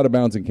 He was out of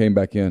bounds and came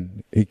back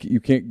in. You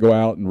can't go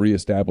out and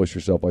reestablish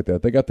yourself like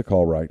that. They got the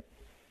call right.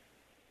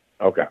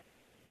 Okay.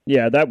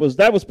 Yeah, that was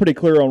pretty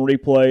clear on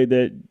replay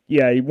that,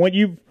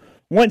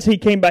 once he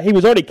came back, he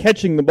was already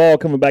catching the ball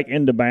coming back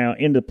into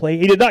play.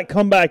 He did not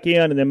come back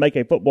in and then make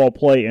a football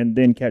play and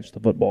then catch the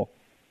football,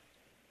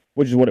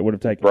 which is what it would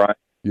have taken. Brian?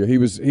 Yeah, he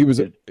was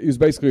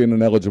basically an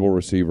ineligible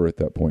receiver at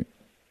that point.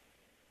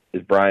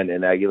 Is Brian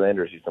in Aggieland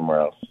or is he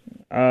somewhere else?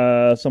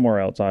 Somewhere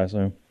else, I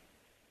assume.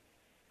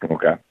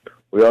 Okay.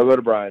 We all go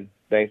to Brian.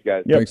 Thanks,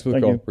 guys. Yep, thanks for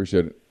the call.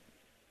 Appreciate it.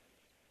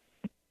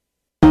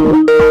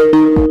 You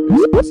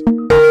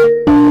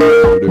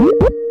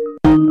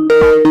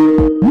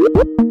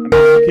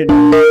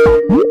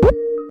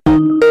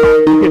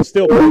can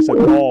still place a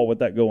call with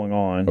that going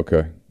on.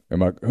 Okay.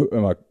 Am I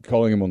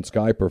calling him on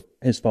Skype or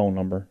his phone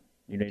number?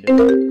 You need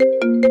it.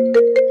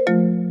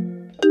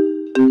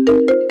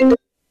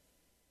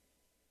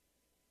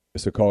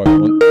 So call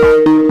him.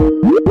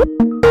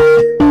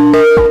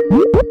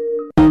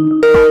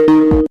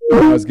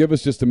 Guys, give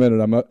us just a minute.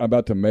 I'm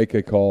about to make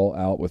a call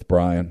out with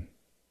Brian.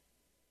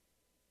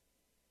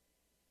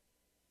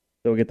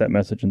 They'll get that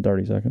message in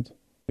 30 seconds.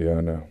 Yeah,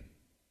 I know.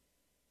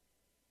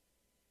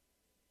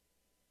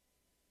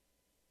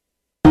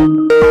 I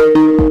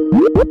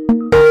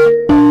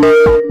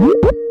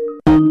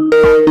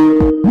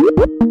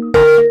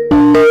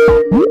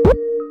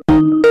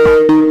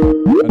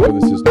know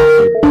this is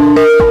not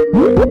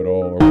good at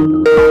all.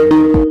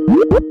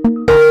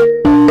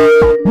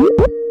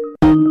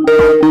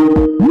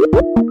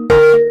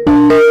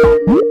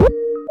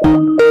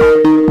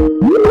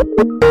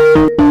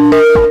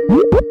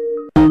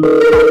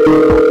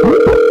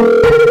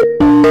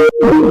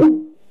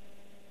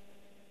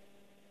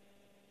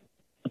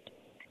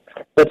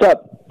 What's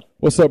up?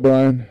 What's up,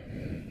 Brian?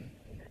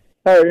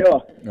 How are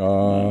you?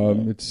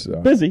 It's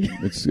busy.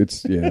 It's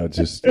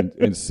just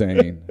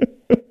insane.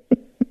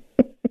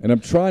 And I'm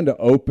trying to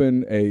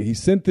open he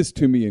sent this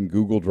to me in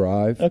Google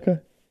Drive. Okay.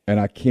 And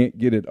I can't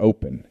get it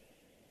open.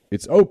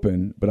 It's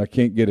open, but I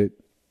can't get it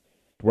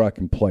where I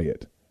can play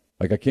it.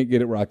 Like I can't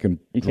get it where I can.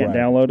 You can't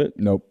download it?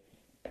 Nope.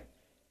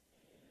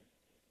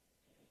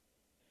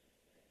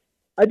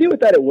 I deal with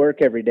that at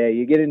work every day.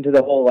 You get into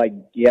the whole,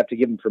 you have to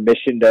give them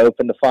permission to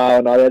open the file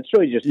and all that. It's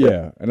really just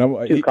a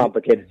too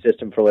complicated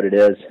system for what it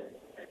is.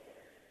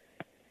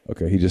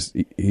 Okay, he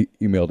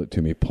emailed it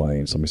to me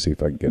plain, so let me see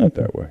if I can get it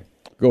that way.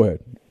 Go ahead.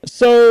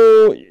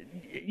 So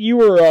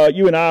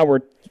you and I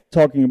were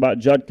talking about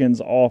Judkins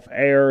off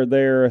air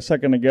there a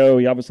second ago.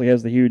 He obviously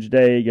has the huge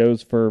day. He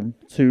goes for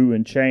 2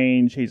 and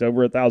change. He's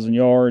over 1,000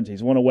 yards.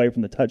 He's 1 away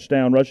from the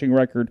touchdown rushing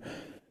record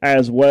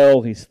as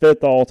well. He's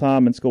 5th all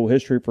time in school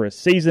history for a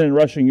season in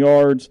rushing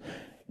yards.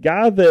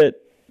 Guy that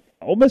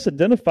Ole Miss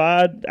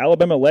identified,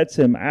 Alabama lets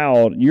him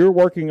out. You're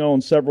working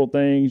on several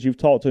things. You've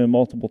talked to him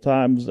multiple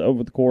times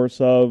over the course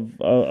of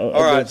all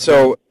right,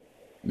 so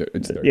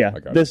it's there. Yeah,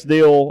 this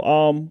deal.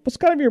 What's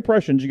kind of your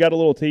impressions? You got a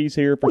little tease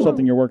here for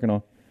something you're working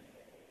on.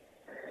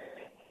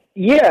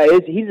 Yeah,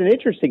 he's an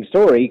interesting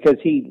story because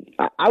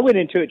I went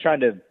into it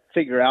trying to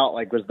figure out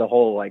was the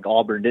whole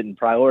Auburn didn't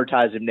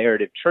prioritize him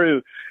narrative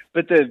true,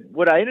 but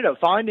what I ended up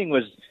finding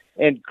was,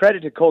 and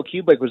credit to Cole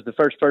Kublik, was the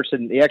first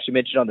person he actually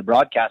mentioned on the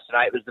broadcast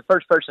tonight. It was the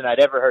first person I'd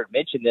ever heard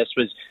mention this.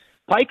 Was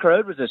Pike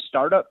Road was a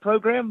startup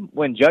program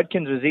when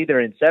Judkins was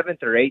either in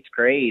 7th or 8th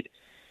grade.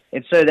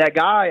 And so that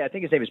guy, I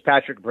think his name is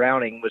Patrick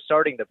Browning, was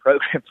starting the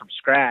program from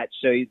scratch.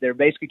 So they're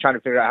basically trying to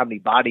figure out how many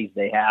bodies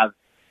they have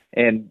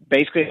and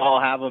basically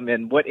all have them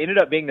in what ended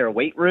up being their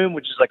weight room,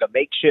 which is like a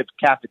makeshift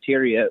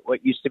cafeteria at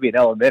what used to be an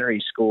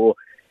elementary school.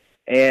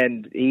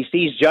 And he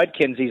sees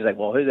Judkins. He's like,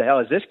 well, who the hell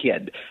is this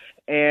kid?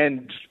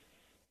 And,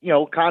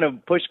 kind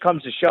of push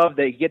comes to shove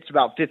that he gets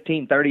about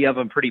 15, 30 of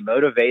them pretty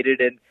motivated.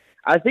 And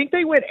I think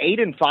they went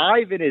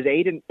 8-5 in his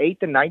 8th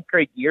and 9th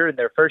grade year in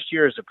their first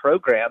year as a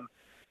program.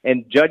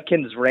 And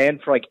Judkins ran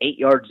for 8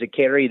 yards a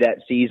carry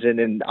that season.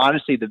 And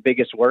honestly, the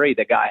biggest worry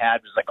the guy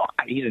had was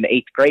he's in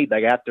 8th grade.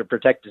 I have to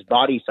protect his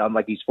body some,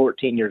 he's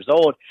 14 years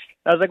old.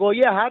 And I was like, well,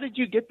 yeah, how did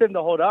you get them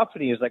to hold up?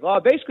 And he was like, well, I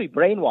basically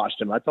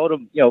brainwashed him. I told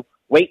him,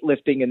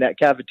 weightlifting in that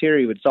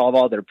cafeteria would solve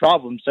all their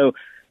problems. So,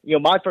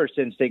 my first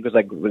instinct was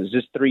was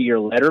this 3-year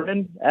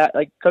letterman at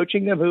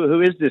coaching them?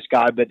 Who is this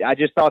guy? But I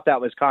just thought that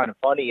was kind of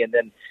funny. And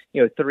then,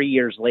 3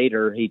 years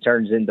later, he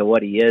turns into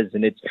what he is.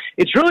 And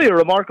it's really a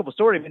remarkable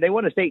story. I mean, they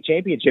won a state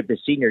championship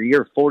his senior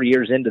year, 4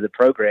 years into the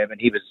program,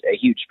 and he was a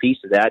huge piece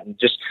of that. And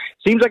just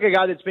seems like a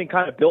guy that's been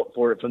kind of built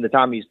for it from the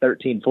time he's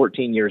 13,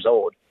 14 years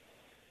old.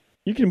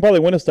 You can probably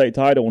win a state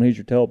title when he's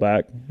your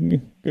tailback.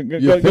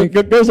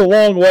 Goes a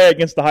long way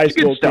against the high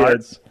school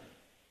kids.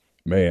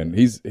 Man,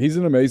 he's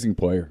an amazing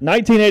player.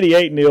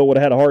 1988, Neil would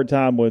have had a hard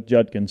time with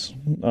Judkins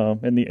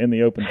in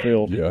the open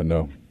field. Yeah, I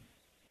know.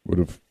 Would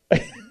have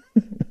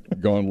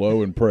gone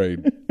low and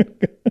prayed.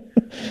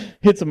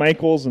 Hit some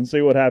ankles and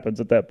see what happens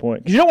at that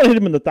point. Because you don't want to hit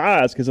him in the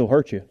thighs because he'll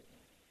hurt you.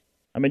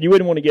 I mean, you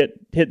wouldn't want to get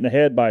hit in the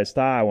head by his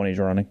thigh when he's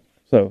running.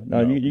 So,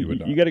 no,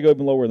 you got to go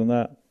even lower than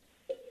that.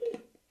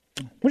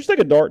 What'd you think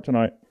of Dart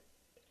tonight?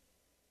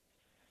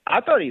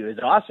 I thought he was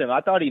awesome.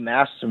 I thought he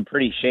masked some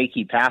pretty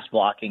shaky pass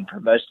blocking for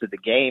most of the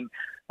game.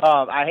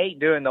 I hate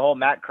doing the whole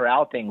Matt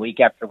Corral thing week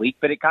after week,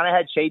 but it kind of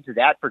had shades of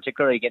that,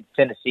 particularly against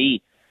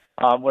Tennessee,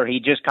 where he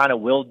just kind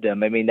of willed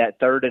them. I mean, that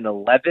 3rd and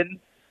 11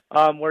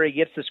 where he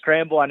gets the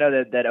scramble. I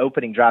know that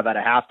opening drive out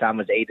of halftime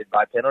was aided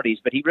by penalties,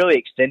 but he really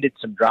extended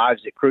some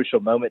drives at crucial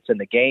moments in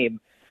the game.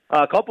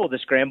 A couple of the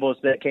scrambles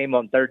that came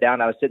on 3rd down,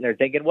 I was sitting there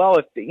thinking, well,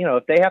 if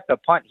they have to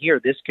punt here,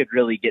 this could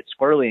really get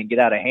squirrely and get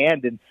out of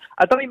hand. And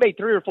I thought he made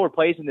 3 or 4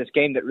 plays in this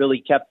game that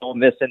really kept Ole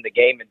Miss in the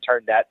game and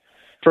turned that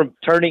from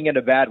turning in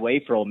a bad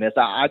way for Ole Miss.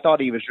 I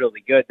thought he was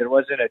really good. There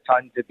wasn't a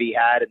ton to be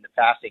had in the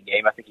passing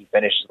game. I think he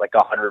finished like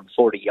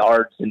 140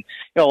 yards. And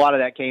a lot of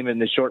that came in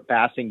the short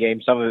passing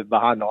game, some of it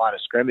behind the line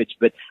of scrimmage.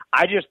 But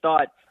I just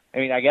thought,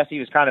 I guess he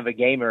was kind of a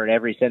gamer in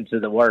every sense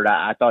of the word.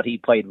 I thought he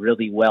played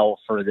really well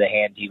for the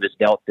hand he was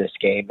dealt this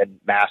game and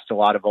masked a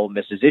lot of Ole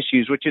Miss's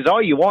issues, which is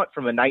all you want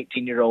from a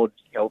 19-year-old,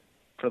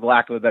 for the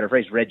lack of a better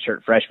phrase,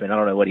 redshirt freshman. I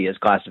don't know what he is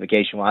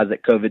classification-wise.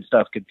 That COVID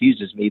stuff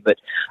confuses me, but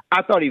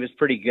I thought he was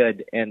pretty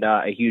good and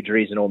a huge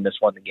reason Ole Miss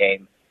won the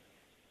game.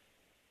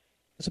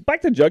 So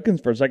back to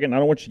Judkins for a second. I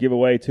don't want you to give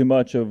away too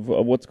much of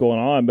what's going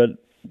on, but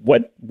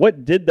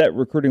what did that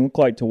recruiting look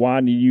like to why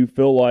do you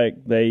feel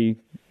like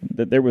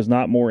that there was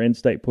not more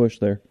in-state push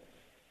there?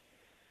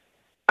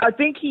 I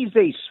think he's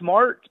a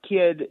smart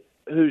kid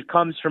who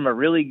comes from a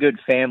really good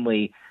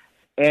family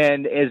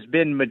and has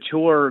been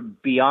mature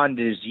beyond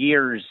his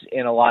years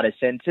in a lot of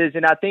senses.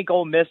 And I think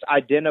Ole Miss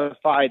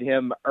identified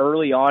him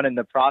early on in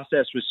the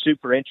process, was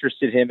super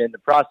interested in him in the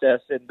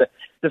process. And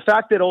the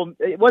fact that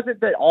it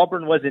wasn't that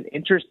Auburn wasn't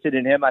interested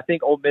in him. I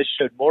think Ole Miss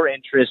showed more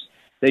interest.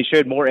 They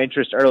showed more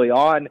interest early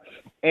on.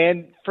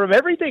 And from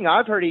everything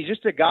I've heard, he's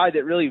just a guy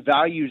that really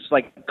values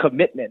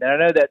commitment. And I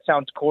know that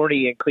sounds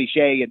corny and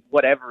cliche and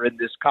whatever in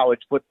this college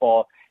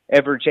football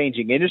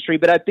ever-changing industry,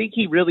 but I think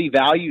he really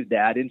valued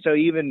that. And so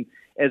even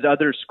as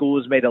other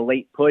schools made a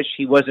late push,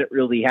 he wasn't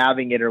really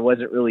having it or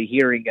wasn't really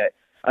hearing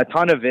a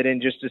ton of it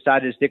and just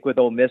decided to stick with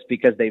Ole Miss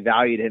because they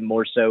valued him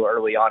more so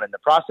early on in the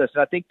process.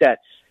 And I think that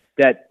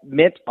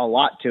meant a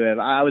lot to him.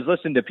 I was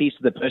listening to a piece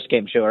of the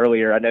postgame show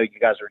earlier. I know you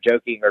guys were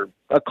joking, or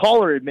a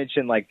caller had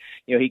mentioned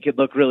he could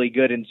look really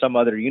good in some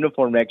other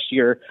uniform next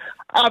year.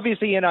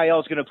 Obviously, NIL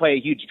is going to play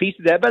a huge piece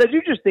of that, but I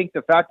do just think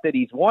the fact that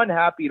he's, one,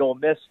 happy at Ole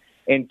Miss,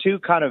 and 2,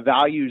 kind of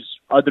values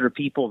other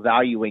people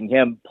valuing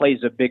him plays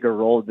a bigger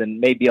role than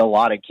maybe a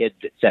lot of kids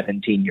at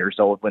 17 years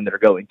old when they're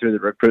going through the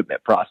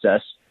recruitment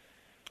process.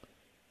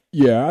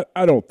 Yeah,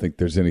 I don't think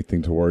there's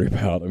anything to worry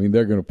about. I mean,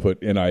 they're going to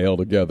put NIL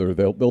together.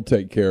 They'll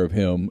take care of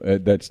him.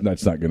 That's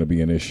not going to be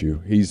an issue.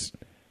 He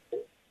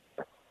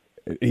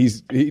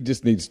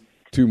just needs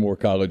 2 more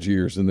college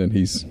years, and then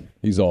he's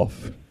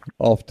off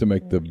to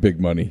make the big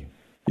money.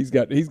 He's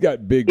got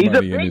big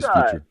money in his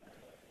future.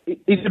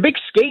 He's a big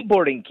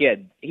skateboarding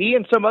kid. He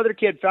and some other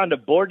kid found a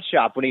board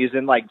shop when he was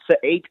in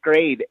 8th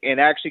grade and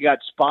actually got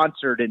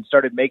sponsored and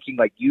started making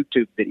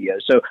YouTube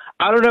videos. So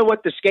I don't know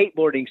what the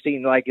skateboarding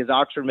scene is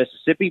Oxford,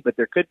 Mississippi, but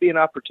there could be an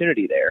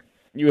opportunity there.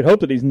 You would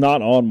hope that he's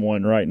not on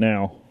one right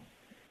now.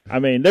 I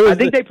mean, I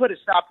think they put a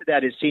stop to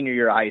that his senior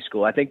year of high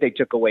school. I think they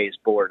took away his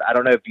board. I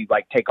don't know if you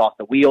take off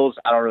the wheels.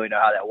 I don't really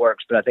know how that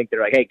works, but I think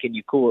they're like, hey, can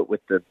you cool it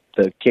with the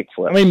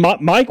kickflip? I mean,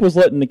 Mike was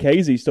letting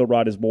Nikhazy still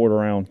ride his board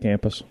around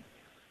campus.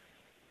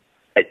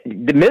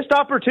 The missed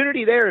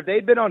opportunity there. If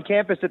they'd been on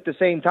campus at the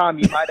same time,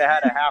 you might have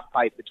had a half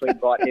pipe between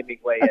Vaught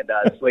Hemingway and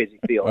Swayze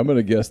Field. I'm going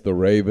to guess the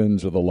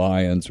Ravens or the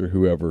Lions or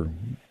whoever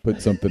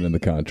put something in the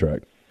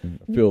contract.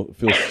 Feel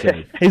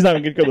safe. He's not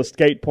going to go to the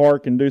skate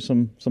park and do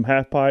some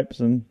half pipes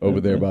and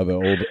over there by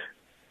the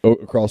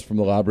across from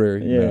the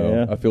library.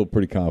 Yeah. I feel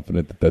pretty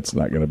confident that that's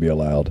not going to be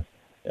allowed.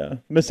 Yeah,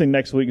 missing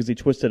next week is he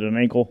twisted an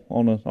ankle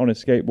on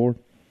his skateboard.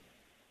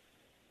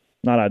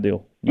 Not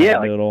ideal.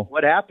 Not ideal at all.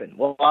 What happened?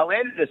 Well, I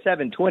landed a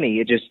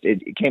 720.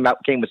 It came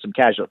with some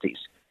casualties.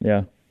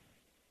 Yeah.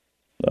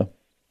 So,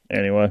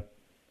 anyway.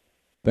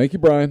 Thank you,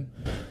 Brian.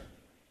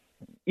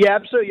 Yeah,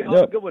 absolutely. Have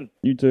a good one.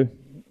 You too.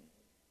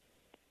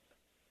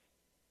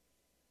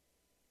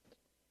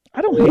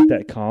 I don't hate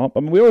that comp. I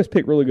mean, we always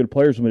pick really good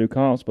players when we do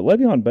comps, but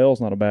Le'Veon Bell's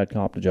not a bad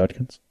comp to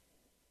Judkins.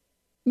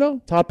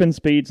 No. Top end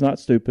speed's not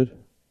stupid.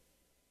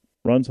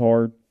 Runs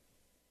hard.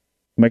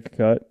 Make a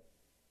cut.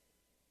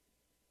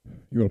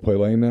 You want to play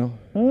Lane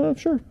now?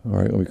 Sure. All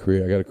right,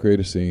 I got to create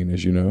a scene,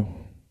 as you know.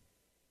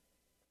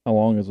 How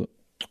long is it?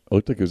 It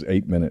looked like it was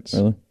 8 minutes.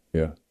 Really?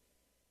 Yeah. Is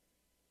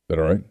that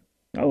all right?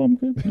 Oh, I'm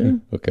good.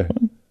 Yeah. Okay.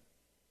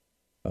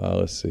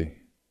 Let's see.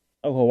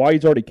 Oh,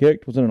 Hawaii's already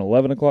kicked. Was it an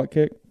 11 o'clock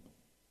kick?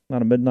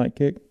 Not a midnight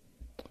kick?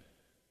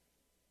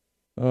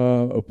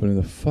 Opening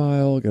the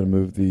file. Got to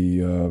move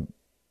the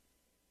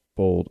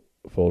fold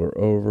Folder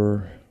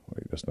over.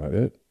 Wait, that's not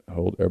it.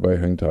 Hold. Everybody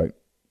hang tight.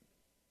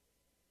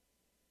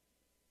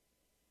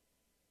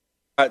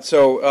 All right,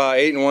 so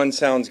 8-1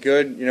 sounds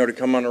good. To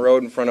come on the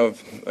road in front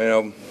of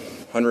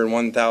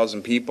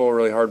 101,000 people,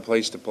 really hard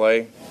place to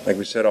play. Like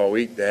we said all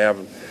week, they have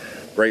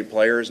great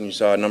players, and you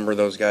saw a number of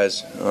those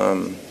guys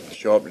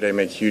show up today,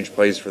 make huge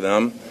plays for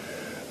them.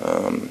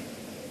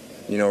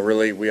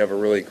 Really, we have a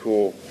really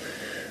cool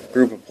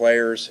group of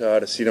players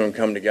to see them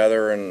come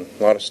together, and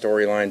a lot of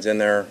storylines in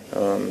there.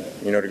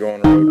 To go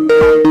on the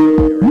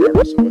road,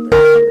 regardless of what the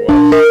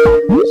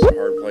record was, it's a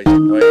hard place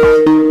to play,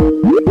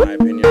 in my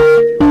opinion.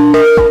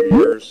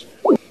 Years,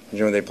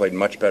 they played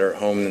much better at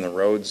home than the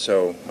road,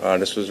 so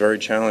this was very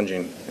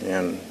challenging.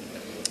 And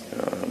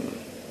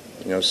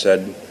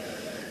said,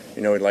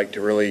 we'd like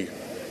to really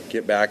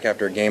get back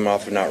after a game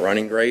off of not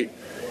running great.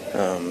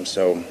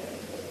 So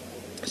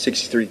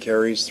 63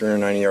 carries,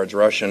 390 yards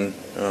rushing.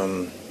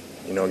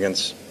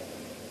 Against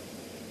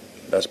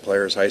best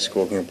players high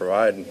school can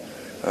provide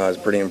is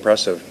pretty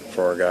impressive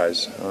for our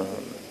guys.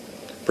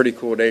 Pretty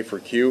cool day for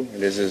Q.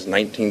 It is his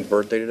 19th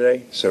birthday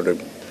today, so to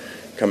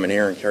come in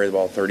here and carry the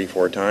ball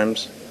 34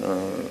 times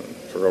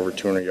for over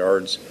 200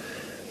 yards,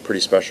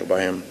 pretty special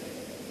by him.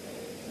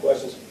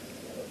 Questions?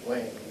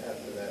 Lane,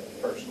 after that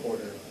first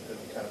quarter,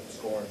 kind of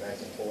scoring back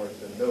and forth,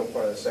 the middle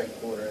part of the second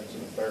quarter into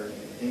the third,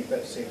 the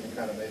defense seemed to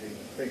kind of maybe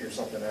figure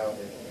something out.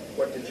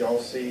 What did y'all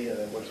see, and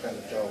then what kind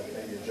of y'all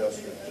maybe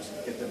adjust or just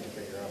get them to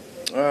figure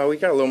out? We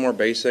got a little more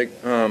basic,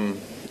 and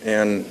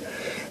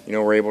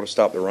we're able to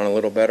stop the run a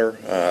little better.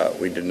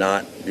 We did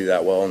not do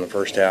that well in the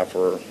first half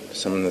or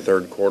some in the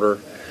third quarter.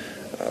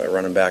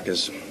 Running back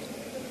is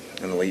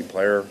an elite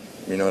player.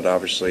 It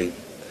obviously,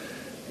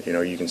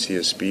 you can see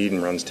his speed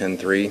and runs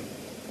 10.3.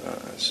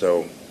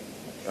 So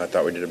I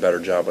thought we did a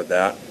better job with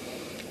that,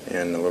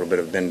 and a little bit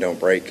of bend don't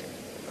break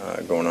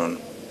going on.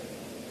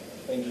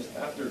 And just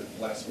after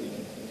last week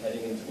and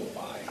heading into a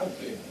bye, how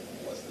big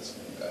was this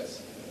for you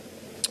guys?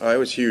 It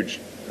was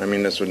huge.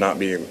 This would not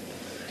be, a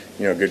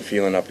good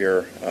feeling up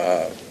here,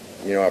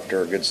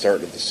 after a good start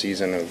to the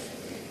season of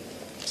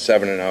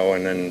 7-0,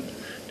 and then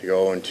to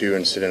go 0-2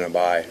 and sit in a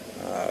bye.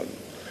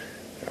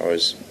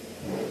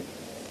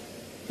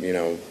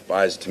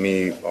 Byes to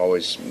me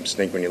always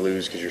stink when you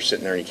lose because you're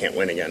sitting there and you can't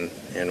win again.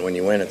 And when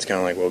you win, it's kind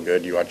of like, well,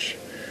 good. You watch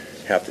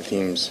half the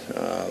teams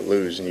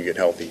lose and you get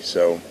healthy.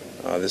 So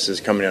this is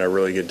coming at a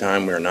really good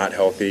time. We are not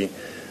healthy.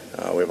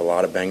 We have a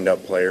lot of banged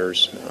up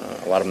players,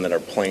 a lot of them that are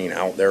playing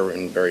out there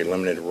in very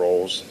limited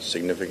roles,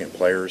 significant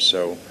players.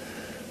 So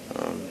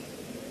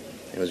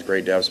it was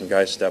great to have some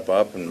guys step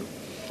up and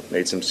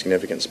made some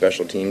significant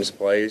special teams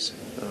plays.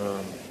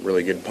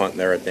 Really good punt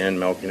there at the end,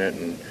 milking it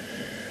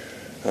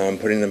and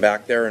putting them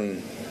back there.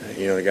 And,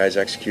 the guys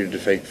executed a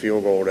fake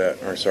field goal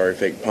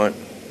fake punt.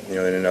 They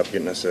ended up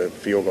getting us a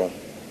field goal.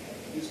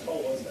 Whose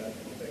call was that?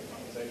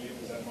 Was that you?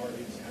 Was that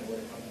Marty? Kind of where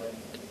it come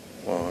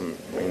from?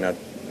 Well,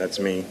 that's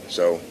me,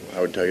 so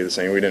I would tell you the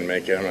same. We didn't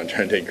make it. I'm not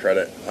trying to take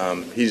credit.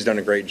 He's done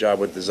a great job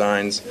with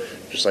designs,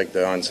 just like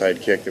the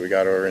onside kick that we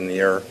got over in the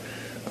air.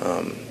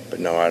 But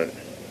no, I'm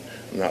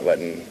not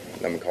letting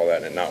them call that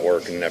and it not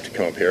work and then have to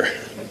come up here.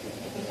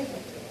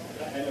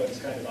 I know it's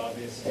kind of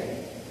obvious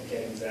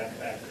getting Zach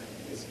back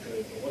is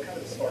good, but what kind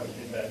of spark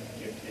did that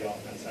give to the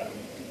offense, having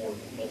more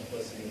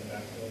multiplicity in the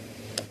backfield?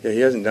 Yeah, he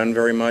hasn't done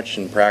very much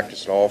in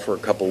practice at all for a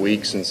couple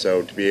weeks, and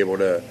so to be able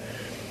to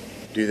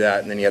do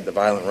that, and then he had the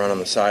violent run on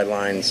the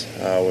sidelines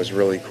was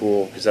really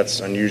cool, because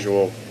that's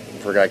unusual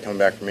for a guy coming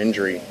back from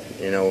injury,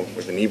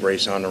 with a knee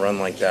brace on to run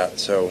like that.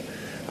 So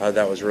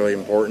that was really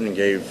important and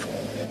gave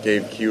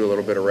Q a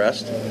little bit of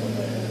rest.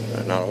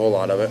 Not a whole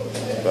lot of it,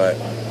 but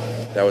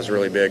that was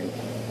really big.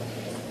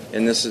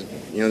 And this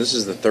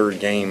is the third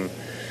game,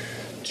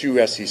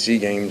 2 SEC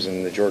games,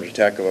 and the Georgia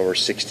Tech of over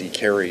 60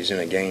 carries in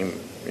a game.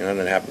 That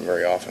doesn't happen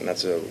very often.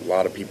 That's a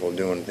lot of people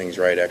doing things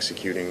right,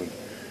 executing,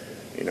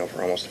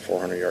 for almost a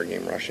 400-yard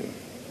game rushing.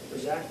 For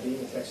Zach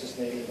being a Texas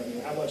native,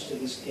 how much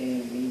did this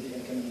game mean to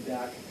him coming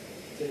back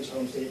to his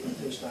home state for the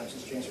first time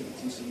since transferred to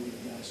TCU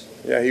with you guys?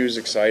 Yeah, he was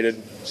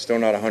excited. Still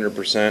not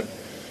 100%.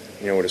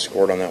 Would have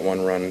scored on that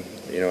one run,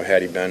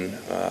 had he been.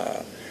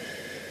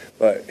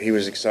 But he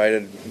was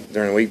excited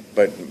during the week,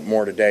 but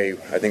more today.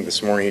 I think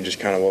this morning he just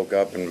kind of woke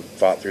up and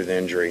fought through the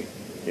injury,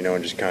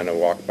 and just kind of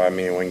walked by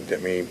me and winked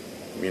at me,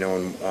 when we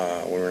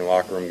were in the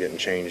locker room getting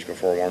changed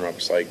before warm-up.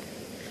 It's like,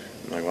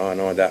 I'm like, well, I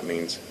know what that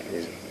means.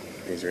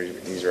 He's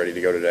ready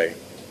to go today.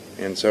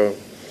 And so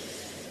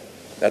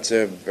that's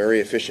a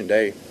very efficient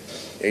day,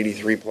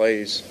 83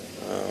 plays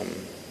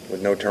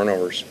with no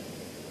turnovers.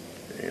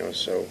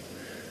 So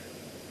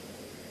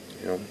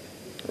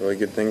really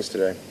good things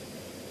today.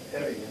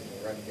 Heavy in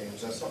the run game.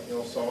 Is that something you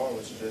all saw, or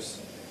was it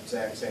just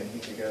Zach saying he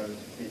could go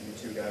beat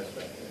you 2 guys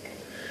back there?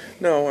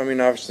 No,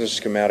 obviously there's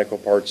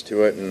schematical parts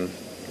to it, and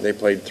they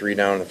played 3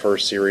 down in the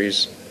first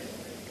series,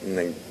 and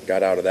then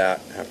got out of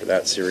that after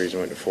that series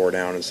and went to 4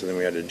 down, and so then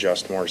we had to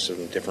adjust more to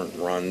some different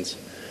runs,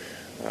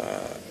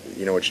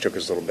 which took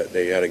us a little bit.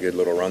 They had a good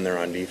little run there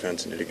on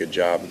defense and did a good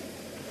job.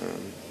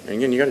 And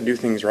again, you got to do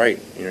things right.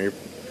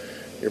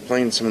 You're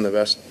playing some of the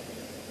best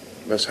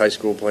best high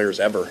school players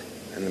ever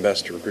and the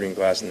best recruiting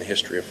class in the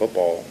history of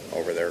football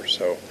over there.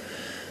 So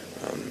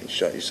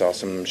you saw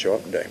some of them show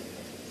up today.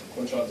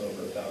 Quinshon's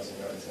over 1,000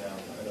 yards now.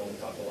 I know we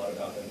talked a lot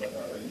about him, but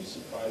are you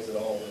surprised at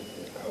all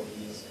with how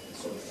he's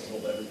sort of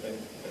handled everything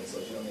at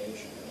such a young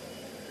age?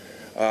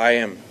 I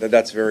am.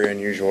 That's very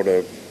unusual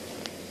to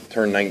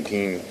turn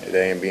 19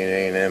 today and be in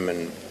A&M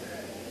and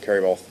carry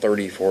the ball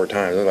 34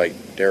 times. They're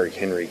like Derrick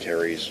Henry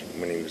carries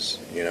when he was,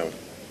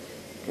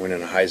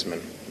 winning a Heisman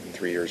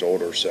 3 years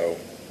older. So,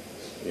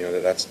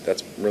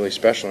 that's really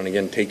special. And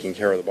again, taking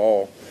care of the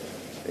ball,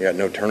 you got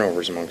no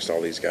turnovers amongst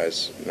all these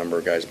guys. A number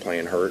of guys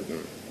playing hurt,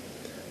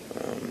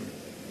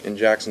 and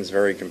Jackson's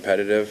very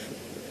competitive.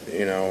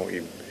 He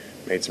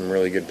made some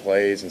really good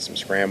plays and some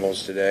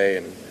scrambles today.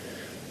 And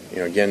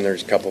again,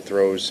 there's a couple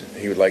throws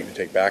he would like to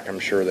take back, I'm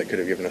sure, that could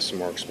have given us some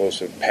more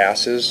explosive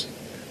passes,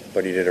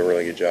 but he did a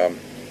really good job.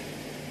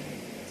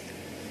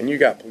 And you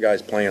got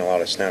guys playing a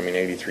lot of snaps.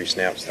 83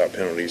 snaps without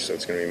penalties, so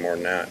it's going to be more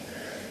than that.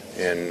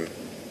 And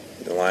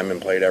the linemen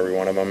played every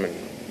one of them, and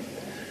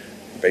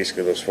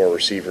basically those 4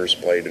 receivers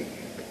played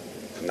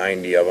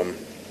 90%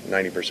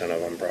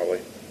 of them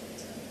probably.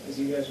 As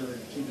you guys were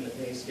keeping the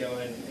pace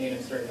going,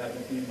 A&M started having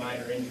a few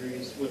minor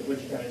injuries. Would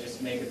you kind of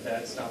just make it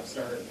that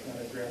stop-start kind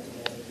of throughout the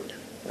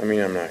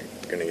game? I'm not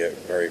going to get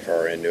very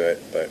far into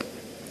it, but,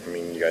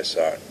 you guys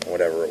saw it,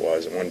 whatever it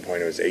was. At one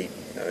point it was 8,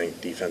 I think,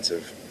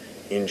 defensive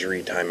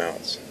injury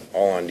timeouts,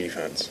 all on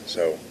defense.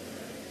 So,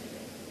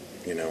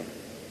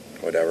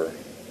 whatever.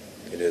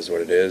 It is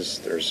what it is.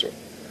 There's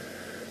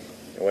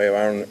a way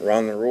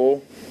around the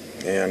rule,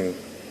 and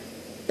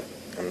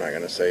I'm not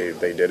going to say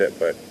they did it,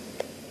 but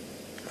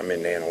I'm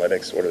in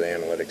analytics. What are the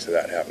analytics of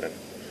that happening?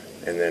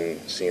 And then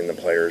seeing the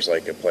players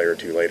like a play or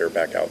two later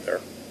back out there.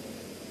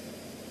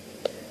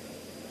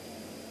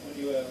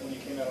 When you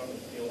came out on the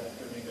field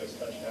after Mingo's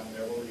touchdown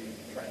there, what were you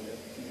trying to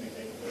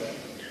communicate with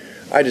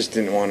that? I just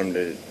didn't want him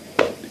to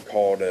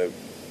call to,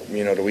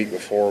 the week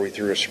before we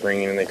threw a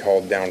screen and they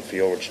called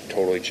downfield, which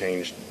totally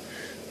changed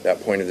that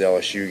point of the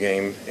LSU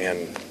game,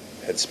 and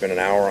had spent an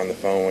hour on the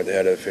phone with the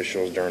head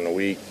officials during the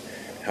week,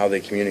 how they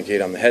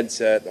communicate on the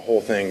headset, the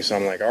whole thing. So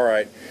I'm like, all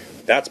right,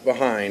 that's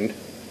behind.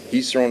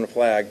 He's throwing the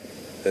flag.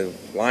 The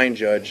line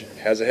judge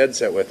has a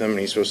headset with him, and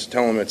he's supposed to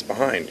tell him it's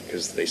behind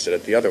because they said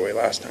it the other way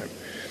last time,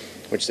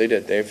 which they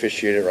did. They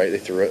officiated right. They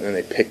threw it, and then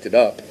they picked it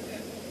up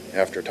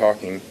after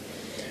talking,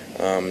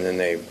 and then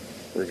they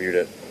reviewed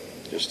it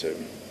just to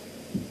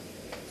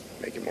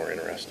make it more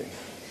interesting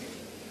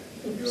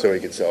so he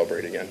could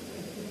celebrate again.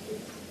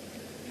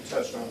 You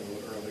touched on it a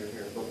little earlier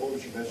here, but what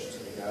was your message to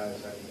the guys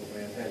after the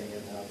win heading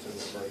into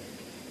the break?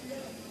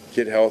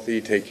 Get healthy,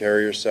 take care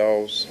of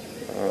yourselves,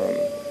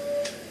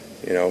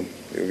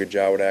 do a good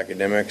job with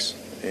academics,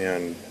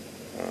 and,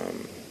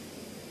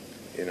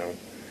 you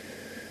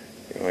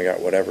only got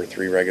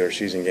 3 regular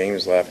season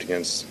games left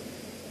against,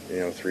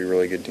 3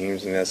 really good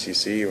teams in the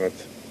SEC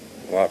with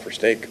a lot for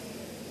stake.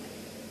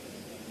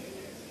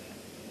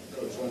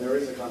 Coach, when there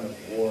is a kind of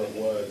war of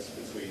words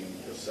between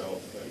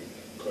yourself and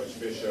Coach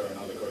Fisher and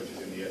other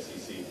coaches in the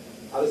SEC,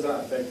 how does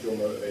that affect your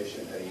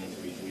motivation heading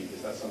into each week?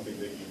 Is that something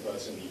that you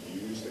personally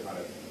use to kind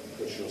of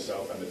push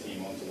yourself and the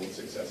team on towards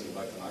successes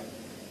like tonight?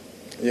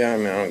 Yeah, I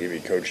don't give you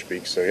coach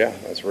speak, so yeah,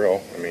 that's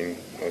real.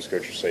 Most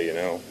coaches say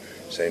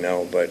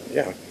no, but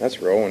yeah,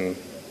 that's real. When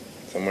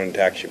someone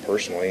attacks you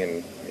personally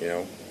and,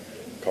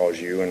 calls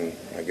you and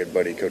my good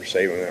buddy Coach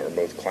Saban, that were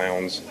both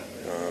clowns,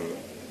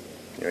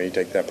 you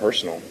take that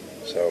personal.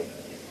 So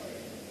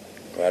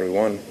glad we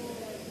won.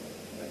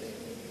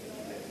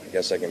 I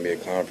guess I can be a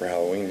clown for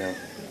Halloween now.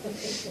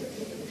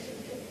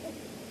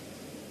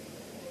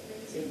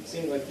 It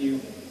seemed like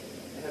you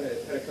had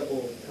a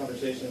couple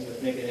conversations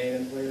with maybe an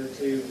A&M player or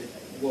two.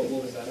 What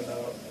was that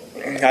about?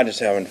 I'm just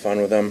having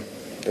fun with them.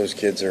 Those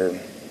kids are,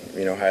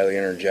 highly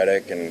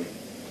energetic and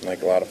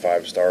like a lot of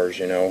 5 stars,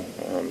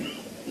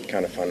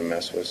 kind of fun to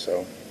mess with.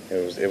 So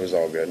it was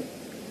all good.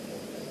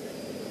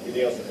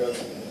 Anything else for Coach?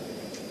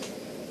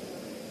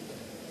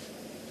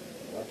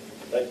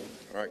 Thank you.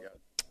 All right, guys.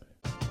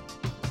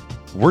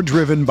 We're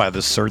driven by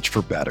the search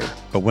for better.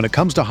 But when it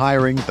comes to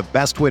hiring, the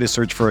best way to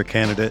search for a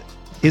candidate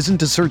isn't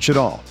to search at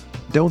all.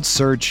 Don't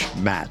search,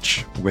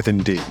 match with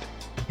Indeed.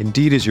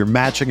 Indeed is your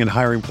matching and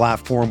hiring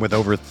platform with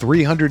over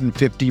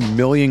 350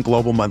 million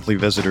global monthly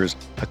visitors,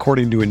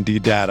 according to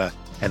Indeed data,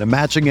 and a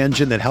matching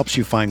engine that helps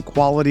you find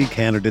quality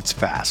candidates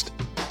fast.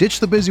 Ditch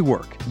the busy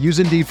work. Use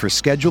Indeed for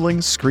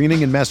scheduling,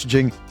 screening, and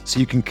messaging so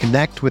you can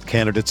connect with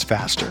candidates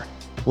faster.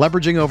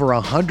 Leveraging over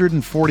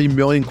 140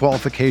 million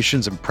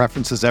qualifications and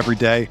preferences every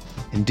day,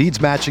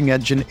 Indeed's matching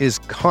engine is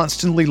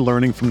constantly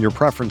learning from your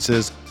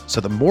preferences,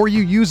 so the more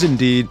you use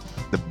Indeed,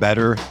 the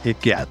better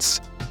it gets.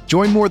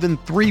 Join more than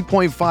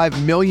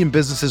 3.5 million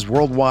businesses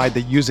worldwide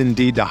that use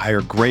Indeed to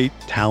hire great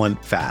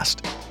talent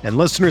fast. And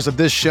listeners of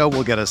this show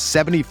will get a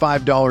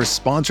 $75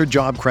 sponsored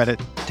job credit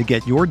to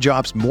get your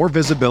jobs more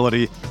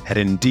visibility at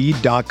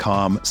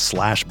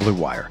Indeed.com/Blue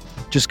Wire.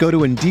 Just go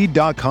to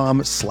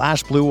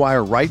Indeed.com/Blue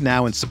Wire right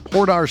now and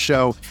support our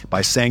show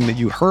by saying that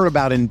you heard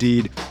about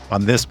Indeed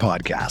on this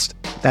podcast.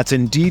 That's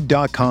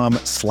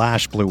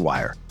Indeed.com/Blue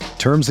Wire.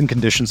 Terms and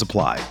conditions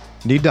apply.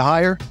 Need to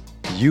hire?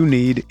 You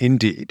need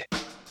Indeed.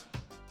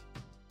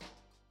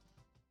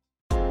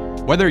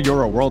 Whether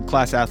you're a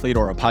world-class athlete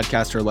or a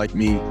podcaster like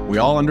me, we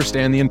all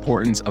understand the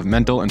importance of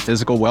mental and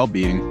physical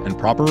well-being and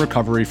proper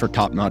recovery for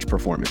top-notch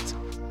performance.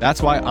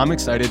 That's why I'm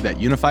excited that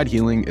Unified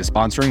Healing is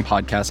sponsoring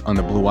podcasts on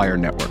the Blue Wire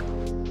Network.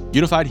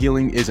 Unified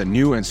Healing is a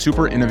new and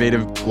super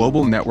innovative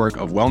global network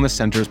of wellness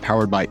centers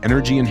powered by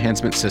Energy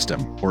Enhancement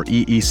System, or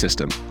EE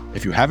System.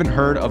 If you haven't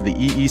heard of the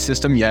EE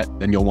System yet,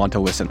 then you'll want to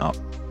listen up.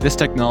 This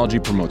technology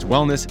promotes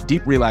wellness,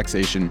 deep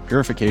relaxation,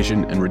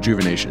 purification, and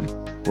rejuvenation.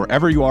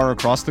 Wherever you are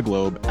across the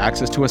globe,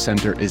 access to a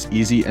center is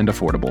easy and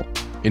affordable.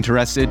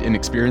 Interested in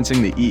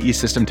experiencing the EE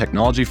System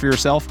technology for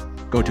yourself?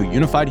 Go to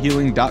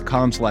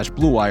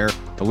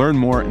unifiedhealing.com/bluewire to learn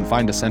more and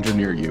find a center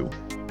near you.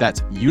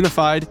 That's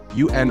unified,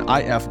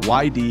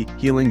 UNIFYD,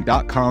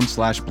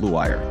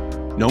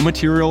 healing.com/bluewire. No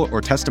material or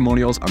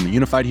testimonials on the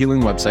Unified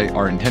Healing website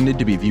are intended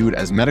to be viewed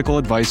as medical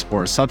advice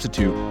or a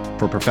substitute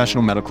for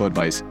professional medical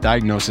advice,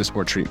 diagnosis,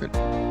 or treatment.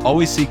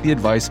 Always seek the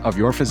advice of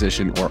your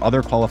physician or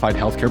other qualified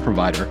healthcare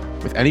provider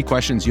with any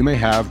questions you may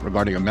have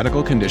regarding a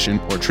medical condition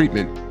or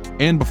treatment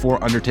and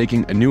before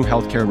undertaking a new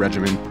healthcare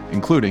regimen,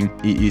 including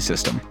EE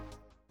System.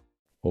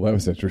 Well, that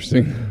was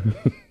interesting.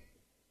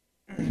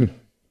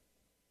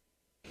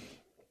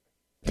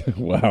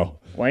 Wow.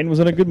 Wayne was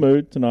in a good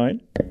mood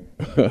tonight.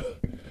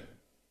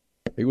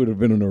 He would have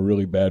been in a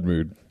really bad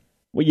mood.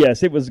 Well,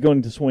 yes, it was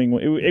going to swing.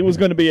 It was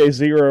going to be a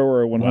 0 or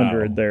a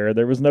 100 Wow. there.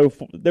 There was no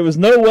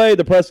way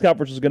the press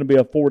conference was going to be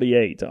a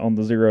 48 on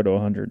the 0 to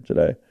 100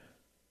 today.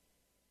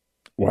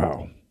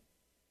 Wow.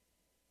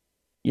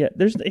 Yeah,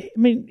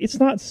 it's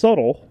not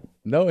subtle.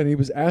 No, and he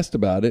was asked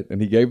about it,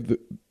 and he gave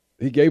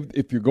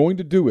if you're going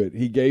to do it,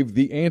 he gave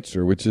the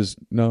answer, which is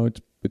no,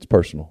 it's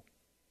personal.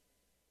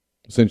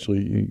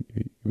 Essentially,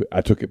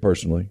 I took it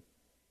personally.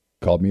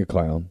 Called me a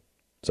clown,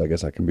 so I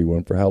guess I can be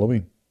one for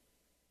Halloween.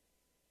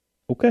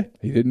 Okay.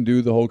 He didn't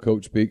do the whole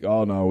coach speak.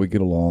 Oh, no, we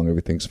get along.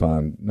 Everything's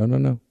fine.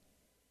 No.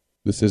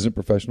 This isn't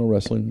professional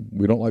wrestling.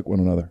 We don't like one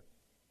another.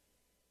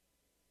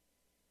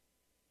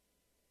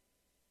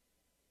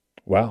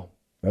 Wow.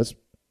 That's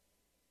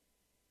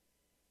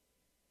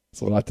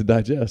a lot to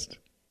digest.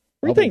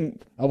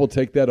 I will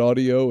take that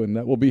audio, and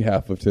that will be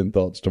half of 10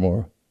 Thoughts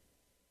tomorrow.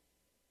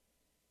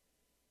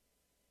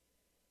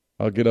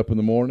 I'll get up in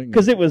the morning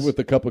with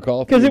a cup of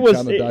coffee and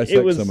kind of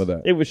dissect some of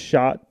that. It was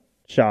shot.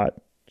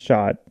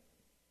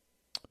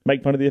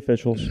 Make fun of the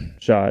officials.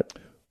 Shot.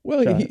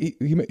 Well, shot.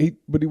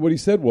 But what he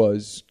said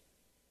was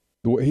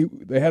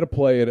they had a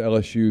play at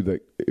LSU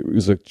that it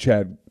was a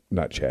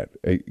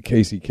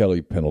Casey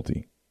Kelly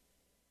penalty,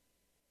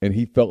 and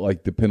he felt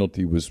like the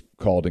penalty was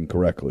called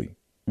incorrectly,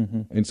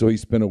 and so he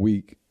spent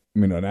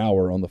an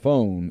hour on the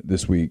phone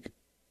this week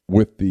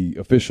with the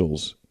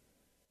officials.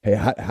 Hey,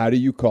 how do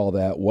you call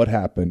that? What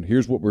happened?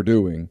 Here's what we're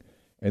doing.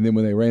 And then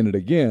when they ran it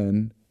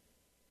again,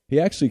 he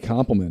actually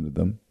complimented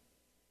them.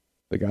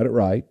 They got it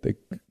right. They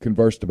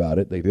conversed about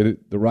it. They did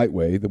it the right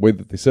way, the way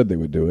that they said they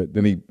would do it.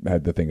 Then he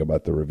had the thing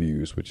about the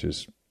reviews, which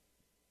is,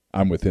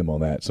 I'm with him on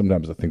that.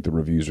 Sometimes I think the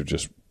reviews are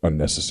just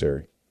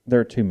unnecessary.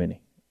 There are too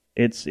many.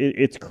 It's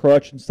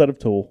crutch instead of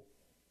tool.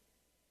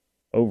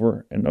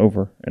 Over and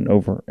over and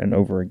over and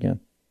over again.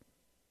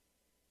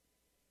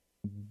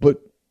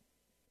 But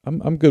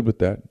I'm good with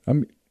that.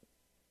 I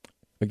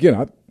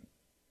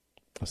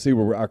see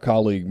where our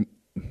colleague,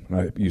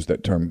 I use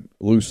that term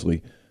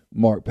loosely,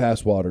 Mark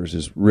Passwaters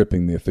is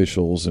ripping the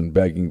officials and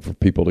begging for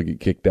people to get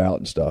kicked out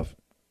and stuff.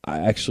 I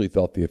actually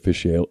thought the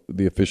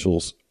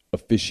officials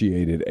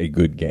officiated a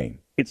good game.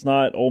 It's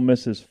not Ole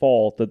Miss's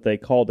fault that they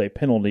called a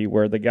penalty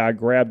where the guy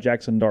grabbed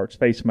Jackson Dart's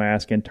face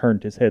mask and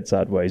turned his head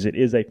sideways. It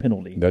is a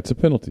penalty. That's a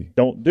penalty.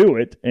 Don't do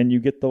it, and you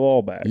get the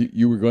ball back.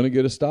 You were going to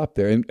get a stop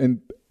there.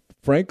 And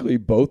frankly,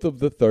 both of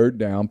the third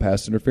down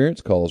pass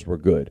interference calls were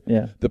good.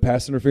 Yeah. The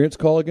pass interference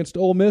call against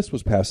Ole Miss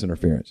was pass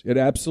interference. It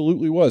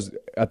absolutely was.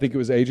 I think it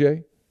was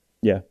AJ.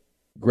 Yeah.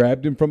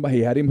 Grabbed him from behind.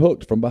 He had him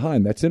hooked from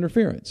behind. That's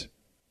interference.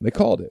 They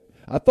called it.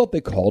 I thought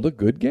they called a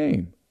good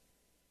game.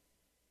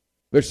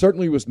 There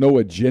certainly was no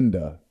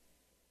agenda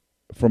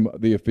from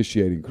the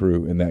officiating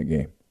crew in that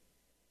game.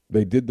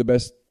 They did the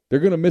best. They're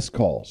going to miss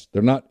calls.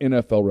 They're not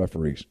NFL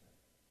referees.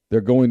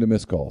 They're going to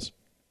miss calls.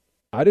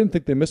 I didn't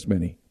think they missed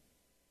many.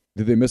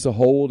 Did they miss a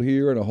hold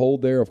here and a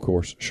hold there? Of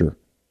course, sure.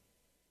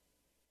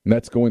 And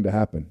that's going to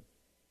happen.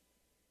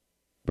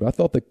 But I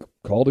thought they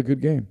called a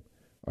good game.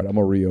 All right, I'm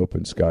going to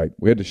reopen Skype.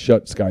 We had to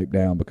shut Skype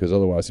down because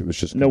otherwise it was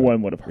just no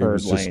one would have heard. It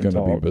was just going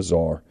to be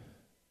bizarre.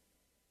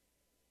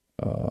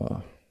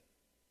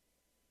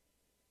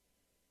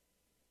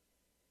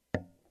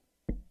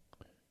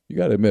 You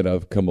got to admit,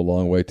 I've come a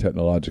long way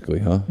technologically,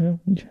 huh? Yeah,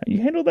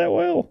 you handled that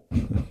well.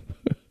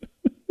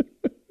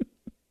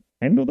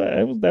 Handled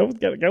that. That was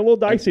got a little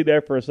dicey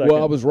there for a second.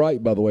 Well, I was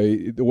right, by the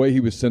way. The way he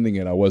was sending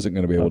it, I wasn't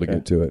going to be able to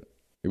get to it.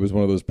 It was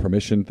one of those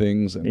permission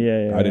things, and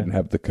I didn't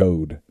have the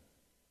code.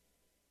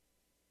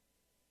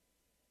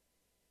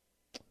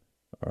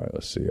 All right,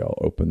 let's see. I'll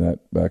open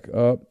that back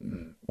up.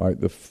 All right,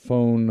 the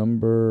phone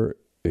number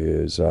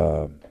is,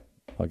 I'll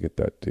get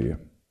that to you.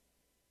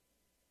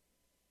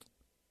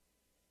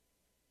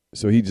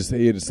 So he had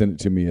to send it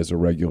to me as a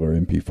regular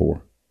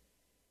MP4.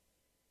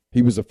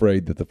 He was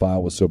afraid that the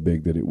file was so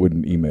big that it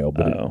wouldn't email,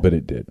 but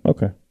it did.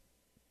 Okay.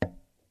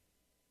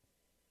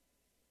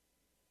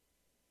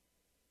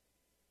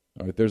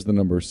 All right, there's the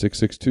number,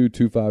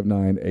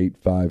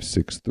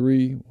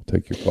 662-259-8563. We'll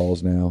take your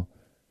calls now.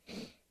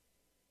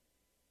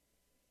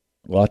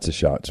 Lots of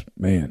shots.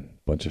 Man,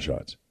 bunch of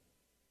shots.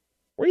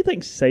 Where do you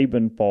think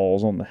Saban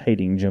falls on the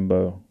hating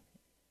Jimbo?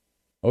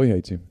 Oh, he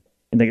hates him.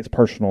 I think it's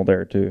personal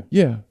there, too.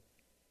 Yeah.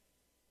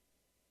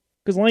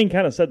 Because Lane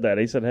kind of said that.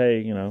 He said,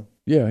 hey, he do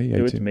hates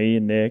it to him. me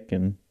and Nick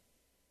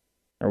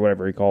or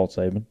whatever he called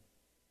Saban.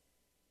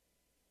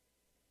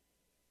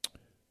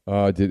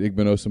 Did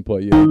Igbenogson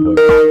play? Yeah, he played.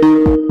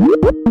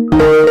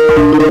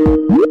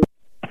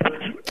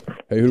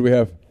 Hey, who do we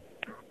have?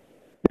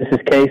 This is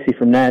Casey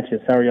from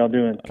Natchez. How are y'all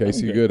doing?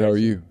 Casey, good. How are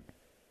you?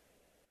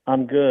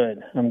 I'm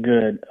good.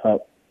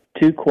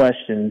 Two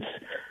questions.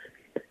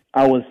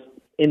 I was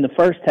in the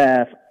first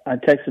half. I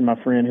texted my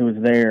friend who was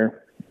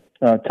there,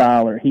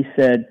 Tyler. He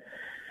said,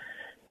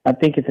 I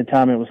think at the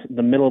time it was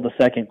the middle of the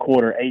second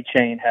quarter,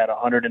 A-Chain had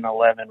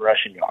 111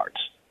 rushing yards.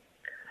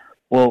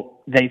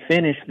 Well, they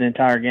finished the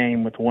entire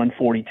game with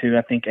 142.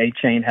 I think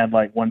A-Chain had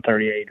like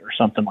 138 or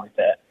something like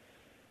that.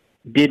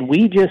 Did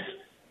we just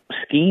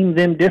scheme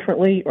them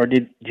differently, or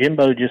did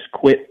Jimbo just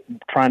quit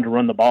trying to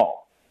run the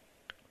ball?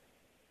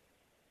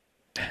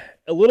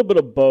 A little bit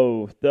of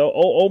both. The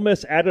Ole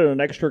Miss added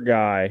an extra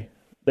guy.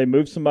 They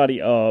moved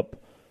somebody up.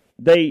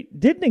 They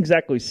didn't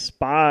exactly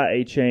spy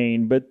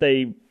A-Chain, but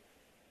they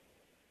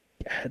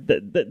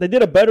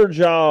did a better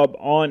job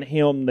on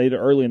him than they did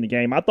early in the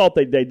game. I thought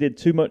they did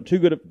too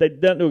good. They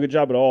didn't do a good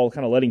job at all,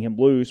 kind of letting him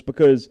loose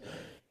because,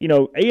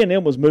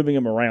 A&M was moving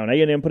him around.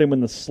 A&M put him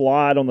in the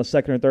slot on the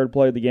second or third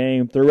play of the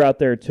game, threw out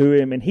there to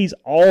him, and he's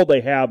all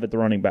they have at the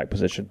running back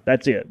position.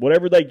 That's it.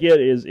 Whatever they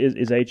get is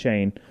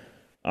A-Chain.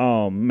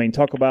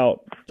 Talk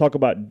about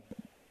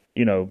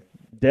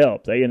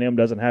depth. A&M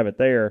doesn't have it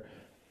there,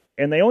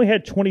 and they only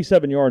had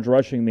 27 yards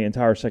rushing the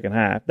entire second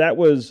half. That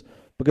was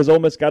because Ole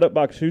Miss got up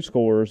by 2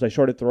 scores. They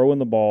started throwing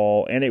the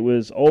ball, and it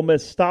was Ole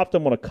Miss stopped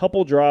them on a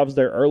couple drives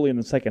there early in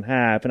the second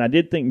half, and I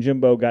did think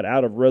Jimbo got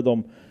out of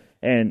rhythm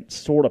and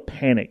sort of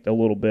panicked a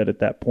little bit at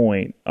that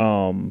point.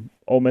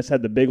 Ole Miss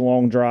had the big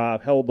long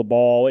drive, held the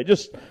ball. It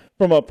just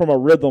from a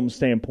rhythm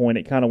standpoint,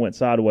 it kind of went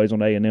sideways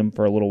on A&M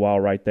for a little while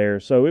right there.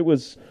 So it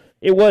was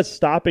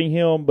stopping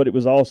him, but it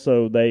was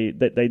also they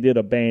did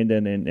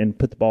abandon and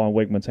put the ball in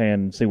Wigman's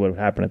hand and see what would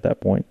happen at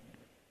that point.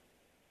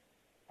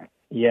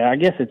 Yeah, I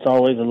guess it's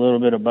always a little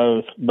bit of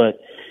both. But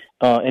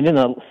and then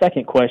the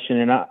second question,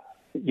 and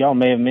y'all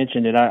may have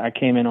mentioned it. I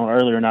came in on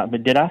earlier or not,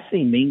 but did I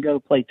see Mingo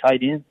play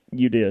tight end?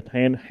 You did.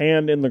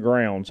 Hand in the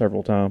ground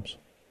several times.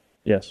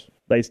 Yes,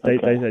 they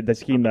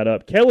schemed that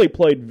up. Kelly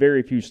played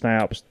very few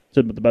snaps,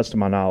 to the best of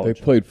my knowledge.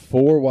 They played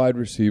 4 wide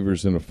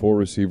receivers in a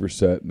 4-receiver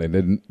set, and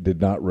they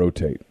did not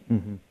rotate.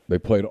 Mm-hmm. They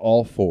played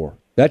all 4.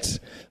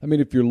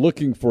 If you're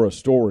looking for a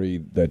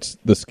story, that's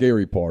the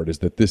scary part is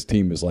that this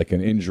team is like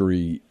an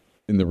injury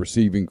in the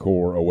receiving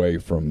core away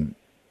from.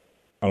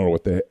 I don't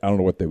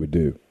know what they would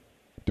do,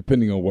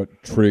 depending on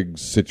what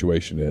Triggs'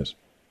 situation is.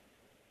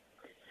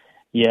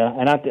 Yeah,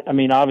 and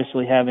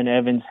obviously having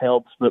Evans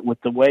helps, but with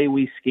the way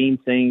we scheme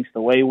things,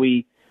 the way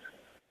we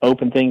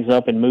open things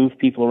up and move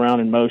people around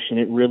in motion,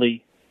 it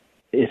really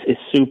is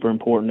super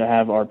important to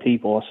have our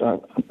people.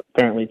 So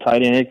apparently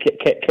tight end.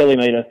 Kelly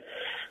made a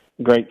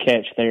great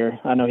catch there.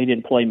 I know he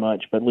didn't play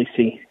much, but at least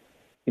he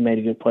made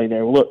a good play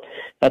there. Well, look,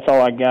 that's all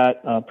I got.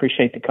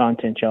 Appreciate the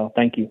content, y'all.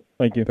 Thank you.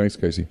 Thank you. Thanks,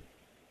 Casey.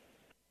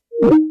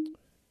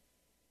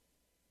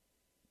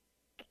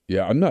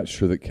 Yeah, I'm not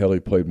sure that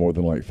Kelly played more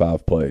than like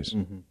 5 plays.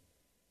 Mm-hmm.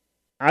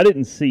 I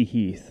didn't see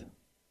Heath.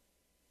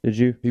 Did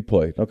you? He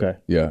played. Okay.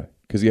 Yeah,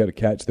 because he had a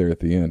catch there at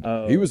the end.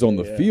 Oh, he was on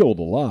the field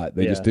a lot.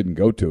 They just didn't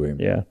go to him.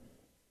 Yeah.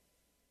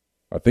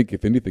 I think,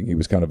 if anything, he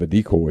was kind of a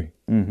decoy.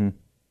 Mm-hmm.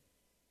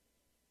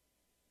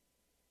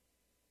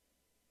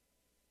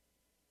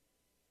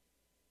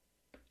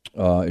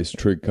 Is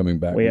Trigg coming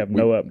back? We have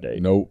no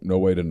update. No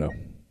way to know.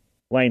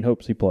 Lane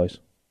hopes he plays.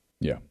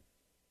 Yeah.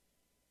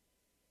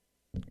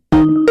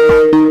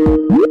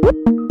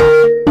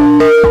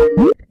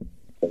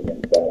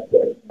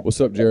 What's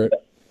up, Jarrett?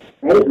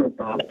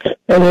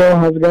 Hello,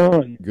 how's it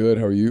going? Good,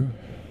 how are you?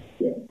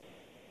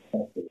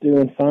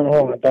 Doing fine.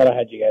 Hold on, I thought I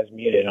had you guys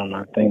muted on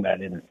my thing, but I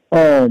didn't.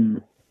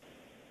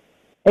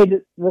 Hey,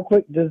 just real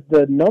quick, does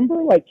the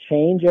number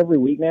change every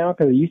week now?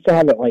 Because I used to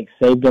have it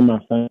saved on my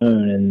phone,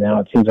 and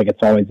now it seems like it's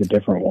always a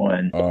different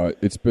one.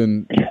 It's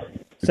been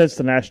since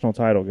the national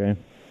title game.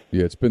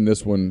 Yeah, it's been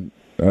this one.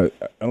 I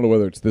don't know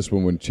whether it's this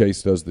one when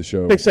Chase does the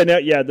show. That's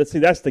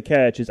the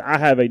catch. Is I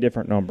have a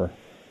different number.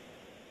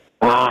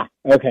 Ah,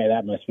 okay,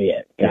 that must be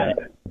it. Got it.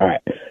 All right.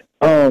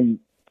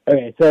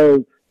 Okay,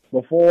 so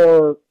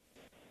before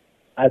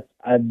I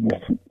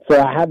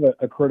have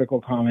a critical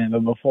comment,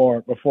 but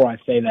before I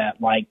say that,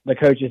 the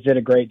coaches did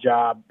a great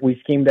job. We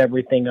schemed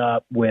everything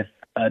up with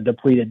a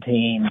depleted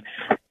team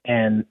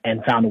and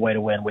found a way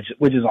to win, which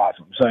is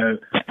awesome. So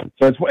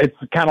it's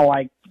kind of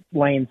like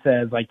Lane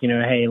says, like,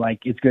 hey, like,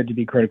 it's good to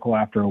be critical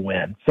after a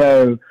win.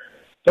 So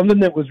something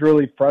that was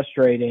really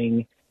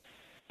frustrating,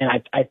 and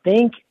I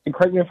think, and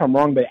correct me if I'm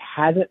wrong, but it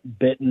hasn't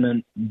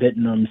bitten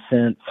them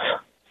since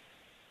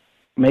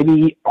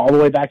maybe all the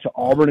way back to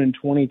Auburn in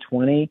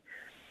 2020.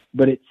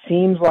 But it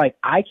seems like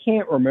I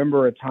can't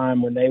remember a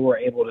time when they were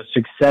able to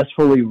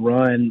successfully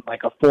run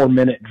like a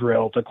 4-minute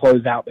drill to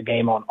close out the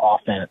game on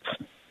offense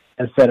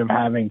instead of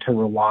having to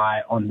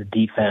rely on the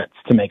defense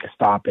to make a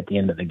stop at the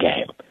end of the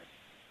game.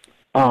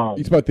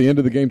 It's about the end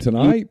of the game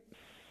tonight.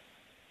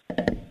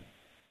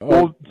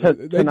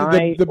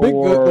 Tonight,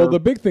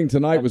 the big thing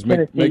tonight was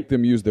make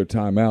them use their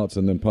timeouts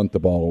and then punt the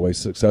ball away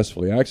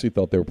successfully. I actually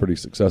thought they were pretty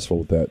successful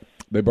with that.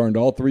 They burned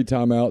all 3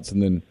 timeouts,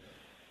 and then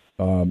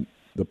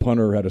the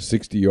punter had a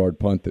 60-yard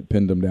punt that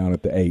pinned them down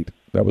at the 8.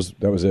 That was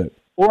it.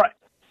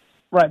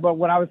 Right. But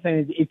what I was saying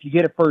is, if you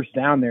get a first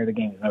down there, the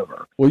game is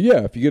over. Well,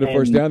 yeah, if you get a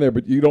first down there,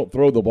 but you don't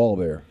throw the ball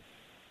there.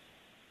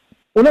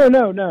 Well,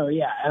 no,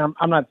 yeah, and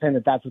I'm not saying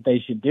that that's what they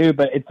should do,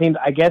 but it seems,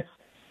 I guess,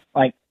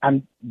 like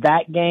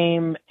that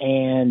game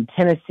and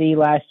Tennessee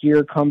last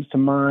year comes to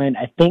mind.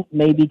 I think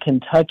maybe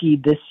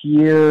Kentucky this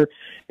year.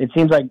 It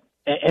seems like.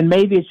 And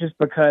maybe it's just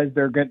because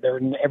they're good.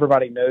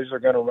 Everybody knows they're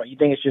going to run. You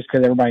think it's just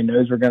because everybody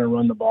knows they're going to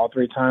run the ball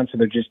 3 times, so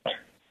they're just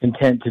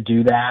content to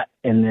do that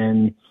and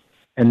then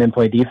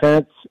play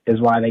defense is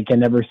why they can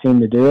never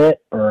seem to do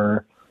it?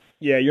 Or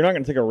yeah, you're not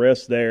going to take a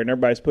risk there, and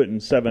everybody's putting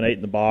 7, 8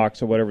 in the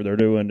box or whatever they're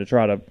doing to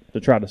try to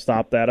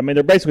stop that. I mean,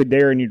 they're basically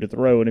daring you to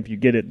throw, and if you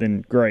get it,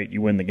 then great,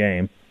 you win the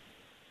game.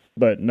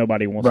 But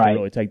nobody wants to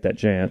really take that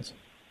chance.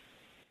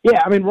 Yeah,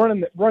 I mean,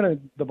 running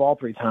the ball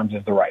 3 times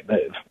is the right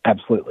move.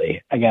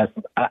 Absolutely. I guess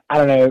I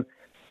don't know,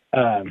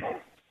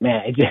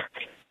 man.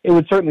 It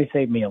would certainly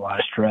save me a lot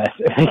of stress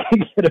if I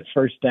could get a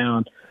first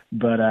down.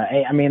 But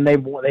I mean, they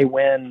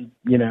win,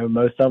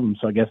 most of them,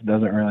 so I guess it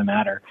doesn't really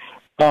matter.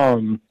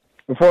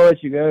 Before I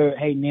let you go,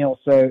 hey Neil.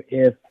 So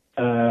if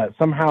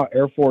somehow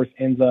Air Force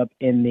ends up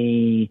in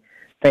the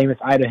famous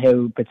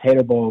Idaho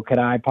Potato Bowl, could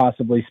I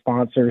possibly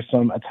sponsor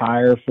some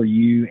attire for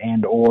you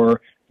and or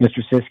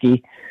Mr.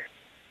 Siskey?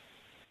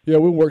 Yeah,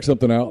 we'll work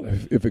something out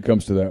if it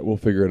comes to that. We'll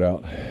figure it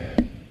out.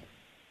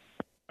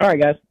 All right,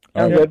 guys.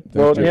 Sounds good. Thanks,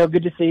 Well, Jared. Neil,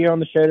 good to see you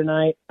on the show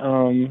tonight.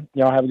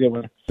 Y'all have a good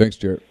one. Thanks,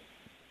 Jared.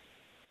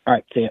 All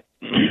right, see ya.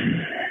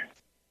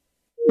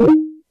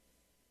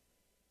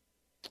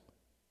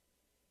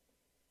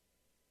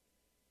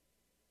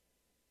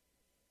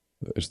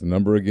 There's the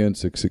number again,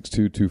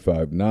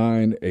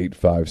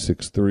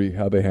 662-259-8563.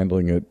 How are they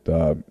handling it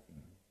on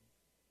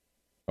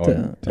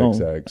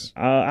TexAgs?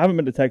 I haven't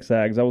been to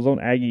TexAgs. I was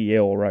on Aggie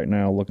Yale right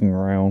now looking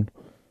around.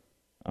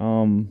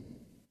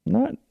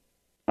 Not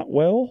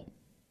well.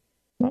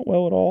 Not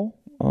well at all.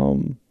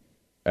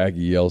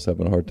 Aggie Yale's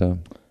having a hard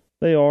time?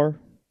 They are.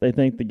 They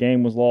think the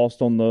game was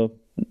lost on the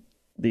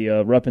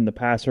roughing the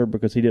passer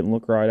because he didn't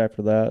look right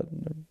after that.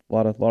 A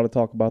lot of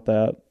talk about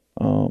that.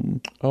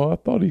 I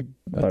thought he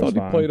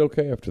played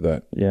okay after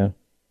that. Yeah.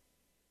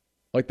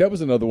 Like, that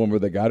was another one where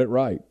they got it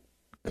right.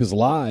 Because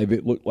live,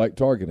 it looked like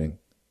targeting.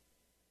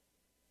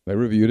 They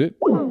reviewed it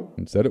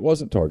and said it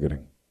wasn't targeting.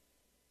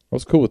 I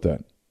was cool with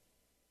that.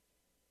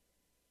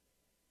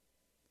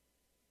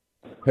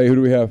 Hey, who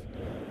do we have?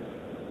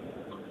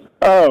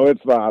 Oh,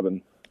 it's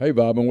Bobbin. Hey,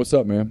 Bobbin, what's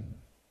up, man?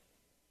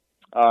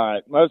 All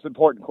right, most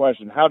important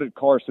question. How did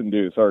Carson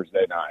do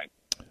Thursday night?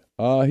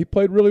 He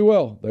played really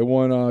well. They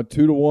won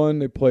 2-1.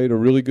 They played a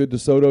really good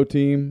DeSoto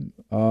team,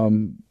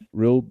 kind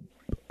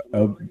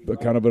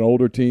of an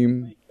older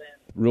team,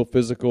 real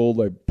physical.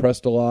 They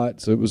pressed a lot,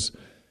 so it was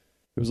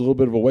a little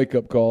bit of a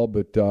wake-up call,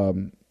 but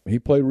he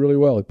played really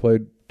well. He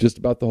played just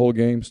about the whole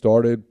game,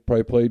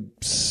 probably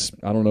played,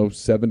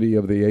 70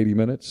 of the 80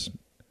 minutes.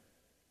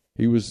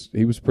 He was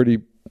pretty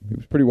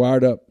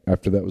wired up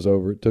after that was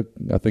over. It took,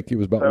 I think it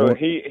was about so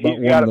he's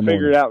got to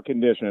figure it out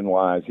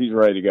conditioning-wise. He's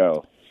ready to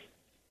go.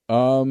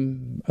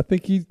 I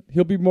think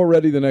he'll be more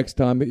ready the next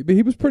time. But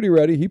he was pretty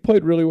ready. He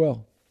played really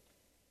well.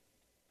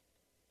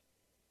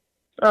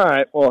 All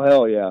right. Well,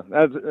 hell yeah.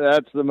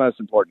 That's the most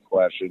important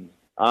question.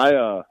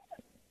 I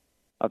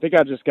think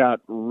I just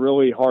got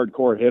really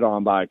hardcore hit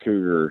on by a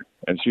cougar,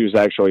 and she was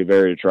actually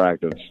very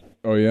attractive.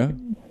 Oh, yeah?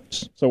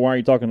 So why are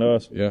you talking to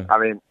us? Yeah. I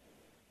mean,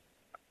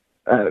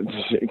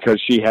 because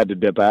she had to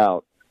dip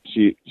out.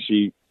 She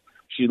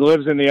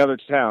lives in the other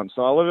town.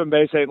 So I live in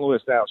Bay St.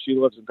 Louis now. She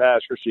lives in Pass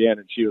Christian,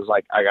 and she was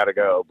like, I got to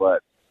go,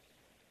 but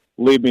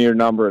leave me your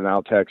number and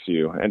I'll text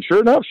you. And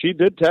sure enough, she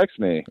did text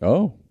me.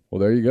 Oh,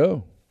 well, there you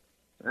go.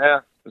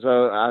 Yeah.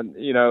 So,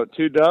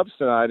 2 dubs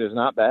tonight is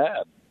not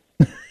bad.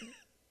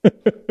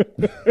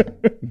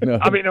 No.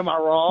 I mean, am I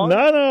wrong?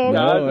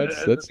 No,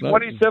 that's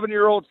not.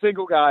 27-year-old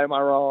single guy, am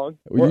I wrong?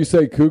 When you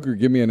say cougar,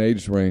 give me an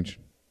age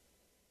range.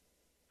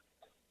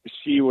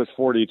 She was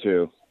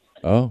 42.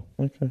 Oh,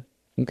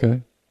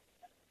 okay.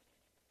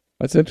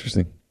 That's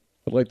interesting.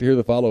 I'd like to hear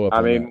the follow-up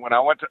on that. When I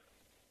went to...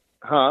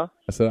 Huh?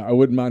 I said I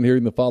wouldn't mind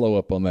hearing the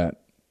follow-up on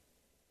that.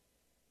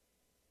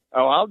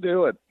 Oh, I'll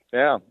do it.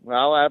 Yeah,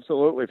 I'll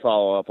absolutely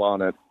follow up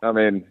on it. I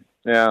mean,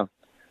 yeah.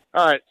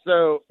 All right,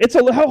 so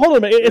hold on a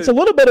minute. It's a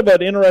little bit of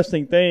an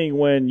interesting thing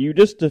when you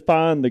just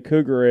define the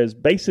Cougar as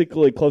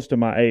basically close to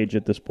my age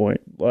at this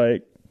point.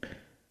 Like,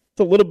 it's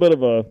a little bit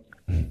of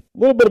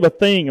a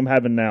thing I'm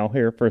having now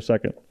here for a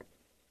second.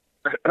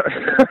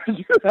 Are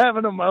you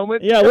having a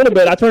moment? Yeah, a little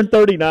bit. I turned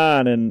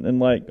 39 in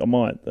like a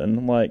month, and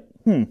I'm like,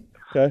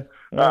 okay.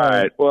 All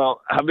right.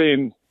 Well, I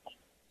mean,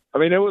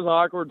 it was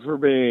awkward for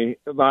me.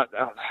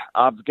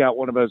 I've got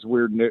one of those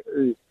weird.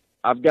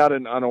 I've got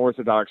an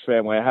unorthodox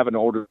family. I have an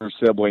older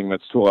sibling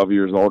that's 12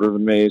 years older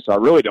than me, so I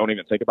really don't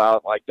even think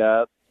about it like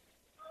that.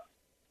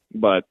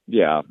 But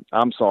yeah,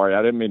 I'm sorry.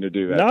 I didn't mean to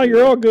do that. No,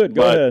 you're all good.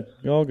 Go ahead.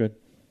 You're all good.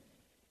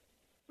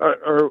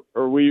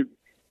 Are we?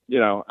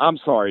 I'm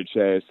sorry,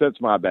 Chase.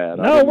 That's my bad.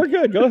 No, we're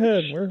good. Go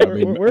ahead.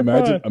 We're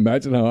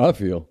imagine how I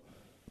feel.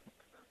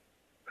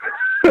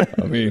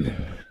 I mean,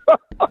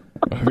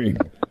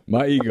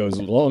 my ego's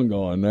long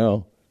gone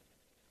now.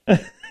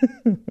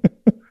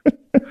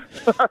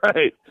 All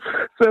right.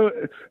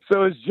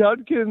 So is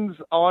Judkins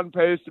on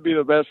pace to be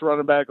the best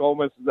running back Ole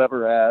Miss has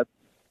ever had?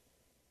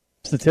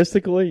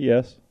 Statistically,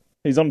 yes.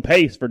 He's on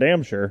pace for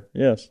damn sure.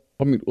 Yes.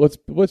 I mean, let's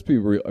be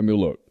real. I mean,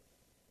 look.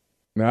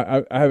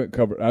 Now, I haven't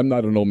covered. I'm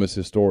not an Ole Miss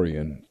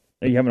historian.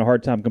 Are you having a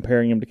hard time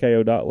comparing him to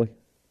K.O. Dotley?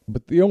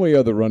 But the only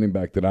other running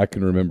back that I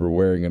can remember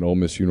wearing an Ole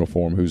Miss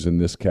uniform who's in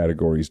this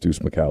category is Deuce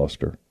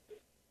McAllister.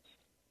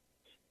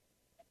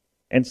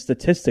 And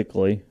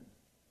statistically,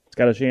 it's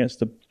got a chance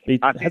to be.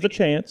 Has a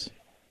chance.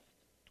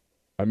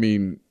 I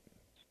mean,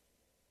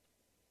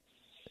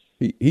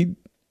 he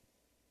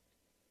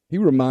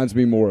reminds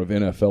me more of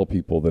NFL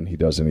people than he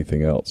does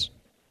anything else.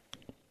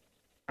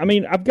 I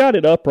mean, I've got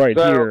it up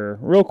here,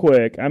 real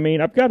quick. I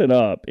mean, I've got it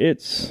up.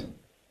 It's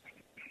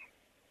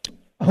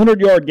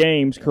 100-yard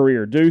games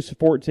career. Deuce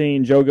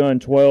 14, Joe Gunn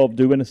 12,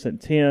 Dew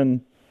Innocent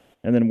 10,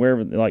 and then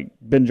wherever like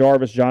Ben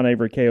Jarvis, John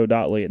Avery, K.O.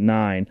 Dotley at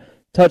 9.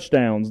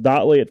 Touchdowns,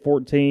 Dotley at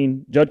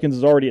 14. Judkins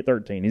is already at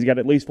 13. He's got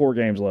at least 4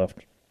 games left,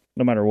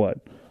 no matter what.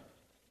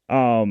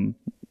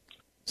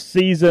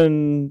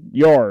 Season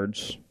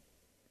yards,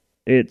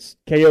 it's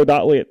K.O.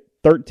 Dotley at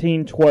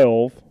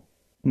 13-12.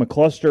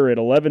 McCluster at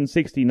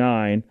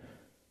 1169,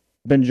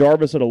 Ben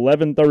Jarvis at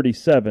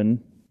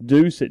 1137,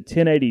 Deuce at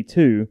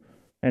 1082,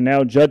 and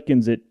now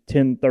Judkins at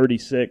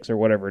 1036 or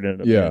whatever it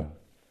ended up being.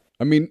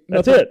 I mean,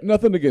 That's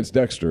nothing against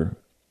Dexter,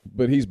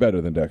 but he's better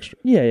than Dexter.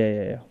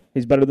 Yeah.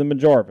 He's better than Ben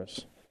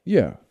Jarvis.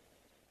 Yeah.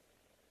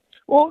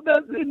 Well,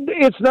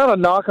 it's not a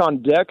knock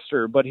on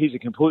Dexter, but he's a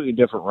completely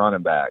different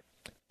running back.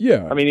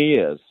 Yeah. I mean, he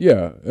is.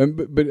 Yeah,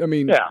 but I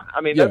mean... Yeah,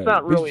 I mean, that's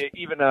not really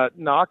even a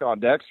knock on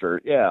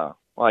Dexter, yeah.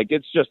 Like,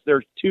 it's just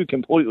they're two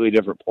completely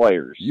different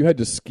players. You had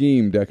to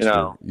scheme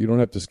Dexter. You don't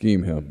have to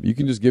scheme him. You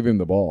can just give him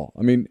the ball.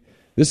 I mean,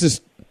 this is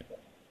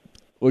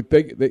look.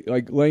 They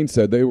like Lane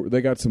said,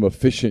 they got some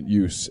efficient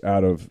use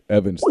out of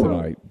Evans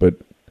tonight. But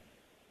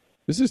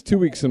this is 2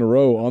 weeks in a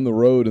row on the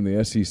road in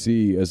the SEC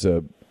as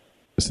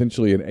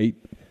essentially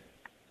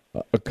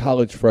a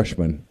college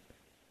freshman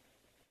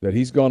that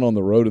he's gone on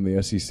the road in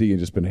the SEC and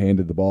just been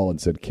handed the ball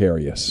and said,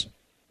 "Carry us."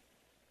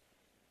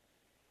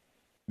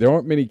 There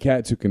aren't many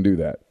cats who can do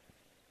that.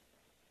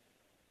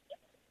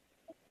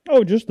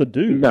 Oh, just the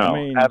dude.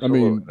 No,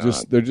 absolutely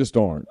not. There just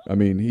aren't. I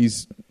mean,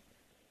 he's.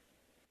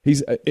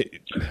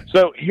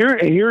 So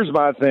here's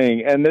my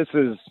thing, and this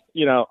is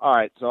all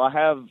right. So I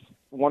have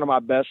one of my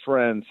best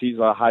friends. He's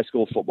a high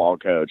school football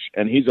coach,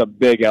 and he's a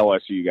big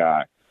LSU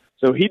guy.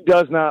 So he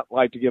does not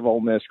like to give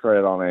Ole Miss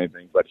credit on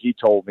anything, but he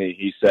told me,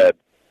 he said,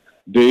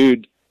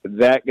 "Dude,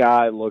 that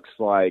guy looks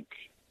like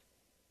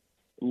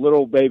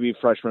little baby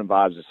freshman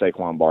vibes of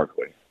Saquon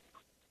Barkley."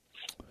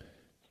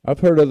 I've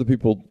heard other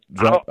people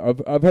drop.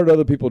 I've heard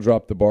other people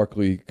drop the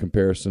Barkley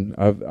comparison.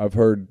 I've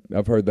heard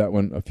that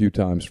one a few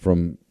times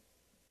from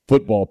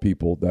football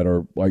people that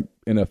are like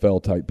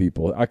NFL type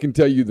people. I can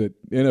tell you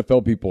that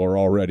NFL people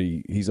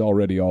he's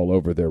already all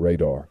over their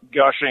radar.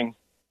 Gushing.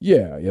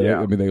 Yeah.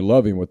 I mean, they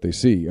love him what they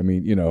see. I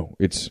mean,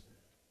 if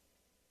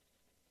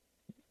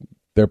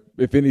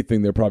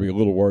anything, they're probably a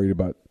little worried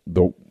about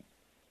the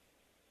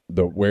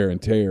wear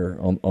and tear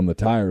on the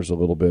tires a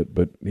little bit.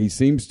 But he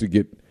seems to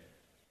get.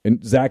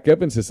 And Zach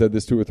Evans has said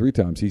this 2 or 3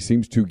 times. He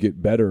seems to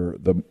get better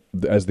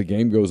as the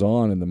game goes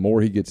on, and the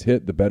more he gets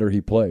hit, the better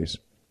he plays.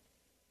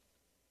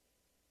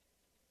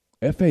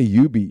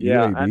 FAU beat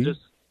UAB?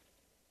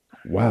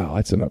 Wow,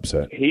 that's an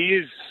upset.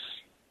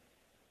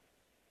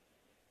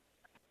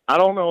 I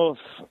don't know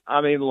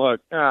look,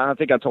 I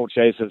think I told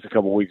Chase this a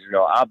couple weeks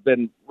ago. I've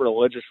been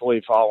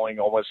religiously following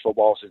Ole Miss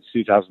football since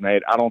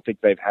 2008. I don't think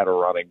they've had a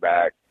running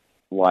back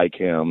like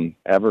him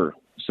ever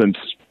since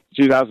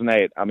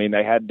 2008. I mean,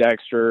 they had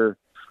Dexter.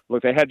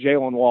 Look, they had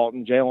Jalen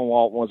Walton. Jalen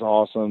Walton was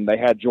awesome. They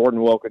had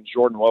Jordan Wilkins.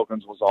 Jordan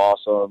Wilkins was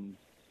awesome.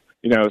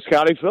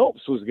 Scotty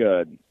Phillips was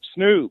good.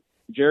 Snoop,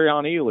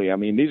 Jerrion Ely. I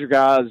mean, these are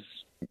guys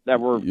that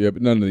were... Yeah,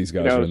 but none of these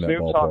guys are in that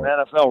Snoop's ballpark. on the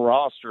NFL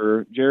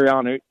roster.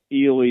 Jerrion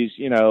Ely's,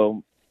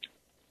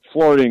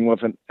 flirting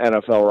with an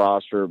NFL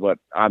roster. But,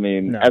 I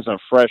mean, as a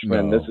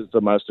freshman, this is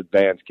the most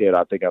advanced kid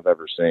I think I've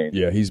ever seen.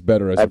 Yeah, he's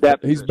better as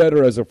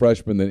a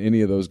freshman than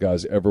any of those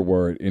guys ever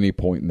were at any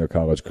point in their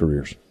college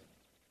careers.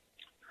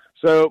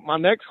 So my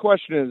next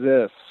question is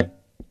this.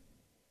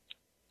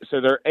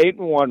 So they're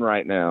 8-1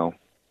 right now.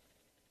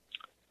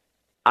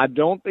 I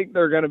don't think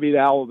they're going to beat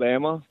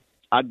Alabama.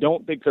 I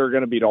don't think they're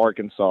going to beat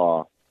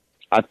Arkansas.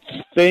 I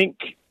think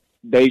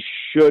they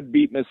should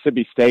beat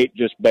Mississippi State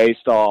just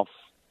based off.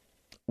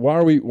 Why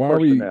are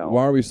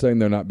we saying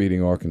they're not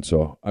beating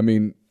Arkansas? I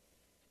mean,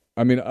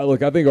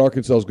 look, I think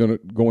Arkansas is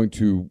going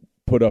to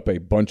put up a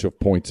bunch of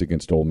points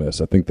against Ole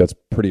Miss. I think that's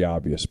pretty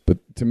obvious. But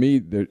to me,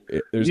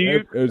 there's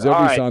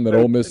every sign that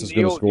Ole Miss is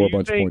going to score a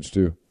bunch of points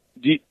too.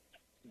 Do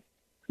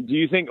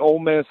you think Ole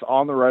Miss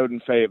on the road in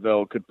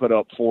Fayetteville could put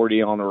up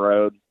 40 on the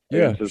road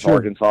against this sure.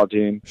 Arkansas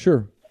team?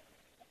 Sure.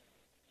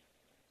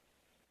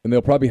 And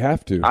they'll probably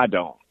have to. I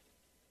don't.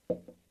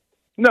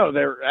 No,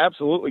 they're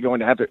absolutely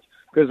going to have to.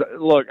 Because,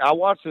 look, I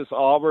watched this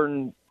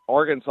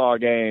Auburn-Arkansas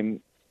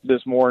game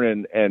this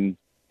morning, and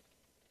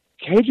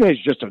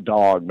KJ's just a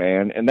dog,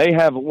 man. And they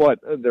have,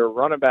 their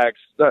running backs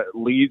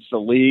leads the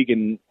league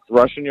in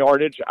rushing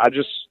yardage. I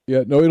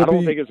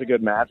don't think it's a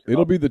good match.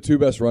 It'll be the two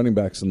best running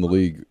backs in the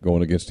league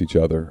going against each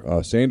other.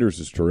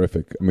 Sanders is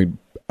terrific. I mean,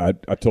 I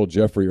told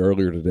Jeffrey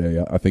earlier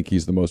today, I think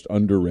he's the most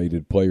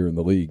underrated player in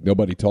the league.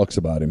 Nobody talks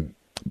about him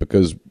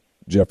because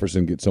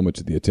Jefferson gets so much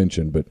of the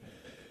attention, but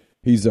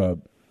he's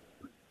an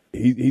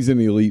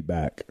elite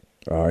back.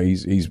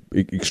 He's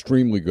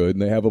extremely good,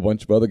 and they have a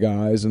bunch of other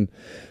guys. And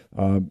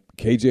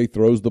KJ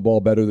throws the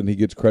ball better than he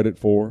gets credit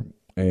for.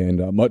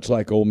 And much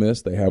like Ole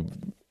Miss, they have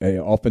an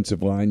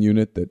offensive line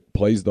unit that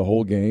plays the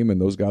whole game,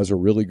 and those guys are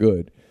really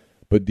good.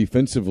 But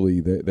defensively,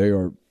 they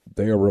are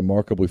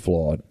remarkably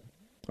flawed,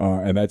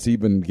 and that's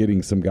even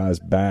getting some guys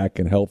back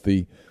and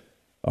healthy.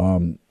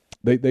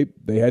 They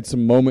had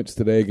some moments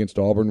today against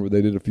Auburn where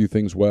they did a few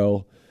things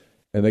well.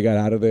 And they got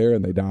out of there,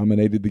 and they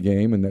dominated the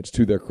game, and that's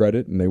to their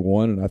credit, and they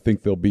won, and I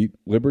think they'll beat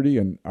Liberty,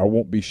 and I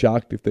won't be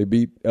shocked if they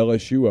beat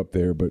LSU up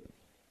there. But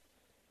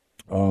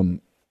no.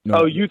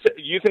 Oh, you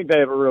think they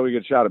have a really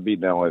good shot at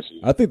beating LSU?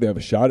 I think they have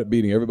a shot at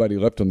beating everybody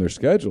left on their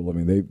schedule. I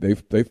mean,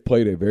 they've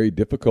played a very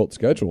difficult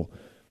schedule,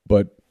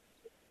 but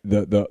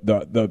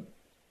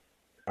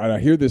I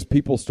hear this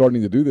people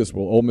starting to do this.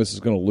 Well, Ole Miss is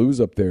going to lose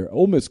up there.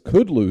 Ole Miss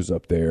could lose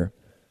up there,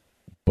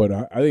 but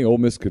I think Ole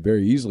Miss could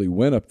very easily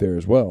win up there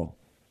as well.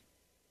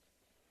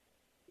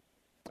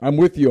 I'm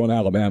with you on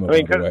Alabama,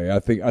 by the way.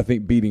 I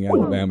think beating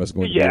Alabama is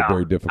going to be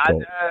very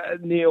difficult.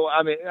 Neil,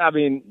 I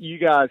mean, you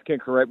guys can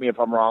correct me if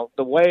I'm wrong.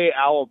 The way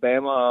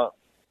Alabama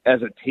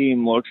as a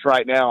team looks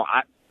right now,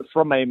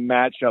 from a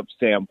matchup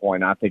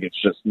standpoint, I think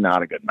it's just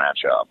not a good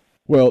matchup.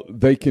 Well,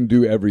 they can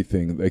do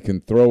everything. They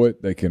can throw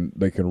it. They can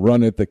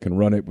run it. They can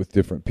run it with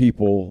different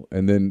people,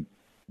 and then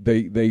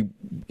they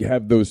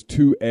have those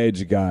two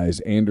edge guys,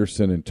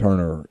 Anderson and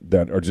Turner,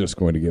 that are just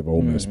going to give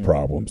Ole Miss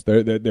problems.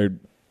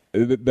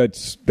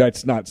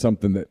 That's not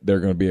something that they're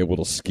going to be able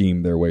to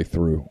scheme their way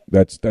through.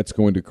 That's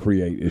going to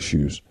create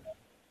issues.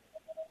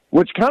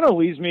 Which kind of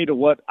leads me to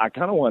what I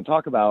kind of want to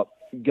talk about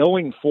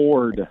going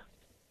forward.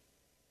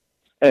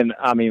 And,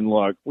 I mean,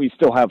 look, we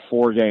still have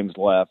 4 games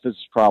left. This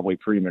is probably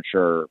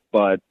premature.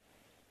 But,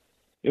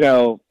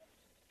 I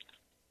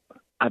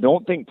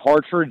don't think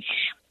Partridge,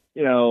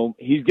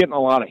 he's getting a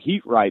lot of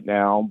heat right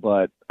now,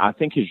 but I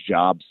think his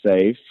job's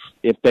safe.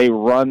 If they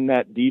run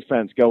that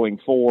defense going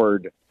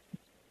forward.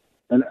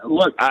 And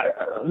look,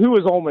 who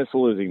is Ole Miss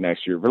losing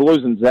next year? They're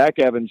losing Zach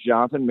Evans,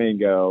 Jonathan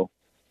Mingo.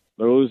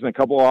 They're losing a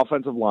couple of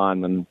offensive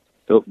linemen.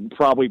 They'll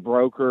probably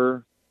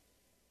Broker.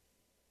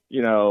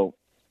 What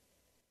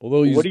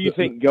do you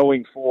think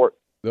going forward?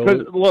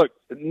 Because, look,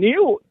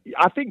 Neil,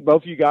 I think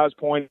both of you guys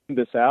pointed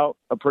this out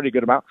a pretty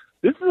good amount.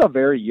 This is a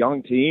very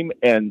young team,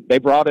 and they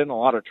brought in a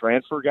lot of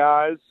transfer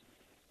guys.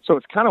 So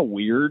it's kind of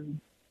weird,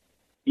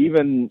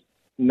 even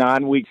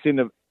 9 weeks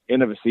into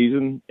a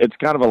season. It's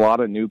kind of a lot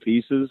of new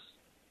pieces.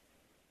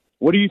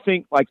 What do you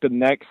think, the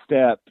next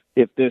step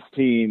if this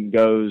team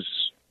goes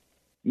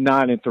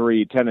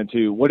 9-3,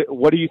 10-2?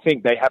 What do you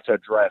think they have to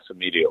address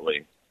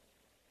immediately?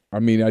 I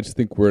mean, I just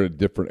think we're at a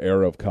different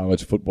era of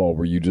college football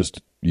where you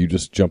just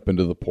jump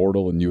into the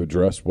portal and you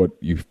address what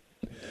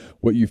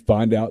you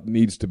find out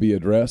needs to be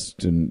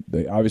addressed. And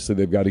they've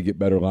got to get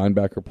better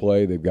linebacker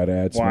play. They've got to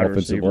add some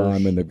offensive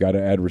linemen. They've got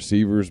to add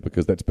receivers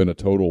because that's been a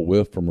total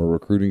whiff from a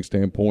recruiting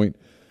standpoint.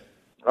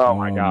 Oh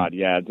my God,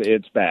 yeah,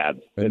 it's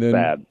bad. It's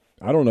bad.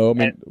 I don't know. I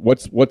mean,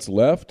 what's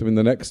left? I mean,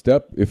 the next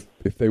step, if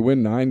they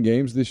win 9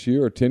 games this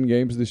year or 10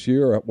 games this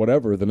year or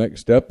whatever, the next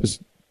step is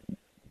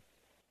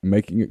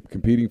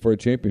competing for a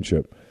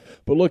championship.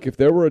 But look, if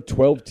there were a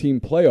 12-team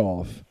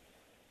playoff,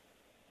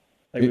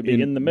 they would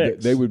be in the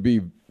mix. They would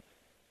be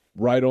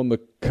right on the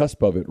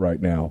cusp of it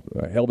right now.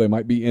 Hell, they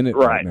might be in it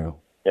right now.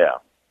 Yeah.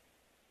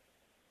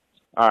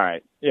 All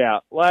right.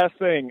 Yeah. Last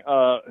thing,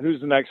 who's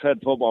the next head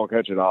football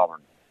coach at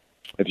Auburn?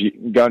 If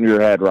you gun to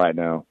your head right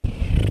now.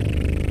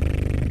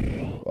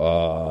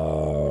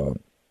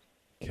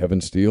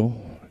 Kevin Steele,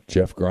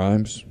 Jeff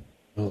Grimes.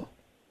 Oh.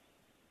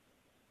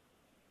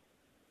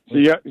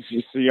 So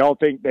y'all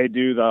think they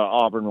do the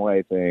Auburn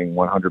way thing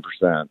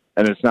 100%,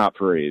 and it's not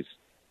Freeze?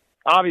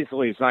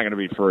 Obviously, it's not going to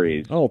be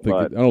Freeze. I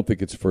don't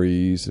think it's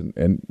Freeze,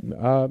 and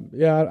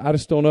I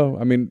just don't know.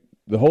 I mean,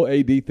 the whole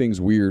AD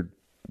thing's weird.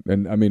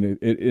 And, I mean,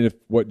 if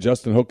what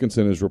Justin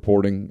Hookinson is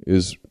reporting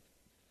is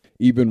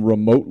even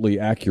remotely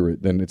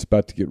accurate, then it's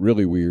about to get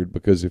really weird,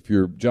 because if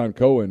you're John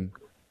Cohen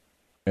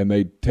and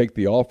they take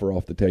the offer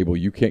off the table,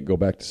 you can't go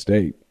back to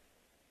State.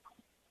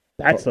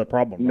 That's the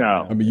problem.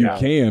 No. I mean, you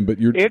can, but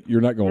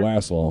you're not going to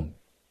last long.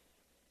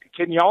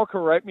 Can y'all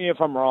correct me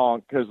if I'm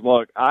wrong? Because,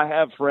 look, I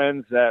have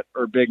friends that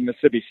are big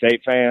Mississippi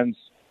State fans.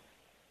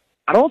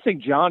 I don't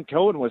think John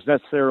Cohen was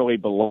necessarily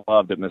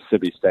beloved at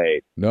Mississippi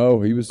State.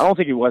 No, he was. I don't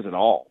think he was at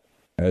all.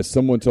 As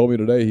someone told me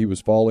today, he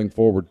was falling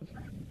forward.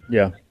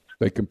 Yeah.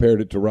 They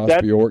compared it to Ross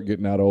Bjork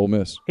getting out of Ole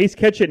Miss. He's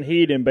catching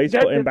heat in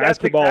baseball, in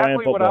basketball, that's exactly and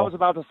football. what I was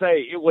about to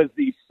say. It was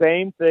the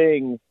same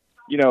thing.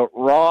 You know,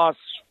 Ross,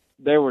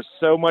 there was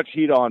so much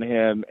heat on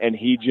him, and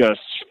he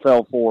just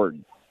fell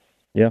forward.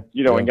 Yeah.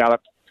 You know, and got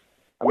up.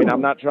 I mean,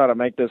 I'm not trying to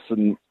make this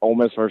an Ole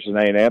Miss versus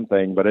A&M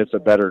thing, but it's a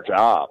better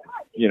job,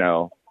 you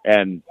know.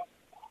 And,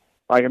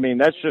 like, I mean,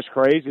 that's just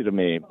crazy to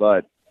me.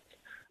 But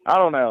I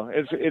don't know.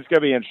 It's going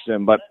to be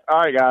interesting. But, all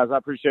right, guys, I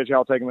appreciate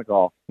y'all taking the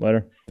call.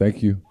 Later.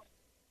 Thank you.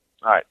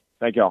 All right.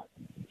 Thank y'all.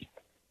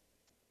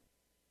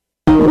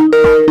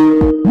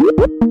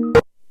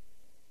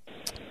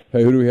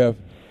 Hey, who do we have?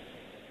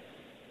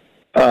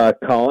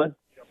 Colin.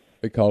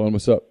 Hey, Colin,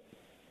 what's up?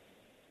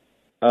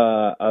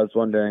 I was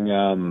wondering,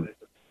 I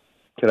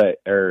was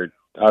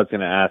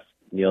going to ask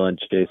Neil and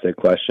Chase a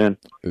question.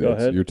 Go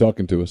ahead. You're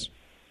talking to us.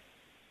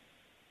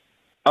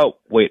 Oh,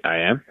 wait, I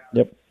am?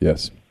 Yep.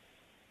 Yes.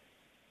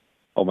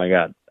 Oh, my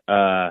God.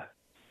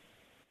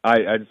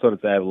 I just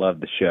want to say I love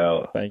the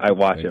show. I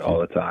watch it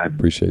all the time.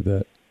 Appreciate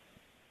that.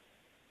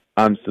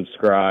 I'm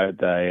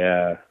subscribed.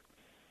 I'm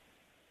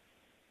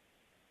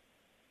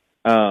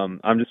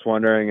just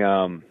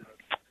wondering,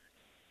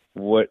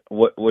 what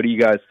do you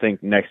guys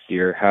think next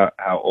year? How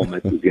Ole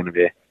Miss is going to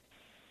be?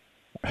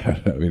 I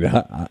mean,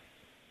 I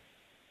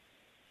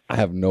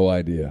have no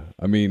idea.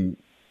 I mean,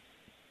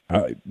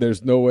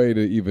 there's no way to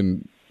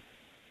even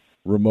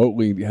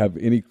remotely have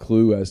any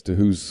clue as to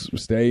who's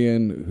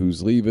staying,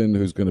 who's leaving,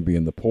 who's going to be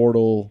in the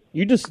portal.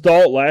 You just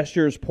thought last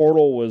year's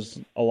portal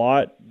was a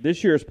lot.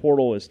 This year's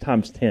portal is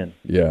times 10.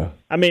 Yeah.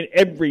 I mean,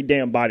 every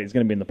damn body is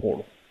going to be in the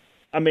portal.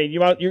 I mean,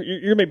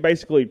 you're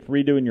basically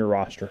redoing your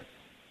roster.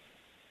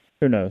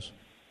 Who knows?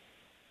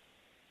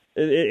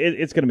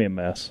 It's going to be a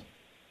mess.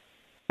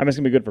 I mean, it's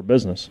going to be good for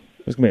business.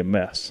 It's going to be a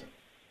mess.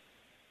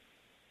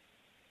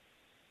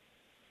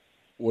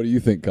 What do you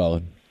think,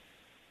 Colin?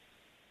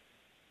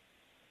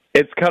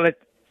 It's kind of,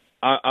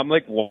 I'm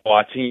like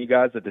watching you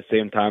guys at the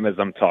same time as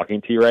I'm talking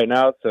to you right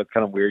now, so it's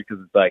kind of weird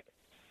because it's like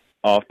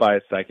off by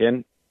a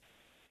second.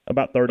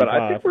 About 35. But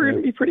I think we're going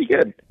to be pretty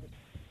good.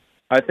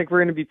 I think we're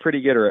going to be pretty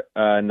good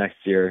next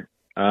year,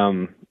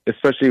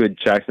 especially with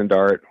Jackson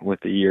Dart with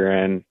the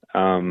year-end.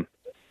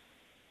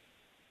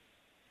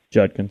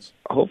 Judkins.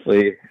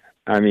 Hopefully,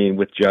 I mean,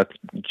 with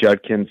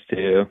Judkins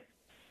too.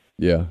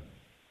 Yeah.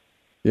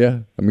 Yeah.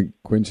 I mean,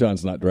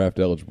 Quinshon's not draft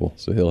eligible,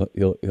 so he'll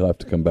have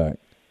to come back.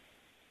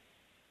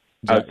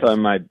 I was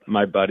telling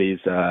my buddies,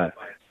 Sean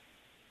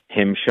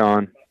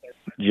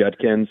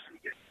Judkins.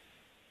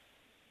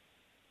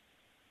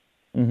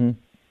 Mm-hmm.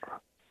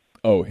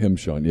 Oh,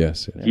 Sean,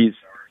 yes. He's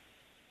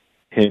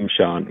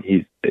Sean.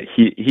 He's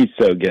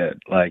so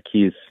good. Like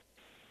he's.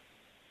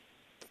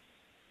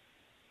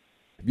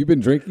 Have you been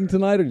drinking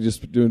tonight, or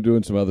just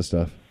doing some other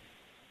stuff?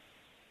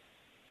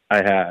 I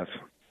have.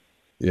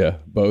 Yeah,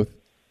 both.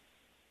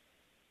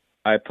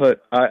 I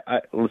put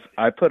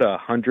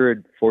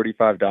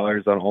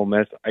 $145 on Ole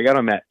Miss. I got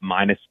them at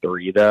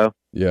 -3 though.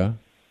 Yeah.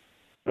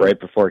 Right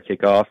before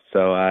kickoff,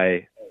 so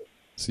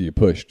you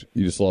pushed.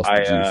 You just lost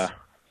the juice.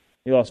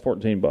 You lost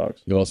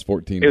 $14. You lost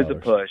 $14. It was a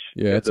push.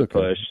 Yeah, it's okay.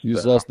 Push, you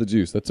just lost the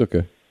juice. That's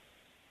okay.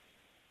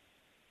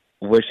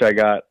 Wish I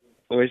got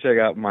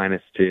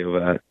 -2,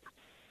 but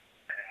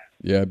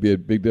yeah, it'd be a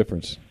big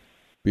difference.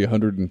 Be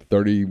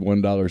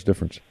 $131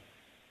 difference.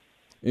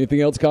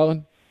 Anything else,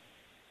 Colin?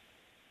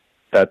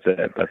 That's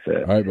it. All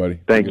right, buddy.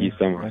 Thank you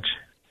so much.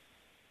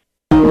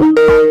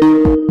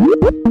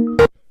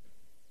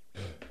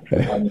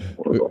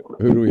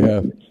 Who do we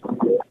have?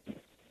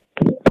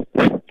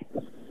 Hey.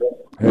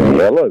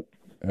 Hello.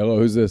 Hello,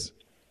 who's this?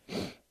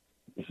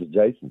 This is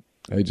Jason.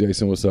 Hey,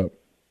 Jason, what's up?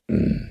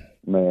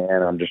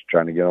 Man, I'm just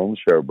trying to get on the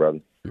show, brother.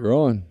 You're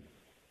on.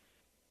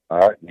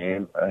 All right,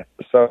 man.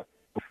 So,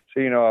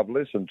 I've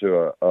listened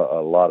to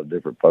a lot of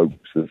different folks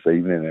this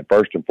evening, and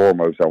first and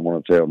foremost, I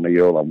want to tell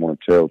Neil, I want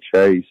to tell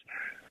Chase,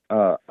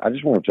 I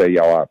just want to tell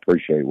y'all I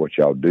appreciate what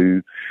y'all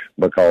do,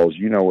 because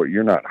you know what,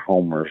 you're not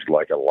homers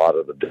like a lot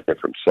of the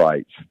different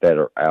sites that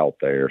are out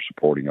there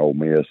supporting Ole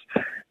Miss,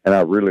 and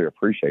I really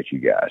appreciate you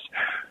guys.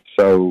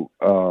 So,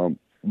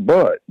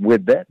 but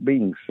with that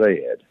being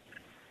said,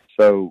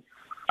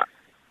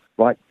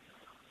 like,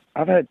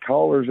 I've had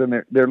callers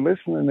and they're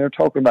listening, they're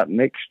talking about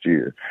next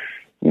year.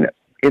 You know,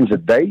 in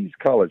today's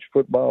college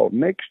football,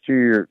 next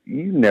year,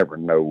 you never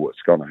know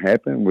what's going to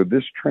happen with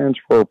this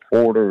transfer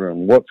portal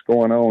and what's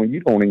going on. You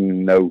don't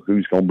even know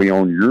who's going to be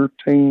on your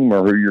team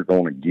or who you're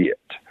going to get.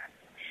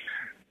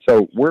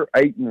 So we're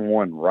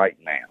 8-1 right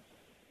now.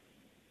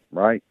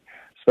 right?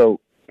 So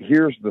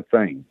here's the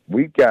thing.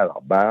 We've got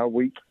a bye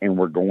week, and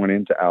we're going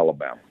into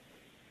Alabama.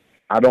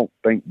 I don't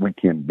think we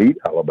can beat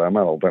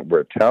Alabama. I don't think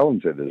we're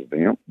talented as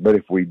them. But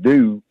if we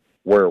do,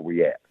 where are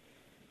we at?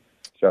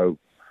 So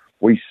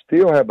we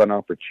still have an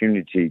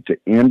opportunity to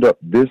end up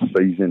this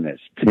season as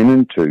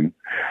 10-2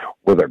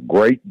 with a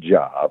great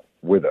job,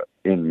 with,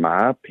 in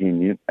my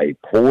opinion, a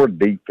poor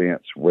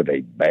defense with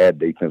a bad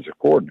defensive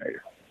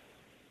coordinator.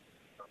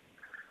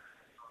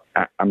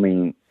 I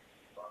mean,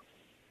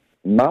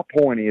 my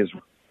point is,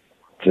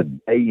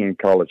 today in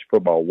college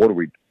football,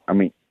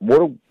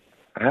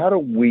 how do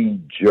we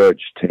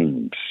judge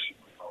teams?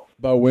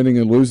 By winning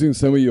and losing.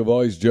 Some of you have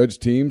always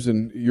judged teams,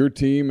 and your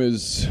team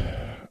is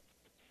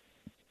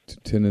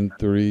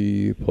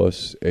 10-3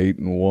 plus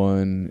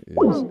 8-1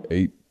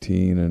 is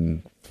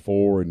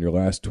 18-4 in your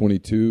last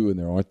 22, and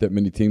there aren't that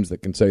many teams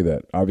that can say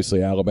that.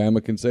 Obviously,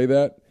 Alabama can say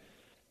that,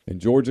 and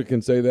Georgia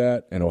can say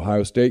that, and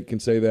Ohio State can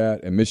say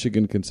that, and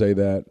Michigan can say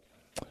that.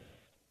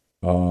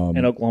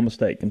 And Oklahoma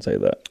State can say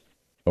that.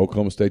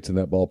 Oklahoma State's in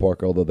that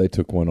ballpark, although they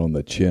took one on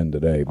the chin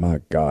today. My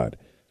God.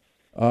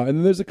 And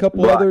then there's a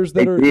couple others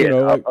that are,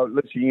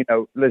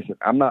 listen,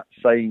 I'm not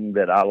saying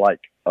that I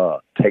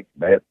take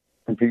bets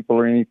from people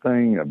or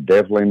anything. I'm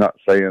definitely not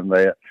saying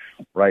that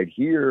right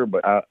here,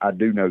 but I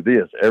do know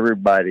this.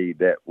 Everybody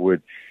that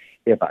would,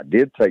 if I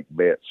did take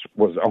bets,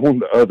 was on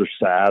the other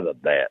side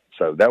of that.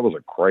 So that was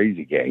a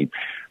crazy game.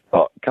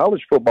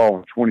 College football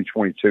in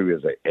 2022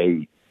 is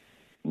a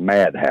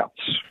madhouse.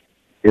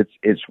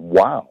 It's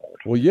wild.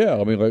 Well, yeah.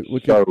 I mean,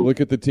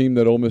 look at the team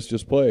that Ole Miss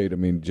just played. I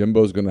mean,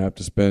 Jimbo's going to have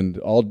to spend,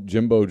 all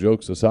Jimbo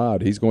jokes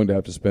aside, he's going to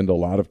have to spend a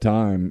lot of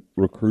time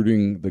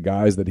recruiting the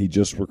guys that he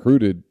just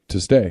recruited to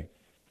stay.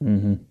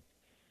 Mm-hmm.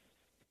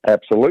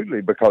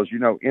 Absolutely, because,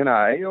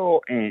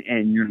 NIL,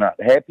 and you're not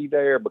happy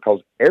there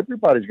because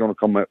everybody's going to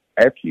come up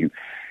after you.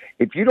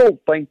 If you don't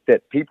think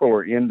that people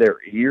are in their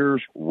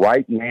ears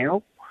right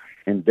now,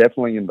 and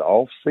definitely in the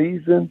off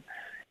season,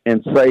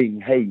 and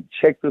saying, hey,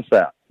 check this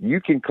out. You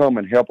can come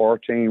and help our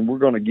team. We're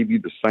going to give you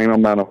the same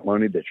amount of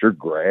money that you're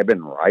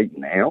grabbing right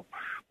now,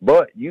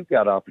 but you've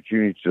got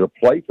opportunity to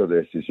play for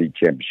the SEC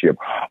championship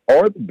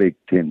or the Big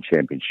Ten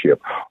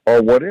championship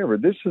or whatever.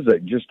 This is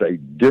just a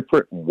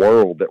different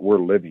world that we're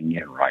living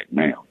in right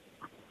now.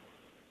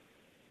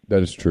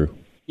 That is true.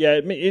 Yeah,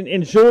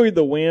 enjoy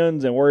the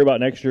wins and worry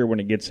about next year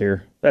when it gets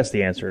here. That's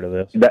the answer to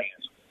this.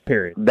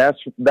 Period. That's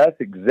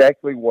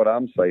exactly what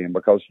I'm saying,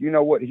 because you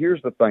know what?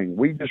 Here's the thing.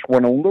 We just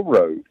went on the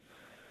road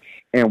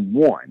and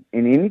won.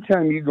 And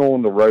anytime you go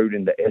on the road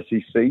in the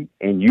SEC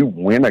and you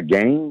win a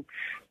game,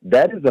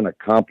 that is an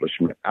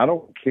accomplishment. I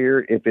don't care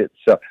if it's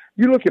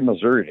you look at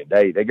Missouri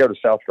today. They go to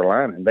South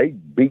Carolina, and they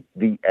beat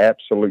the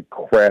absolute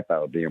crap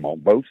out of them on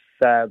both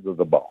sides of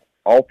the ball.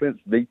 Offense,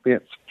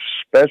 defense,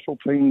 special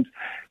teams,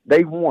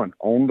 they won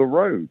on the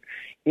road.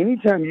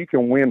 Anytime you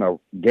can win a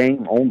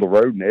game on the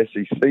road in the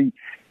SEC,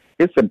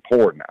 it's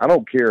important. I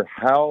don't care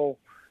how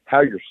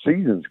your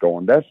season's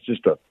going. That's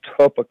just a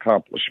tough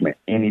accomplishment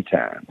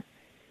anytime.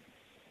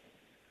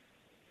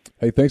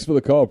 Hey, thanks for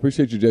the call.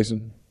 Appreciate you,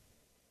 Jason.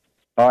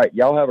 All right.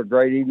 Y'all have a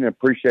great evening.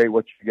 Appreciate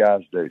what you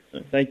guys do.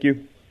 Thank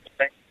you.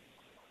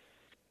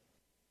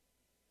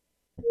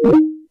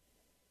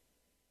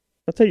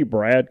 I'll tell you,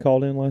 Brad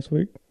called in last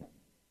week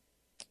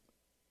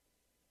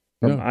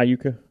from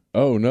Iuka.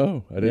 Oh,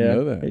 no. I didn't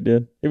know that. He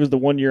did. It was the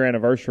 1-year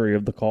anniversary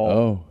of the call.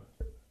 Oh.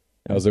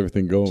 How's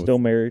everything going? Still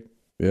married.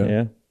 Yeah.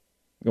 Yeah.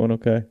 Going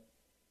okay.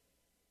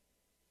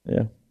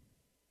 Yeah.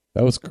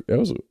 That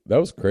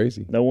was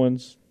crazy. No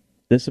one's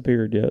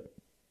disappeared yet.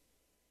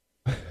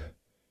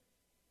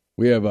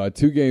 We have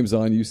 2 games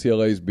on.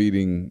 UCLA's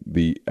beating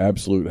the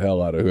absolute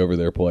hell out of whoever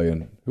they're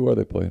playing. Who are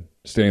they playing?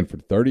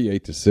 Stanford,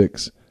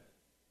 38-6.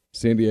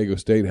 San Diego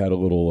State had a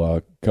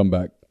little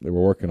comeback they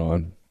were working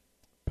on,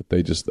 but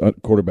they just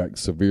quarterback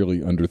severely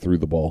underthrew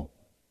the ball.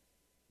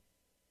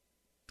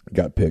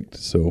 Got picked,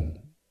 so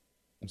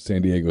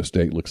San Diego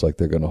State looks like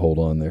they're going to hold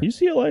on there.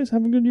 UCLA's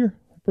having a good year.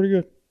 Pretty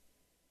good.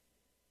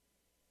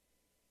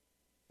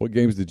 What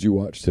games did you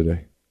watch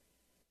today?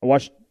 I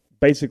watched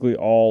basically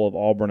all of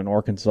Auburn and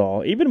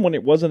Arkansas. Even when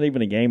it wasn't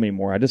even a game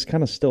anymore, I just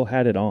kind of still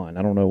had it on.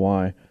 I don't know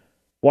why.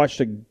 Watched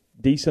a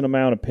decent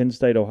amount of Penn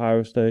State,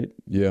 Ohio State.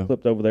 Yeah.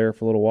 Flipped over there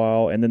for a little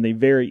while. And then the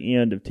very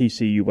end of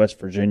TCU, West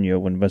Virginia,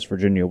 when West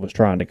Virginia was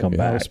trying to come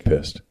back. I was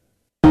pissed.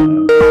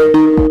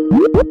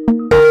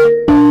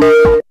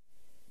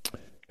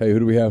 Hey, who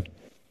do we have?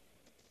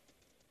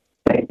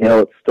 Hey,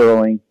 it's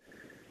Sterling.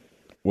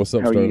 What's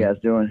up, How Sterling? are you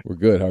guys doing? We're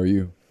good. How are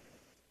you?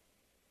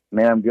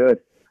 Man, I'm good.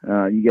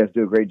 You guys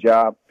do a great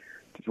job.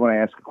 Just want to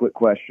ask a quick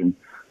question.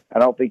 I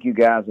don't think you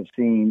guys have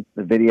seen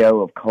the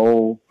video of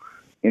Cole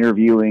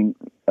interviewing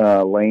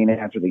Lane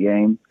after the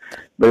game,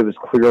 but it was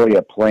clearly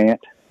a plant,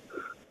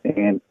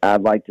 and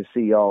I'd like to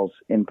see y'all's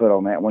input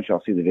on that once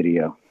y'all see the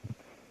video.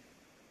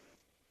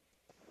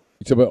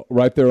 You talking about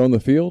right there on the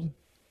field?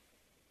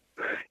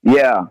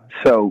 Yeah.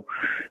 So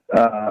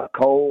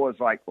Cole was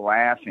like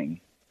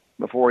laughing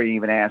before he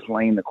even asked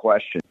Lane the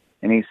question,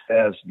 and he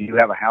says, "Do you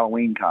have a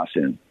Halloween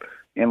costume?"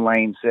 And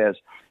Lane says,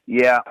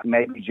 yeah,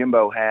 maybe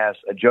Jimbo has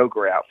a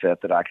Joker outfit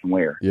that I can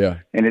wear. Yeah.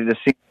 And it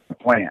just seems like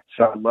a plant.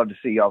 So I'd love to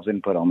see y'all's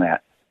input on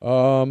that.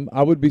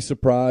 I would be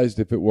surprised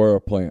if it were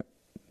a plant.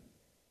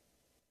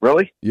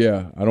 Really?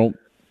 Yeah, I don't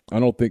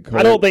think Cole.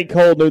 I don't think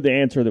Cole knew the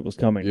answer that was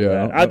coming. Yeah, to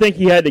that. I think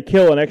he had to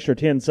kill an extra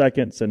 10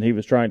 seconds, and he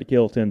was trying to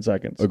kill 10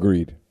 seconds.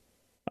 Agreed.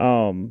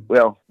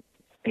 Well,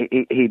 he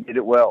did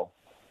it well.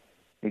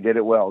 He did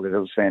it well because it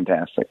was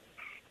fantastic.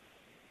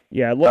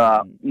 Yeah.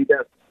 You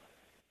guys.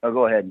 Oh,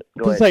 go ahead.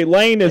 To say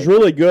Lane is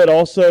really good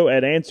also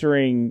at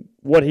answering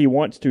what he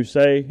wants to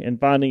say and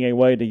finding a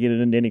way to get it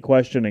into any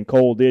question, and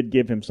Cole did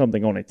give him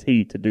something on a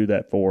tee to do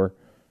that for.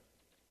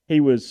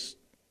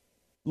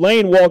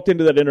 Lane walked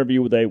into that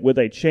interview with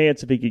a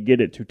chance if he could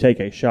get it to take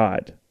a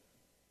shot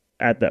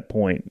at that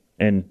point,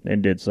 and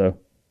did so.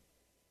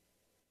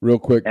 Real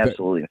quick,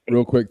 absolutely.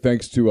 Real quick,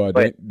 thanks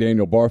to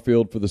Daniel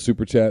Barfield for the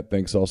super chat.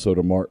 Thanks also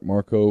to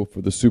Marco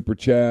for the super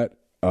chat.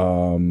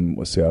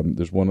 Let's see.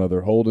 There's one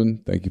other.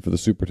 Holden, thank you for the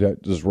super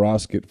chat. Does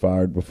Ross get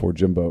fired before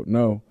Jimbo?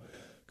 No,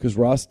 because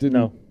Ross didn't.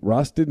 No.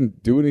 Ross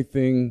didn't do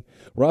anything.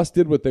 Ross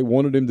did what they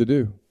wanted him to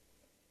do.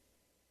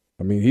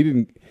 I mean,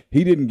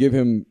 he didn't give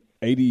him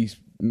 80,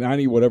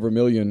 90, whatever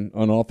million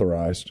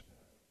unauthorized.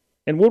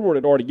 And Woodward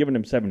had already given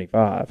him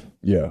 75.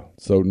 Yeah.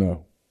 So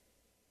no.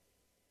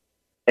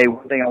 Hey,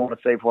 one thing I want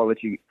to say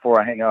before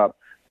I hang up,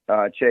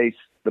 Chase,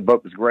 the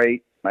book was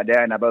great. My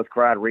dad and I both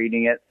cried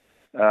reading it.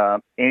 We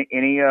don't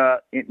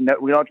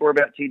have to worry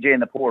about TJ in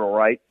the portal,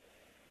 right?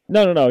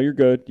 No, you're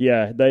good.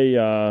 Yeah, they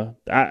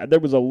there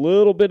was a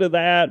little bit of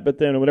that, but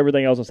then with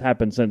everything else that's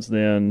happened since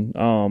then,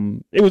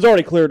 it was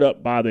already cleared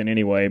up by then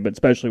anyway. But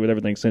especially with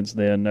everything since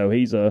then, no,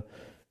 he's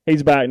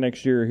back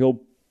next year.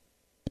 He'll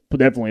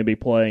definitely be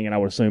playing, and I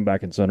would assume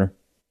back in center.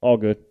 All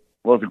good.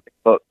 Well, it's a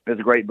great book. It's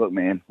a great book,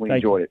 man. We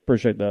enjoyed it.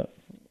 Appreciate that.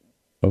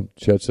 Oh,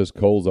 Chet says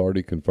Cole's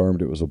already confirmed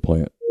it was a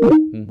plant.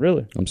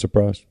 Really? I'm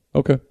surprised.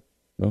 Okay.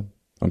 No,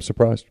 I'm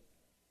surprised.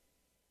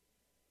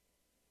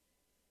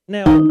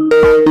 Now,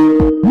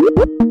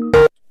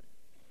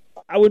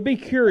 I would be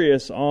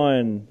curious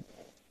on,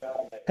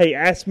 hey,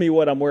 ask me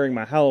what I'm wearing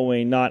my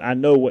Halloween, not I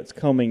know what's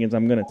coming as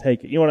I'm going to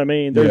take it. You know what I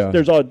mean?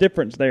 There's a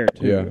difference there,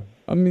 too. Yeah.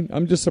 I mean,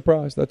 I'm just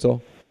surprised. That's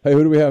all. Hey,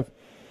 who do we have?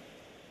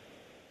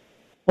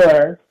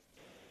 Claire.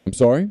 I'm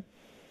sorry?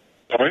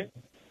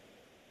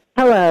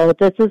 Hello,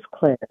 this is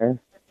Claire.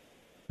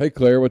 Hey,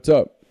 Claire, what's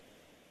up?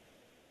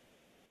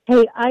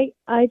 Hey,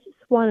 I just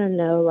want to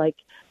know,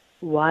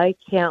 why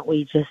can't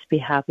we just be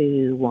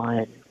happy we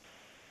won?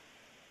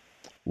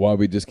 Why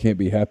we just can't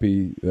be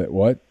happy that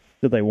what?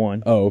 That they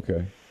won. Oh,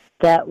 okay.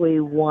 That we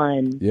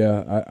won.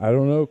 Yeah, I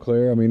don't know,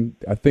 Claire. I mean,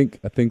 I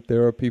think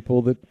there are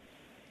people that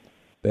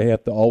they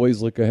have to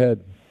always look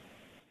ahead.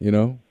 You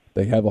know,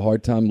 they have a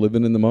hard time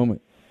living in the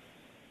moment.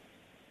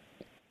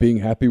 Being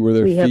happy where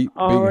their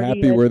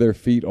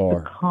feet are.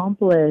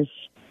 Accomplished.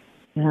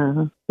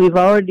 Yeah, we've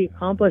already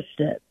accomplished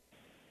it.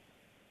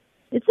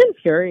 It's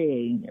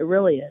infuriating. It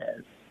really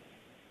is.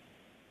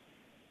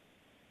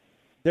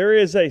 There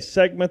is a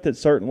segment that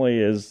certainly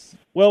is,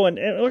 well, and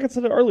like I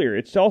said earlier,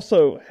 it's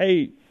also,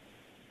 hey,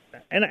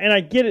 and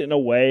I get it in a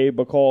way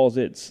because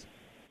it's,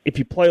 if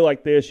you play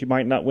like this, you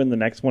might not win the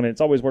next one.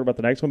 It's always worried about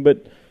the next one,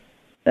 but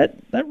that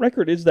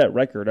record is that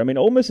record. I mean,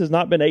 Ole Miss has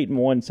not been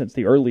 8-1 since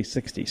the early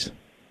 60s.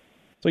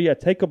 So, yeah,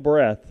 take a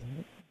breath.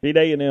 Beat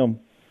A&M.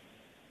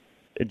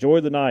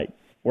 Enjoy the night.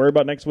 Worry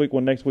about next week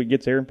when next week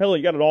gets here. And, Pele,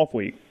 you got an off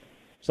week.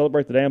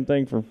 Celebrate the damn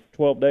thing for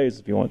 12 days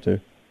if you want to.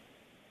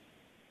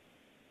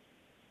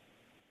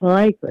 Well,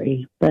 I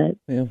agree, but...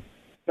 Yeah.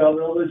 Tell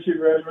them that you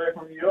graduated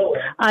from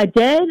ULM. I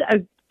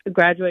did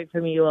graduate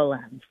from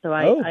ULM, so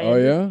I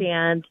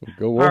understand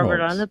Harvard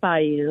on the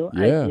Bayou.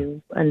 Yeah. I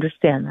do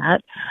understand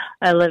that.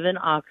 I live in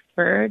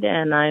Oxford,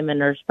 and I'm a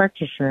nurse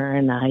practitioner,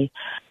 and I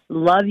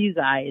love you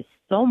guys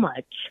so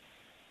much.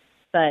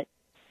 But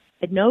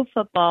I know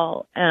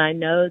football, and I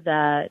know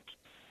that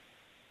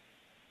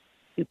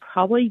we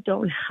probably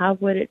don't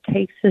have what it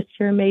takes this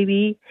year,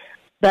 maybe,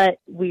 but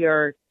we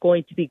are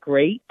going to be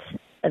great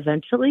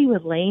eventually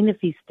with Lane if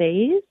he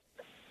stays,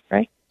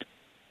 right?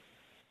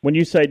 When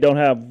you say don't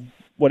have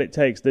what it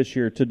takes this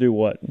year to do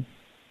what?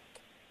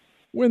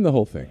 Win the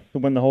whole thing. To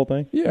win the whole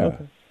thing? Yeah.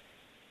 Okay.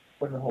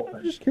 Win the whole thing.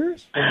 I'm just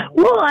curious.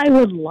 Well, I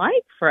would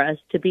like for us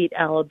to beat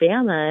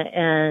Alabama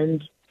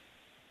and,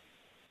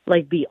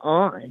 be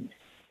on,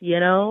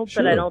 Sure.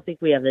 But I don't think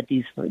we have the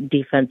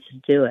defense to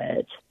do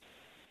it.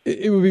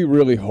 It would be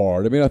really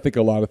hard. I mean, I think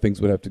a lot of things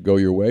would have to go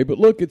your way. But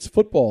look, it's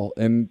football,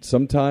 and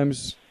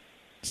sometimes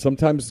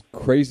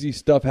crazy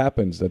stuff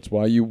happens. That's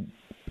why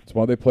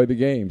they play the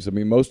games. I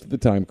mean, most of the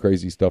time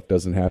crazy stuff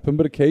doesn't happen,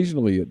 but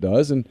occasionally it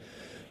does, and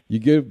you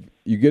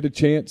get a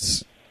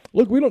chance.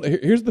 Look,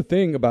 here's the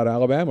thing about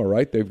Alabama,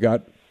 right? They've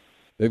got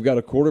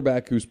a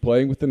quarterback who's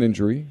playing with an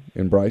injury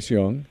in Bryce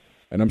Young,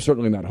 and I'm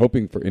certainly not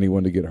hoping for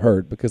anyone to get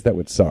hurt because that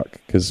would suck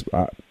because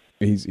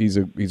he's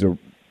a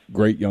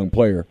great young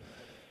player.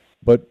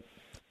 But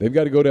they've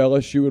got to go to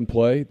LSU and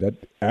play. That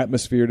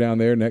atmosphere down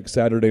there next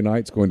Saturday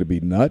night is going to be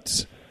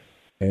nuts.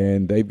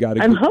 And they've got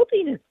to. I'm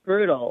hoping it's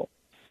brutal.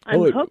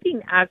 I'm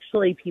hoping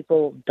actually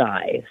people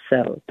die,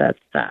 so that's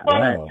that.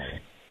 Wow.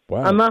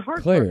 Wow. I'm a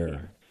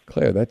hardcore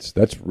Claire,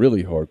 that's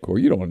really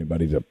hardcore. You don't want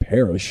anybody to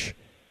perish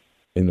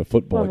in the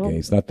football game.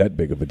 It's not that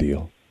big of a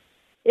deal.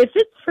 If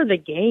it's for the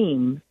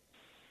game,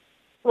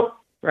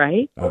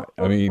 right?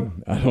 I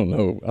mean, I don't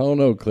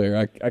know,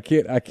 Claire. I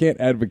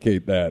can't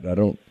advocate that. I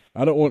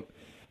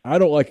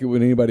don't like it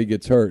when anybody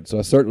gets hurt. So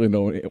I certainly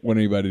don't want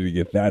anybody to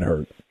get that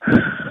hurt.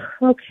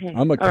 Okay.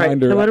 I'm a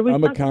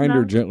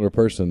kinder, gentler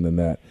person than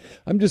that.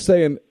 I'm just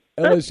saying,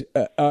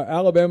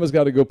 Alabama's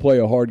got to go play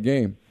a hard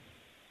game.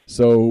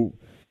 So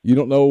you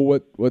don't know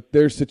what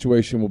their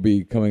situation will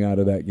be coming out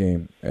of that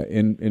game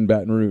in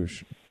Baton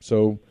Rouge.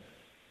 So,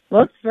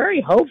 well, it's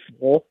very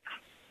hopeful.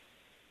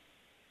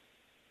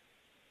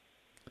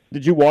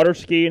 Did you water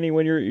ski any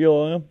when you were at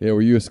ULM? Yeah,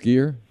 were you a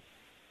skier?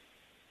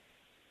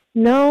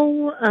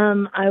 No,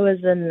 I was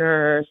a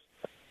nurse.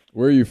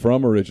 Where are you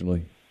from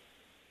originally?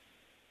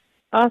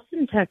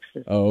 Austin,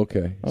 Texas. Oh,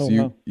 okay. Oh, so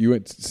wow. you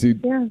went to see?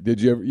 Yeah. Did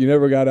you ever? You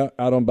never got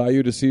out on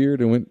Bayou de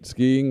Seard and went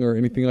skiing or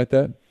anything like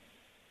that?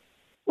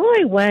 Well,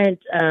 I went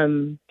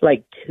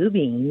like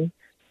tubing.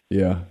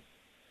 Yeah,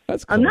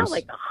 that's close. I'm not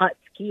like a hot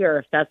skier,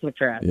 if that's what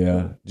you're asking.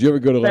 Yeah. Did you ever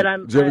go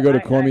to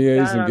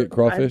Cormier's and get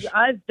crawfish?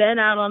 I've been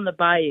out on the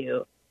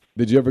bayou.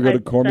 Did you ever go to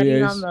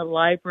Cormier's? On the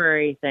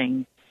library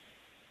thing.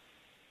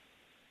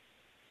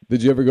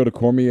 Did you ever go to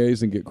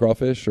Cormier's and get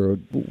crawfish or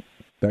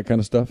that kind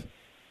of stuff?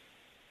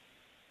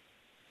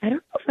 I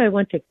don't know if I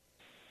went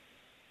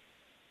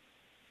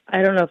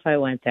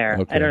there.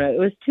 Okay. I don't know. It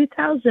was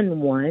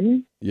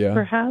 2001, yeah,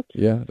 perhaps.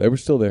 Yeah, they were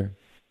still there.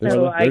 They're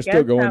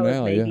still going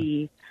now,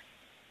 yeah.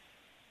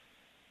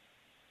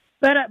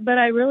 But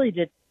I really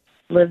did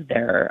live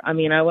there. I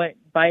mean, I went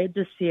by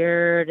the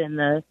Seard and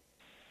the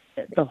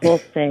whole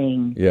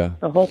thing. Yeah.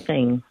 The whole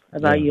thing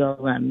about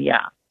ULM,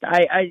 yeah.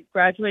 I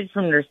graduated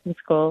from nursing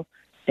school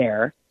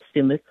there,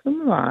 summa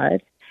cum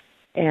laude,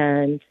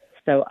 and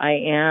so I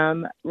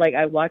am, like,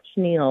 I watch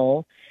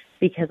Neil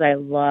because I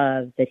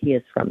love that he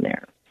is from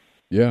there.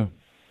 Yeah.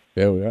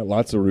 Yeah, we got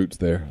lots of roots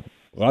there.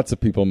 Lots of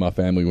people in my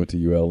family went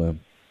to ULM.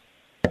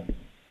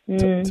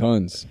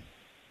 Tons.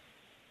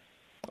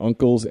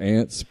 Uncles,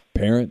 aunts,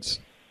 parents,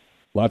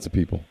 lots of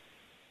people.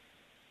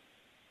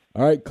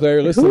 All right,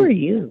 Claire, listen. Who are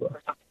you?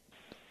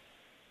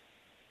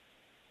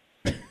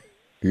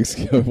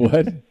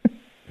 What?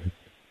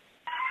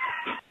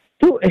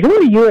 Who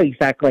are you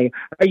exactly?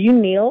 Are you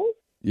Neil?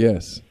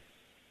 Yes.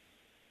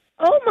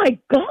 Oh my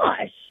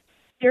gosh!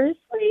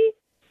 Seriously?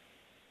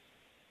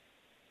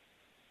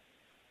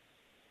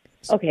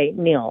 Okay,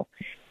 Neil.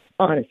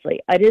 Honestly,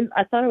 I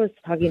thought I was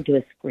talking to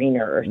a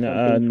screener or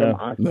something from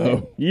Austin.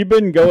 No. You've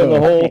been going the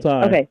whole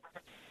time. Okay.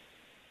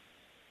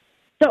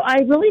 So I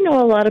really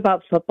know a lot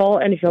about football,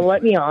 and if you'll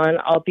let me on,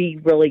 I'll be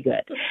really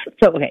good.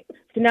 So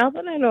now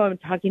that I know I'm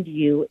talking to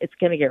you, it's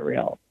going to get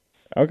real.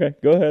 Okay,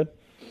 go ahead.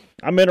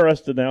 I'm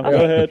interested now. Okay.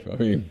 Go ahead.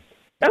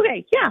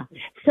 Okay, yeah.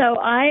 So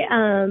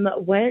I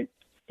went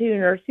to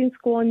nursing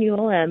school in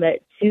ULM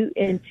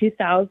in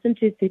 2000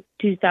 to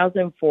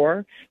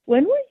 2004.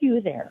 When were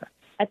you there?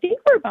 I think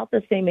we're about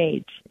the same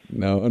age.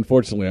 No,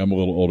 unfortunately, I'm a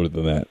little older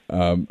than that.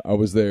 I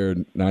was there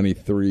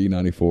 93,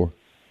 94.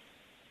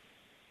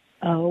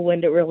 Oh,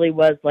 when it really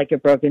was like a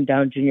broken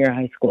down junior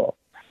high school.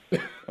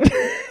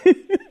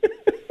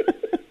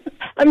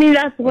 I mean,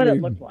 that's what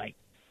it looked like.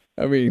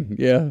 I mean,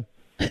 yeah,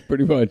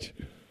 pretty much.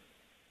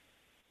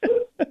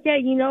 Yeah,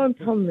 I'm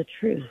telling the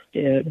truth,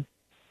 dude.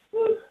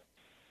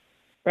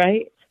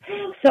 Right?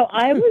 So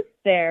I was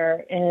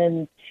there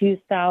in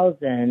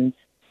 2000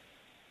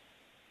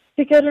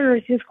 to go to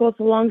nursing school. It's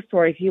a long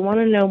story. If you want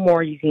to know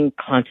more, you can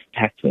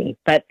contact me.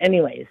 But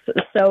anyways,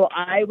 so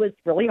I was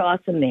really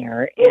awesome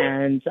there,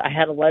 and I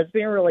had a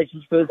lesbian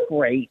relationship. It was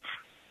great.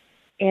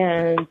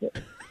 And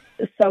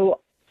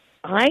so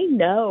I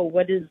know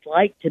what it's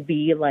like to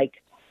be,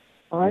 like,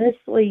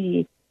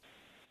 honestly,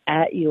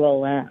 at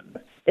ULM.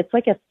 It's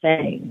like a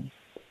thing,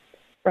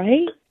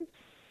 right?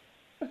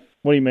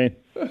 What do you mean?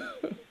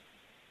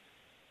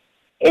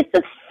 It's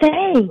a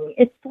thing.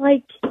 It's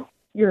like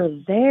you're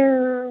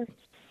there.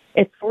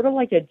 It's sort of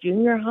like a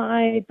junior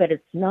high, but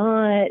it's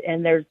not.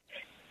 And there's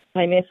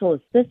financial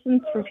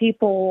assistance for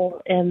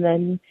people.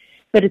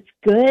 But it's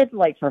good,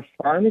 like, for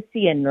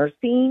pharmacy and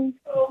nursing.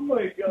 Oh,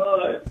 my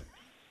God.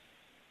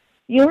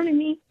 You know what I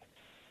mean?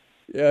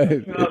 Yeah.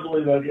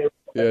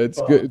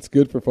 It's good. It's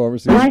good for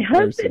pharmacy. My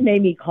husband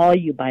made me call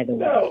you, by the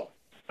way. No,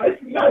 I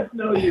did not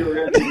know you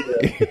were into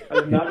this.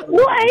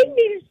 Well, I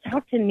needed to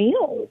talk to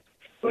Neil.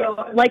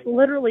 Well, like,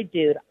 literally,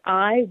 dude,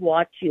 I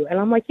watch you, and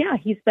I'm like, yeah,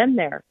 he's been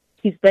there.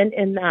 He's been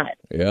in that.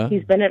 Yeah.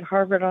 He's been at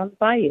Harvard on the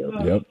Bayou.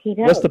 Yep. He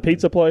knows. What's the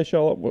pizza place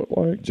y'all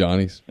like?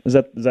 Johnny's. Is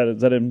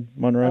that in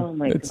Monroe? Oh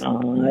my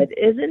God!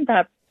 Isn't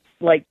that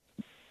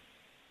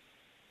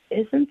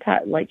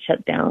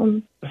shut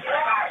down? I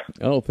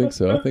don't think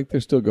so. I think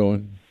they're still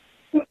going.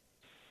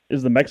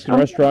 Is the Mexican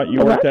restaurant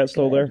you worked at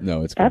still there?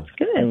 No, it's gone. That's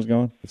good. It was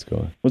gone? It's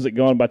gone. Was it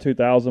gone by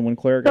 2000 when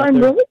Claire So got I'm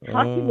there? really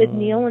talking with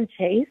Neil and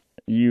Chase.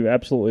 You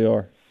absolutely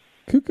are.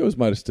 Kukoc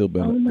might have still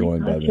been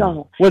going by then.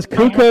 Y'all. Was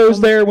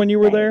Kukoc there when you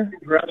were there?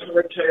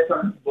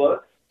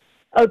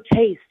 Oh,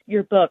 Chase,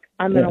 your book.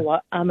 I'm gonna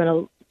watch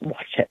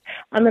it.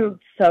 I'm gonna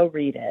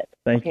read it.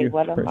 Thank you.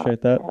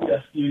 Appreciate that.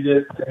 Yes, you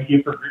did. Thank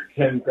you for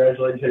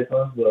congratulating Chase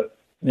on his book.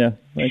 Yeah,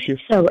 thank you.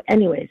 So,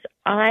 anyways,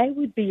 I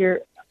would be a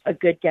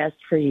good guest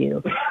for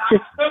you.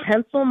 Just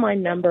pencil my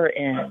number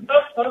in.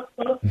 All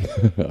right.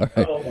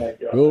 Oh my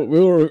God.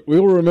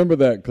 We'll remember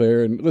that,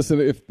 Claire. And listen,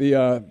 if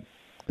the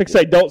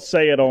don't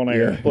say it on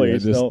air,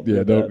 please.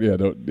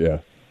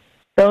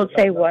 Don't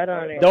say what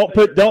on air.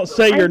 Don't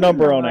say your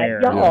number on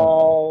air.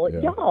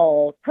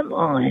 Y'all, come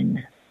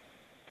on.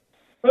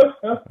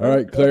 All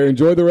right, Claire,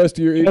 enjoy the rest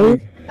of your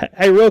evening.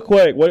 Hey, real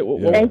quick, what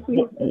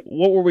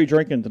were we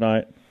drinking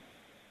tonight?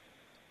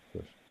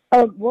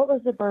 What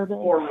was the bourbon?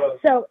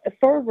 So,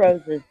 4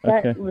 Roses.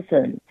 But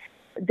listen,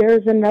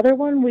 there's another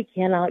one we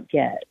cannot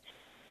get.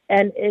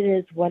 And it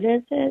is, what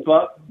is it?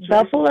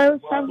 Buffalo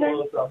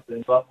something?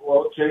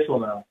 Buffalo Chase will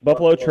know.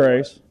 Buffalo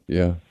Trace.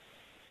 Yeah.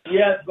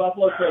 Yes,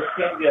 Buffalo Trace.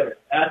 Can't get it.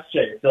 Ask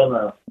Chase. He'll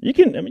know. You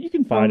can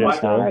find it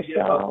still.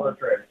 Buffalo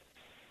Trace.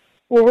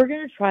 Well, we're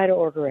going to try to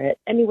order it.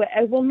 Anyway,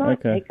 I will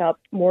not take up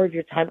more of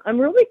your time. I'm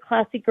a really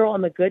classy girl.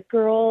 I'm a good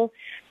girl.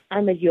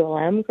 I'm a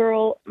ULM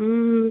girl.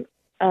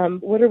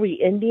 What are we,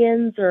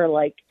 Indians or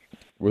like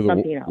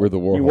something else? We're the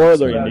Warhawks. You were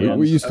the Indians.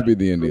 We used to be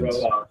the Indians.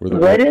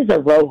 What is a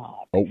Rohawk?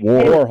 A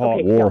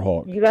Warhawk.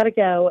 Warhawk. You got to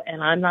go,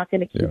 and I'm not going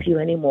to keep you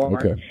anymore.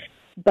 Okay.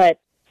 But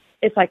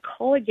if I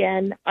call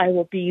again, I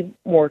will be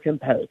more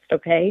composed,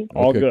 okay?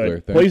 All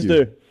good. Claire, please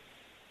do.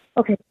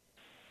 Okay.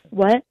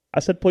 What? I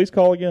said please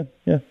call again.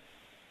 Yeah.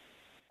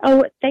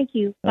 Oh, thank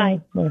you.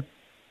 Bye. Bye.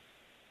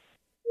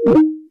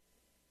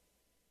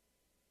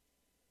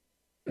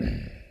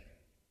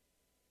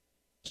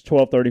 It's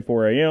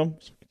 12:34 a.m.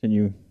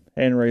 Continue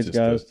hand raise,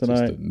 guys,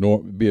 tonight.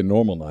 Be a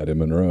normal night in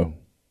Monroe.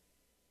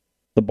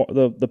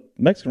 The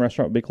Mexican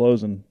restaurant will be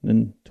closing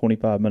in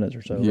 25 minutes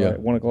or so, right?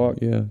 1 o'clock?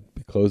 Yeah,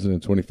 be closing in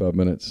 25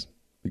 minutes.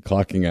 Be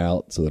clocking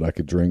out so that I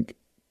could drink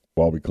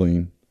while we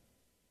clean.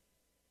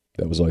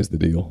 That was always the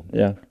deal.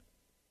 Yeah.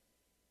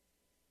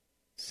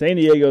 San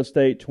Diego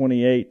State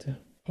 28,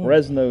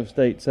 Fresno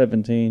State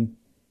 17.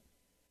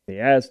 The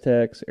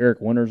Aztecs,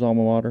 Eric Winter's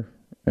alma mater,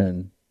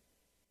 and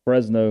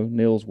Fresno,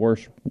 Neil's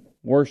worst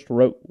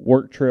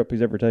work trip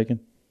he's ever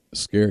taken.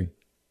 Scary.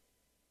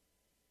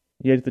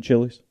 He ate at the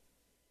Chili's.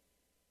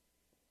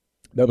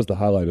 That was the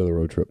highlight of the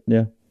road trip.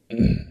 Yeah.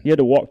 You had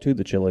to walk to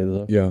the Chili,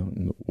 though. Yeah,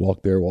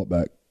 walk there, walk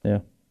back. Yeah.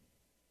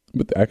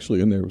 But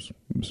actually in there was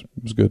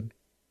good.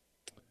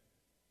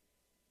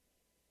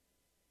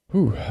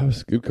 Whew, that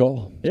was a good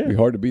call. It's be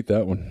hard to beat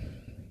that one.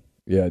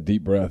 Yeah,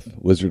 deep breath.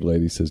 Lizard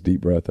Lady says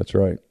deep breath. That's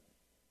right.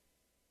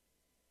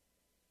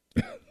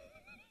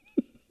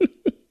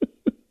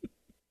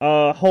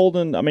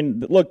 Holden, I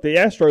mean, look, the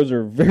Astros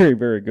are very,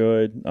 very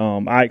good.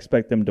 I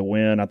expect them to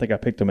win. I think I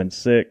picked them in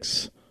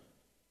 6.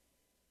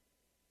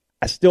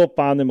 I still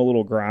find them a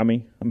little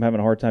grimy. I'm having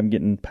a hard time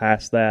getting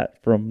past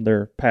that from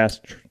their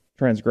past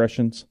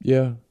transgressions.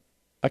 Yeah.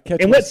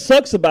 And what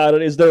sucks about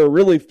it is they're a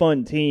really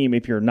fun team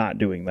if you're not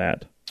doing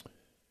that.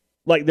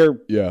 Like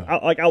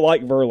I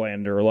like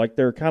Verlander. Like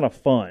they're kind of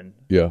fun.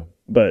 Yeah.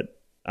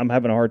 But I'm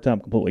having a hard time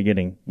completely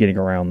getting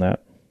around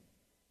that.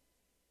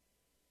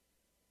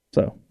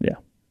 So, yeah.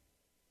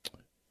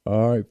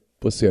 All right.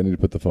 Let's see. I need to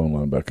put the phone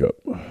line back up.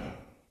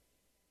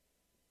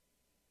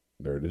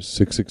 There it is,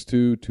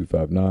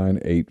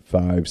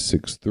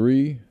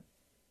 662-259-8563.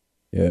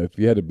 Yeah, if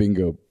you had a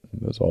bingo,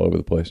 that's all over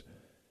the place.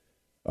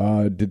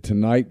 Did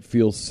tonight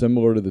feel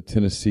similar to the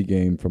Tennessee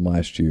game from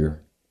last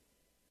year?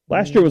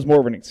 Last year was more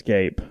of an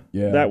escape.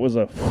 Yeah. That was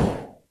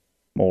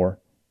more.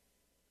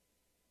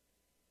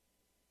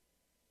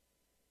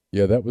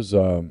 Yeah, that was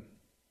and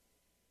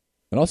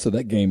also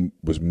that game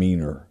was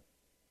meaner.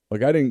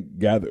 Like I didn't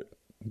gather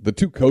the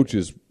two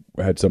coaches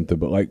had something,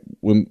 but like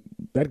when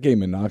that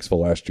game in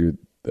Knoxville last year,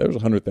 there was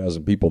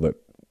 100,000 people that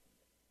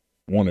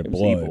wanted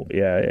blood. Evil.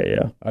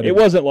 Yeah. It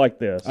wasn't like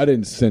this. I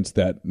didn't sense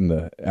that in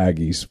the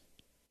Aggies.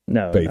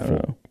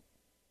 Faithful. No.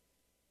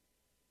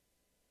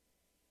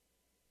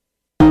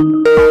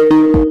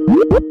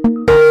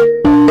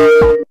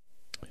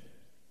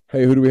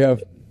 Hey, who do we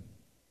have?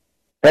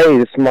 Hey,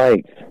 this is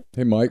Mike.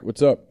 Hey, Mike,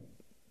 what's up?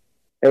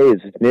 Hey, is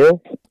it Neil?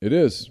 It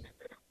is.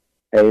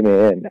 Hey,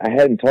 man, I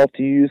hadn't talked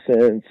to you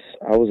since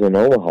I was in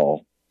Omaha.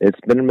 It's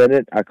been a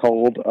minute. I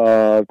called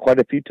quite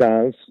a few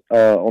times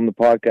on the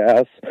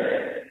podcast,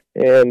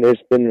 and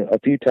there's been a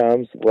few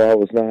times where I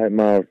was not in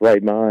my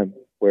right mind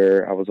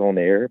where I was on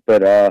air.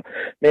 But,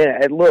 man,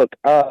 look,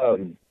 I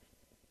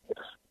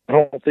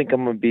don't think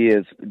I'm going to be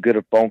as good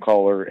a phone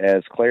caller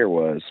as Claire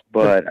was,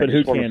 but I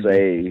just want to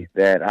say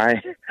that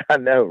I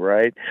know,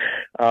 right?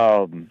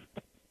 I'm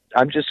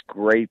just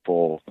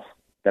grateful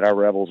that our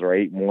Rebels are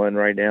 8-1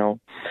 right now,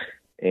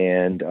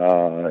 and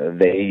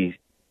they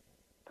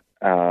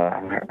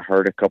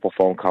heard a couple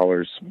phone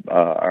callers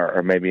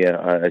or maybe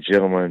a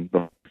gentleman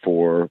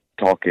before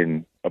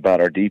talking about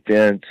our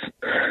defense.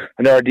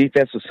 I know our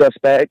defense was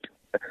suspect,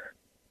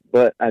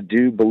 but I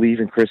do believe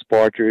in Chris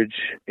Partridge,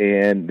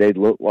 and they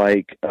look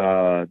like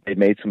they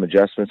made some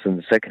adjustments in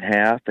the second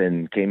half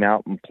and came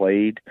out and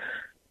played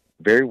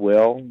very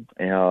well.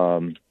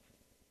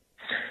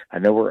 I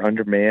know we're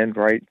undermanned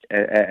right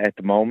at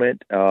the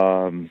moment,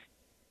 and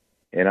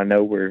I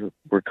know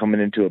we're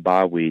coming into a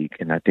bye week,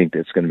 and I think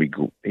that's going to be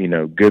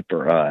good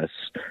for us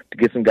to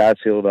get some guys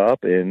healed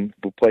up, and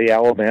we'll play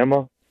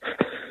Alabama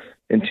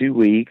in 2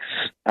 weeks.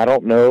 I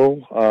don't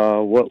know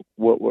what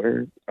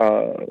we're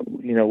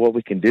what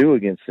we can do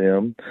against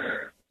them.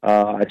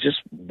 I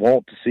just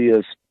want to see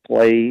us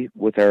play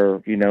with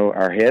our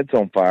heads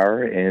on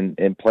fire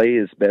and play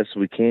as best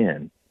we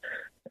can.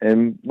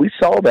 And we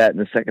saw that in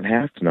the second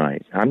half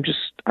tonight. I'm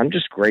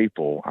just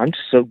grateful. I'm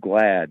just so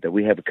glad that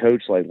we have a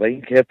coach like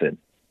Lane Kiffin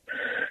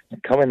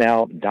coming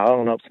out and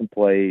dialing up some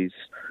plays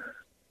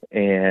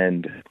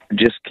and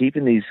just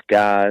keeping these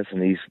guys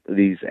and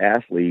these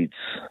athletes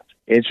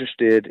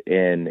interested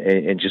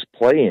and just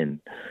playing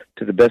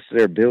to the best of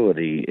their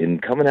ability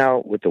and coming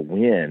out with a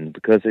win,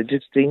 because it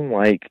just seemed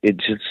like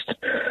it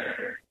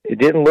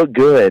didn't look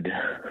good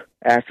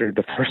after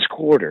the first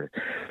quarter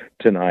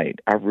tonight.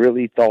 I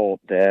really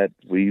thought that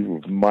we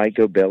might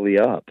go belly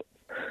up,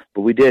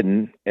 but we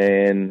didn't,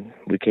 and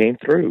we came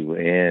through,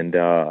 and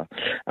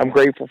I'm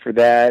grateful for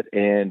that.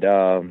 And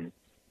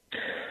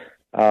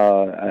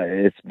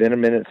it's been a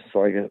minute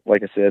since,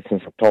 like I said,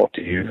 since I've talked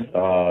to you.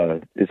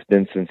 It's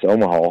been since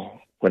Omaha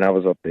when I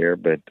was up there,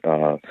 but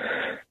I'm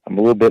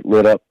a little bit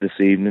lit up this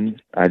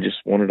evening. I just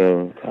wanted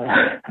to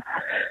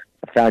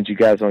I found you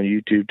guys on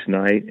YouTube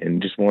tonight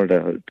and just wanted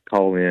to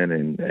call in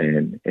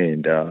and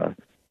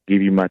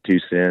give you my 2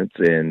 cents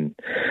and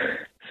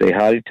say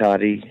howdy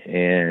toddy,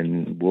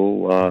 and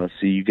we'll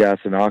see you guys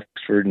in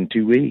Oxford in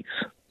 2 weeks.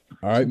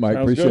 All right, Mike.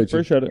 Sounds good.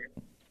 Appreciate it.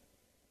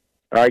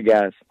 All right,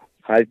 guys.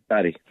 Howdy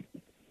toddy.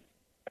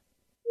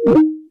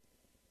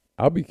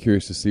 I'll be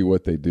curious to see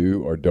what they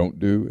do or don't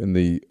do in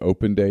the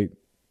open date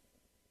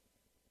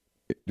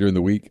during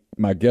the week.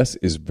 My guess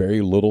is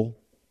very little.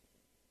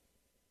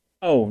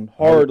 Oh,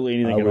 hardly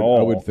anything at all.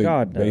 I would think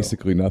God, no.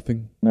 basically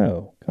nothing.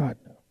 No, God,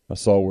 no. I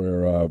saw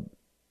where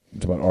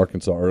about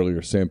Arkansas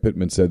earlier. Sam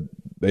Pittman said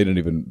they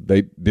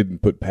didn't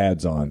put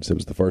pads on. So it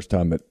was the first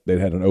time that they'd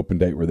had an open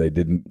date where they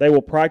didn't. They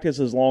will practice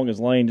as long as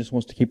Lane just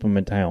wants to keep them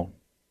in town.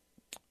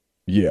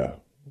 Yeah,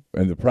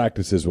 and the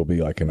practices will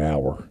be like an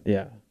hour.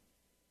 Yeah,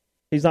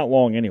 he's not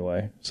long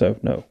anyway, so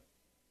no.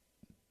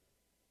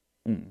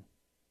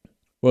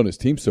 Well, and his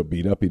team's so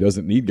beat up, he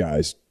doesn't need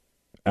guys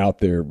out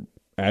there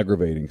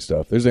aggravating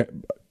stuff. There's probably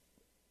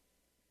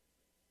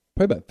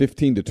about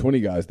 15 to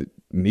 20 guys that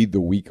need the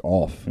week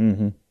off.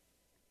 Mm-hmm.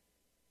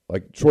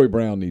 Like Troy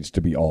Brown needs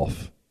to be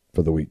off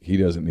for the week. He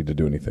doesn't need to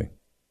do anything.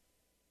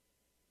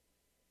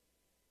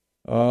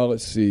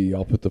 Let's see.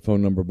 I'll put the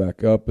phone number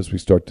back up as we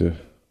start to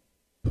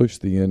push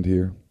the end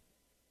here.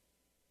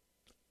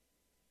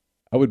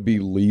 I would be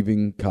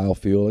leaving Kyle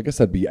Field. I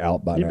guess I'd be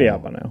out by now. You'd be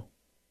out by now.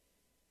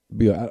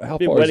 How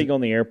be far waiting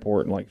on the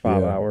airport in like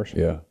 5 hours.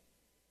 Yeah.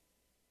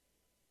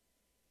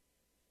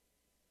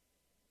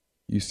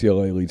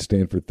 UCLA leads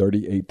Stanford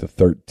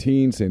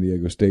 38-13. San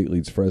Diego State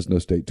leads Fresno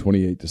State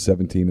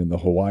 28-17 in the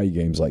Hawaii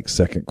game's like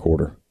second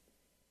quarter.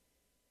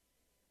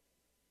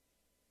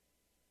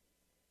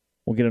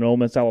 We'll get an Ole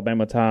Miss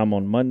Alabama time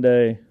on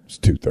Monday. It's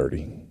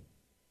 2:30.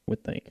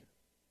 Would think.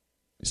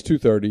 It's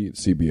 2:30 at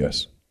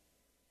CBS.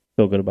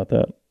 Feel good about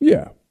that?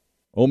 Yeah.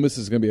 Ole Miss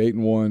is going to be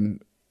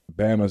 8-1.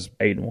 Bama's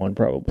 8-1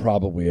 probably.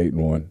 Probably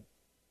 8-1.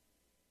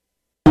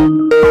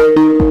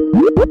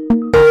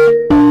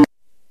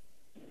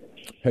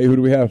 Hey, who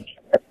do we have?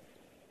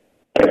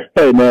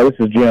 Hey, man, this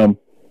is Jim.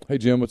 Hey,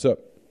 Jim, what's up?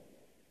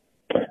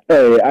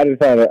 Hey, I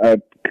just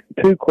had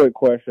two quick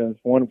questions.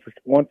 One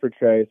for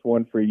Chase,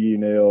 one for you,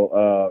 Neil,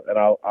 and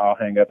I'll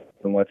hang up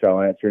and let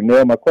y'all answer.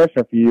 Neil, my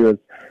question for you is.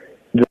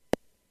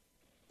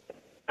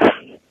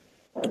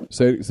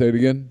 Say it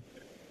again.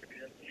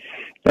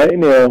 Hey,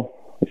 Neil,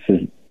 this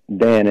is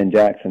Dan in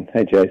Jackson.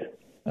 Hey, Chase.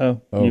 Oh,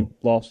 you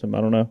lost him.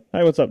 I don't know.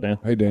 Hey, what's up, Dan?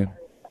 Hey, Dan.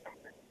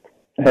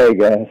 Hey,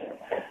 guys.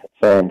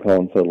 Sorry I'm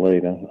calling so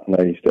late. I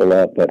know you're still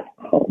up, but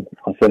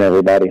I'll send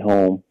everybody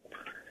home.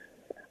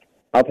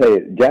 I'll tell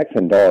you,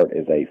 Jackson Dart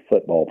is a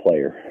football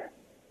player.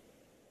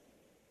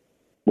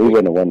 We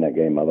wouldn't have won that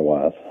game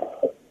otherwise.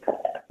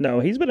 No,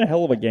 he's been a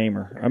hell of a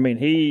gamer. I mean,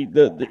 he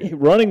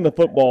running the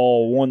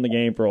football won the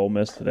game for Ole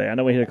Miss today. I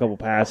know he hit a couple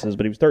passes,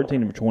 but he was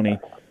 13 of 20.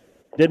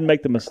 Didn't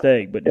make the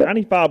mistake, but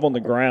 95 on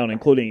the ground,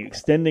 including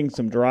extending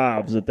some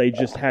drives that they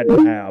just had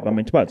to have. I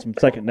mean, talk about some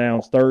second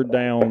downs, third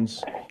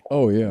downs.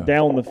 Oh, yeah.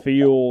 Down the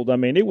field. I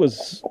mean, it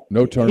was –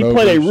 no turnovers. He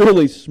played a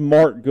really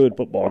smart, good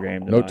football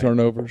game tonight. No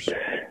turnovers.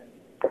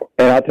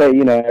 And I'll tell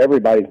you,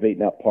 everybody's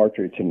beating up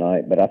Partridge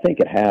tonight, but I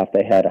think at half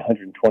they had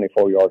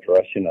 124 yards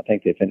rushing. I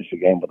think they finished the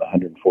game with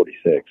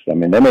 146. I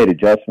mean, they made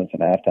adjustments in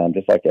halftime,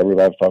 just like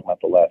everybody was talking about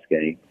the last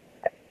game.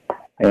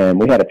 And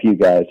we had a few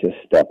guys just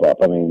step up.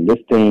 I mean, this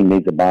team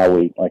needs a bye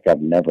week like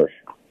I've never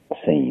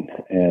seen.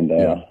 And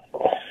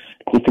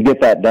just to get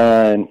that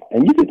done,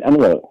 and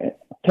look,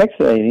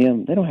 Texas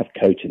A&M, they don't have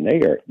coaching.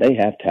 They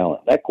have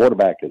talent. That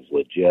quarterback is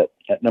legit.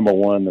 At number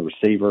one, the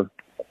receiver.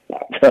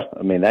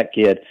 I mean, that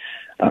kid.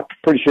 I'm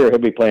pretty sure he'll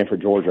be playing for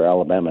Georgia or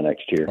Alabama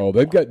next year. Oh,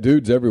 they've got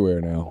dudes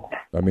everywhere now.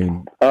 I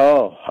mean.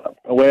 Oh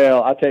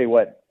well, I'll tell you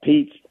what.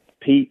 Pete's.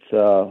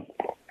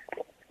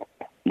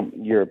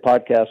 Your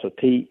podcast with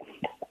Pete.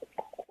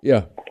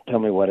 Yeah. Tell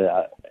me what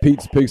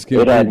Pete's Pigskin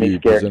It had me Preview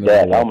scared to presented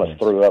death. by I almost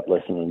threw up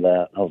listening to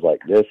that. I was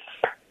like, this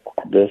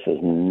is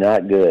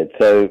not good.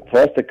 So for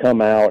us to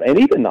come out, and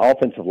even the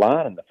offensive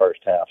line in the first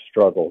half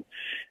struggled,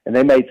 and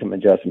they made some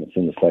adjustments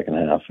in the second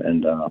half.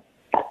 And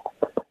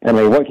I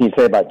mean, what can you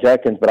say about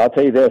Judkins? But I'll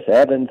tell you this: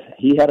 Evans,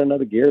 he had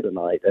another gear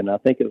tonight, and I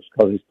think it was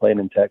because he's playing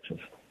in Texas.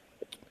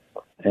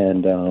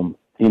 And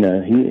you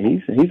know,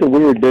 he's a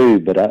weird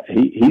dude, but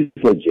he's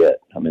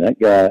legit. I mean, that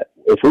guy.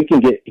 If we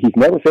can he's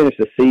never finished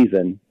the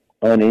season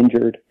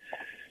uninjured.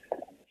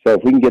 So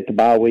if we can get the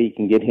bye week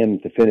and get him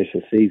to finish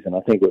the season,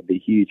 I think it would be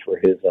huge for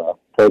his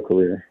pro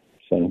career.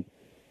 So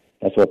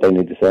that's what they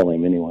need to sell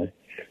him anyway.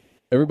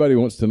 Everybody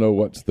wants to know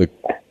what's the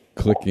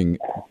clicking,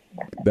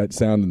 that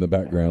sound in the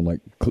background.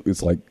 Like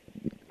it's like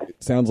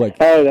it sounds like.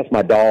 Oh, that's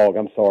my dog.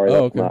 I'm sorry.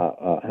 Oh, that's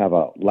I have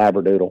a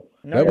Labradoodle.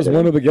 That was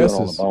one of the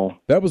guesses.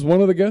 That was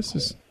one of the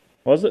guesses.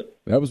 Was it?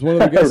 That was one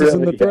of the guesses Really?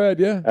 in the thread.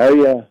 Yeah. Oh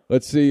yeah.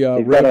 Let's see.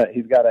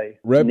 He's got a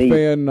Red knee.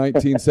 Fan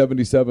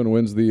 1977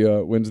 wins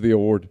the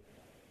award.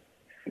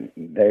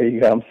 There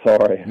you go. I'm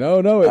sorry. No.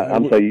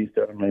 I'm so used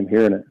to it. I'm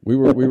hearing it. We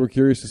were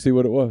curious to see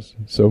what it was.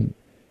 So,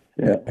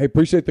 yeah. Hey,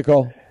 appreciate the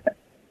call.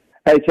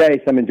 Hey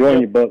Chase, I'm enjoying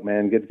your book,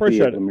 man. Good to Appreciate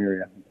see you it. at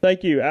Lemuria.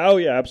 Thank you. Oh,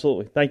 yeah,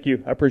 absolutely. Thank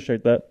you. I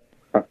appreciate that.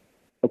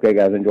 Okay,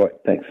 guys, enjoy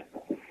it. Thanks.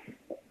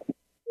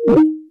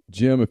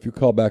 Jim, if you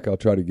call back, I'll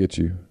try to get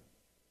you.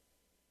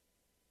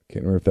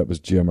 Can't remember if that was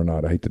Jim or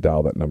not. I hate to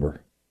dial that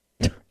number.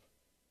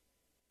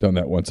 Done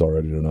that once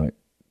already tonight.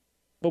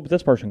 Well, but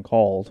this person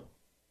called.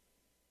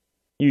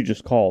 You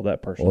just called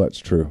that person. Well, that's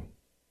true.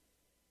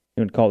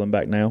 You want to call them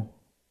back now?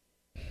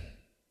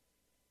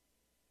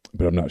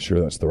 But I'm not sure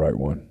that's the right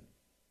one.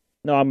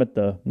 No, I'm at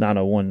the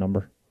 901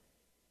 number.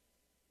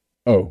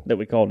 Oh. That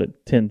we called at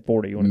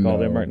 1040. You want to call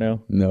them right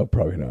now? No,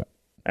 probably not.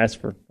 Ask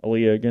for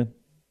Aaliyah again?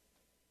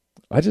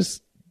 I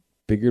just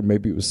figured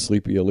maybe it was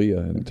Sleepy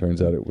Aaliyah, and it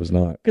turns out it was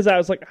not. Because I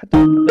was like, I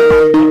don't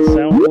know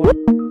sound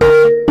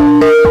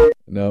one.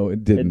 No,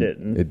 it didn't.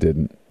 It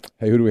didn't.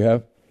 Hey, who do we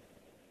have?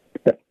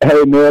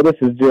 Hey, Neil, this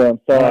is Jim.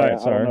 Sorry, All right, I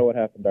sorry. don't know what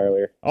happened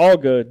earlier. All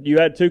good. You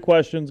had 2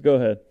 questions. Go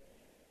ahead.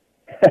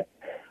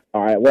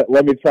 All right,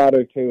 let me try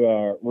to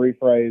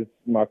rephrase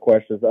my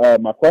questions.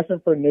 My question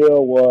for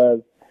Neil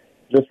was,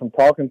 just from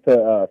talking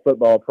to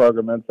Football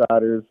Program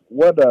Insiders,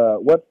 what are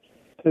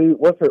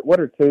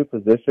 2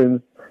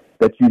 positions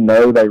that you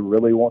know they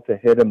really want to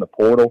hit in the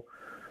portal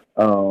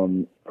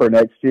for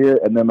next year?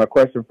 And then my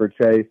question for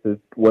Chase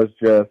was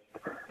just,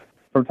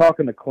 from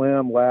talking to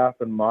Clem, Laugh,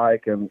 and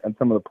Mike and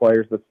some of the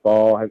players this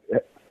fall,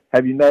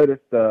 have you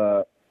noticed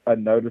a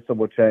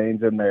noticeable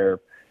change in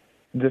their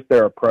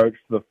approach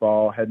to the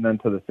fall heading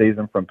into the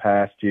season from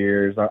past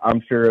years?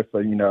 I'm sure it's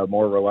a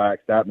more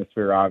relaxed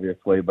atmosphere,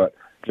 obviously, but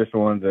just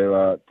wanted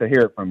to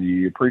hear it from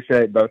you.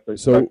 Appreciate both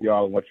of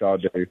y'all and what y'all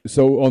do.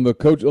 So on the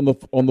coach on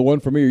the one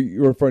for me,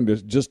 you're referring to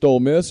just Ole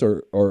Miss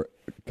or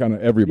kind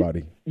of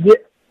everybody?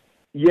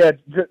 Yeah,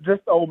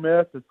 just Ole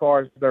Miss as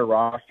far as their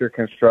roster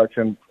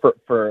construction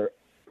for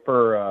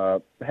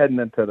heading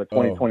into the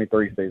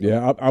 2023 season.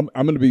 Yeah, I'm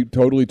going to be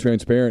totally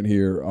transparent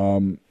here.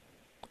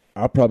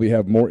 I probably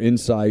have more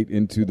insight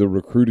into the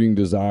recruiting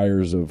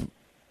desires of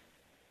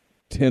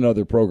 10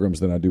 other programs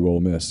than I do Ole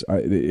Miss.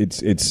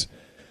 It's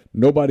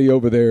nobody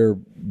over there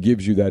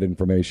gives you that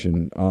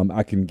information.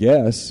 I can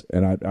guess,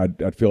 and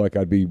I'd feel like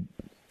I'd be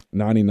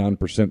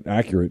 99%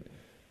 accurate.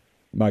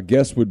 My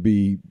guess would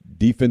be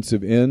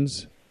defensive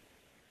ends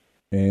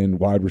and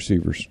wide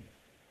receivers.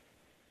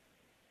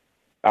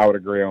 I would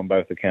agree on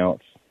both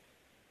accounts.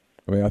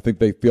 I mean, I think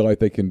they feel like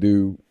they can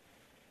do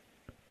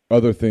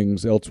other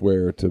things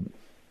elsewhere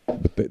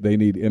but they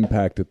need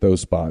impact at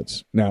those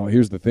spots. Now,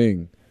 here's the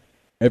thing: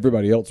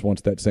 everybody else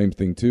wants that same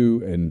thing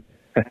too, and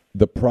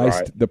the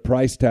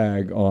price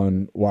tag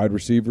on wide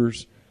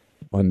receivers,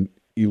 on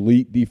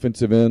elite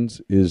defensive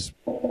ends, is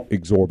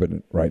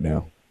exorbitant right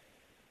now.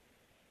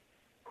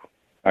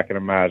 I can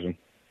imagine.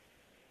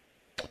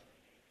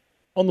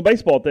 On the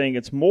baseball thing,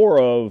 it's more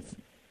of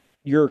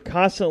you're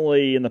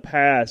constantly in the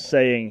past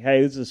saying,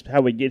 hey, this is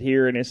how we get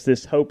here, and it's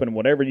this hope and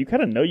whatever. You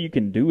kind of know you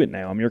can do it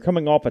now. I mean, you're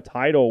coming off a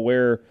title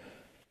where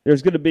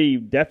there's going to be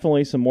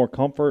definitely some more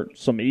comfort,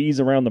 some ease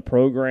around the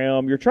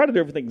program. You're trying to do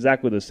everything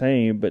exactly the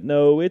same, but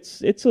no,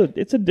 it's a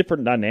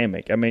different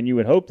dynamic. I mean, you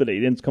would hope that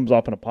it comes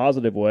off in a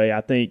positive way. I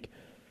think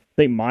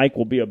Mike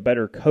will be a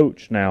better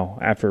coach now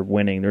after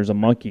winning. There's a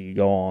monkey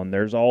gone.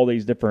 There's all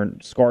these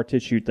different scar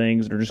tissue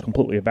things that are just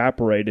completely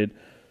evaporated.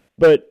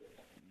 But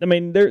I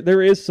mean,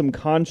 there is some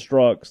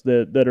constructs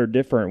that are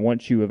different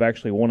once you have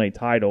actually won a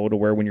title, to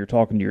where when you're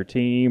talking to your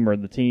team or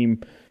the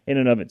team in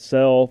and of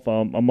itself,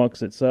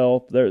 amongst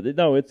itself, there's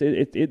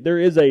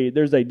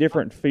a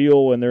different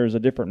feel and there's a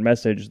different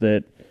message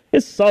that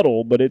it's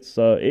subtle, but it's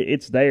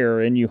there,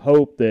 and you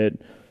hope that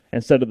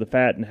instead of the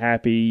fat and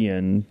happy,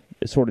 and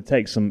it sort of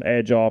takes some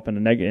edge off in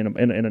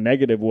a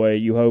negative way,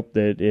 you hope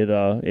that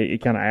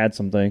it kind of adds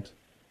some things.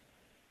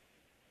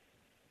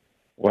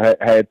 Well,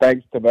 hey,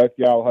 thanks to both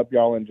y'all. Hope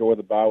y'all enjoy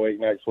the bye week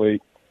next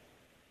week.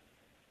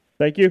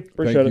 Thank you.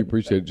 Appreciate it.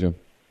 Appreciate it, Jim.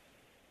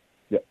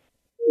 Yep.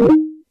 It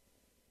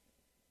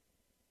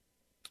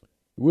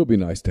will be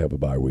nice to have a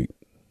bye week.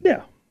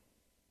 Yeah.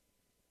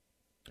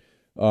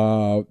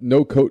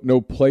 No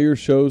player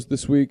shows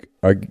this week.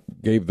 I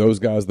gave those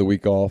guys the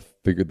week off.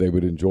 Figured they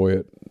would enjoy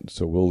it.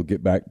 So we'll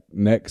get back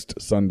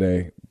next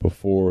Sunday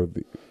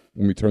when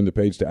we turn the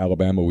page to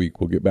Alabama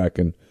week. We'll get back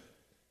and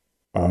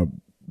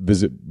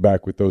visit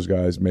back with those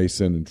guys,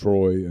 Mason and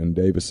Troy and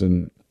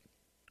Davison.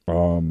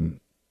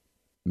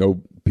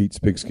 No Pete's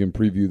Pigskin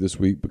preview this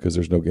week because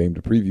there's no game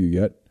to preview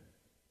yet.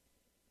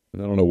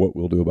 And I don't know what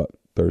we'll do about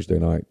Thursday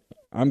night.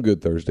 I'm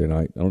good Thursday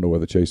night. I don't know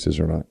whether Chase is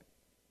or not.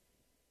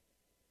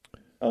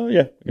 Oh,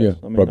 yeah. Yeah,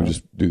 probably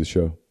just do the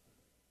show.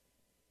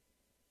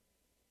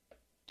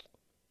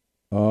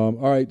 All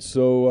right,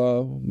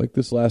 so make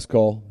this last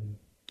call.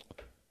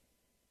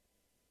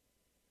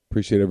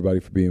 Appreciate everybody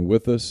for being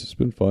with us. It's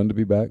been fun to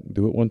be back and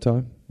do it one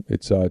time.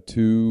 It's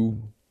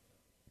 2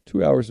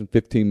 hours and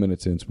 15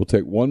 minutes in. So we'll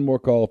take one more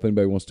call if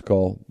anybody wants to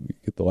call. We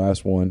get the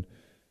last one.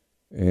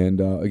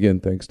 And, again,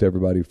 thanks to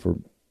everybody for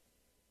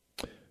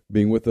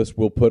being with us.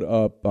 We'll put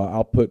up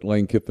I'll put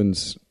Lane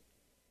Kiffin's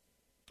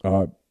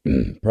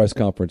press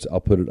conference.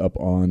 I'll put it up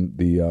on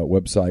the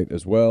website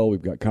as well.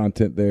 We've got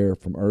content there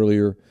from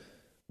earlier.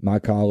 My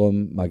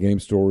column, my game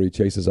story,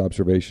 Chase's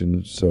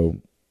observations. So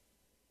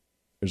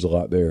there's a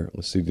lot there.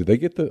 Let's see. Did they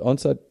get the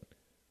onside?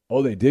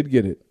 Oh, they did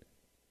get it.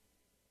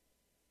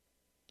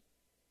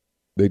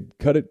 They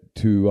cut it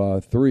to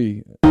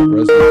 3. Now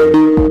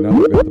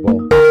they've got the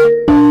ball.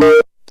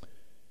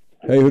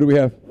 Hey, who do we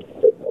have?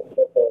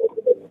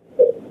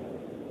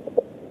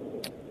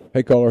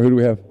 Hey, caller, who do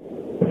we have?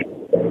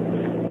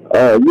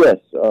 Yes.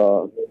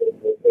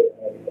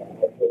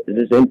 Is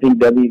this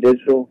MPW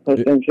Digital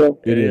postgame show?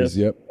 It is.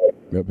 Yep.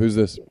 Who's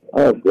this?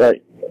 Oh,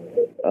 great.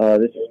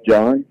 This is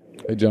John.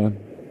 Hey, John.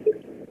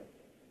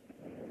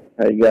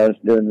 How you guys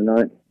doing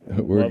tonight?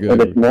 We're good.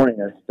 Or this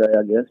morning, I should say,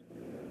 I guess.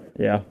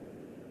 Yeah.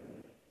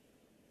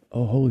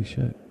 Oh, holy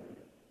shit!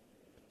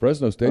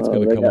 Fresno State's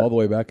going to come all the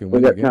way back and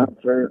win the game.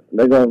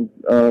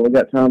 We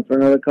got time for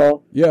another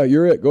call? Yeah,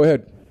 you're it. Go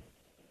ahead.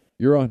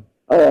 You're on.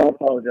 Oh, I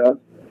apologize.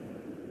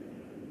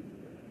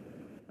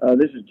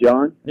 This is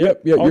John.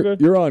 Yep. Yeah,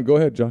 you're on. Go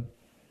ahead, John.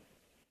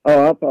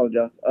 Oh, I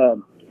apologize.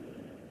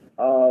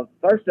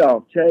 First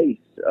off, Chase,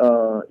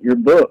 your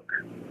book.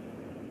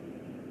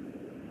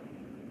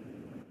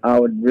 I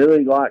would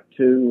really like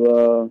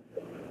to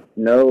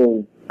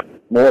know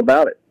more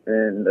about it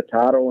and the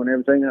title and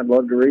everything. I'd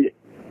love to read it.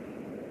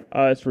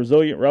 It's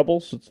Resilient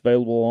Rebels. It's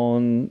available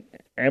on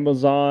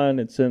Amazon.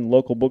 It's in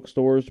local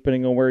bookstores,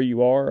 depending on where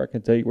you are. I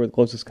can tell you where the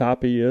closest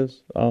copy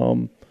is.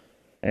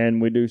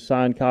 And we do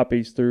signed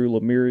copies through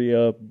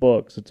Lemuria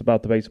Books. It's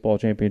about the baseball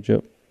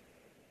championship.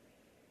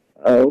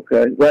 Oh,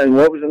 okay. Well, and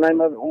what was the name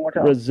of it one more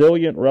time?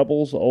 Resilient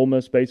Rebels, Ole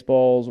Miss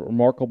Baseball's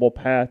remarkable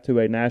path to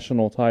a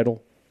national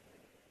title.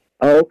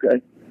 Oh,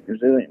 okay.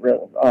 Resilient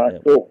Rebels. All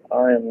right, cool.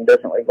 I am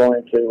definitely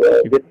going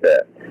to get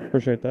that.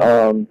 Appreciate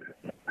that.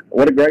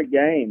 What a great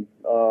game.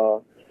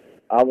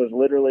 I was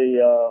literally,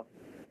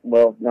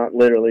 well, not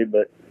literally,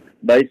 but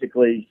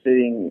basically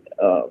sitting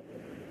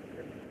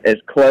as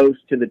close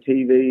to the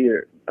TV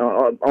or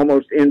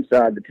almost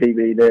inside the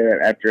TV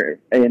there after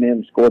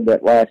A&M scored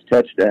that last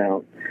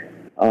touchdown.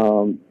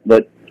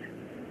 But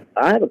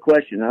I have a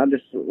question. I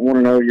just want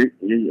to know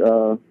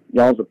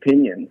y'all's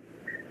opinion.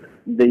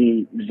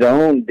 The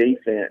zone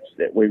defense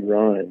that we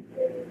run,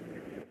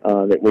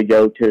 that we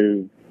go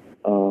to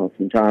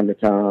from time to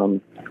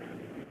time,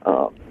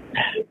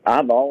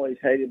 I've always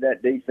hated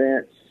that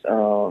defense,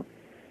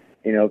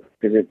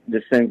 because it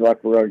just seems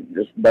like we're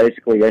just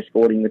basically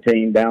escorting the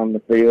team down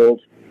the field.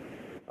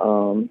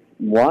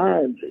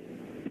 Why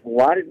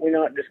did we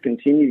not just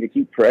continue to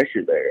keep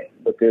pressure there?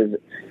 Because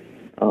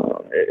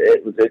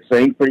it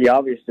seemed pretty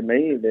obvious to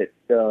me that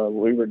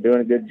we were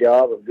doing a good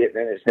job of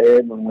getting in his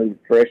head when we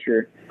would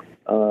pressure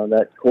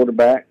that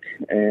quarterback.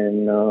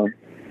 And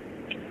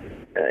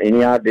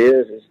any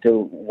ideas as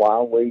to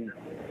why we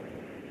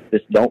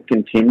just don't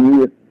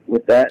continue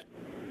with that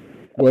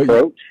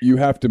approach? You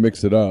have to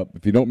mix it up.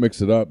 If you don't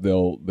mix it up,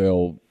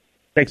 they'll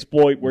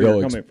exploit where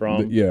you're coming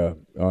from. Yeah.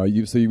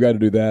 So you got to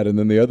do that. And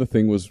then the other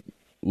thing was,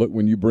 look,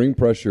 when you bring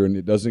pressure and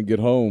it doesn't get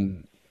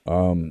home,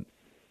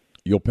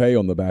 you'll pay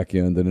on the back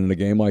end. And in a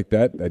game like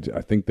that,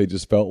 I think they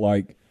just felt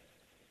like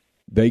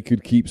they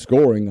could keep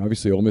scoring.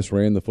 Obviously, Ole Miss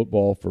ran the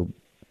football for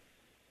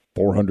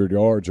 400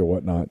 yards or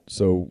whatnot.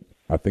 So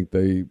I think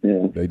they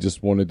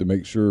just wanted to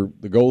make sure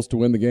the goal is to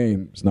win the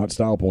game. It's not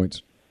style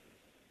points.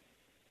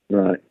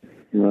 Right.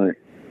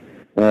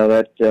 Well,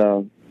 that,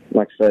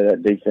 like I say,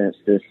 that defense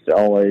just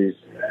always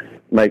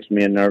makes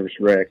me a nervous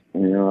wreck.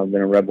 I've been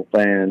a Rebel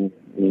fan,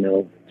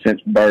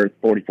 since birth,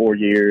 44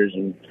 years,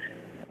 and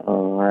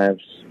I have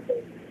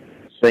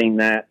seen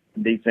that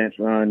defense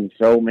run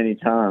so many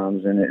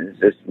times, and it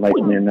just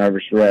makes me a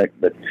nervous wreck.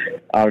 But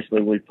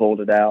obviously, we pulled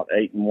it out,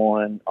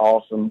 8-1,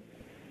 awesome.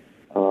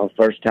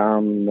 First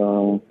time,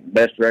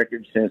 best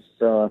record since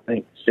I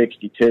think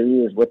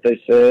 '62 is what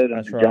they said.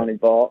 That's right. Johnny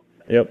Vaught.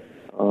 Yep.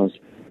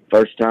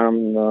 First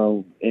time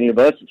any of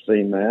us have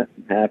seen that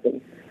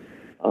happen.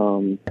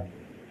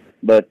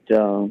 But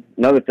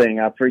another thing,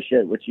 I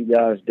appreciate what you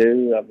guys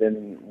do. I've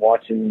been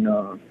watching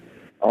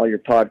all your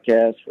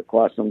podcasts for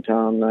quite some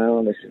time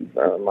now. This is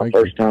my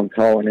first time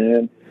calling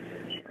in.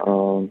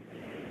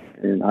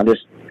 And I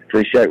just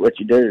appreciate what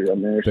you do. I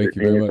mean,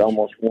 it's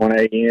almost 1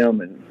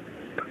 a.m., and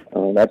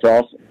that's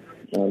awesome.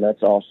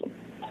 That's awesome.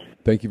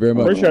 Thank you very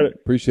much.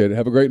 Appreciate it.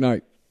 Have a great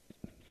night.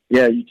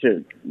 Yeah, you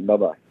too.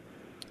 Bye-bye.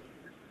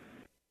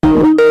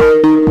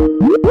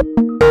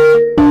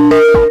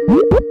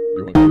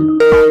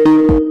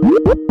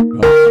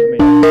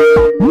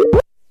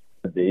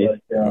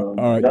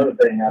 All right. Another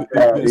thing, I'm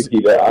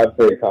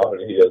pretty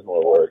confident he does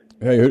more work.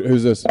 Hey,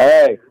 who's this?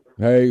 Hey.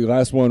 Hey,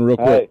 last one real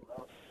quick.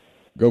 Hey.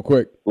 Go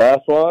quick.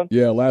 Last one?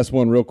 Yeah, last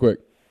one real quick.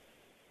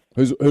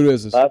 Who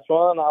is this? Last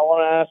one, I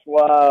want to ask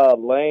why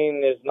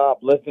Lane is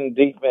not blitzing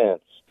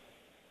defense.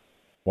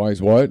 Why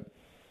is what?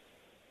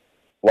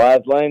 Why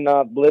is Lane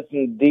not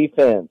blitzing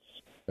defense?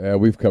 Yeah,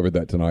 we've covered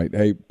that tonight.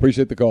 Hey,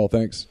 appreciate the call.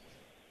 Thanks.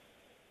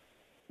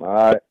 All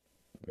right.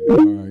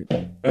 All right.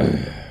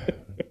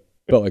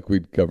 Felt like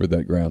we'd covered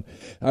that ground.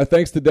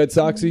 Thanks to Dead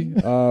Soxy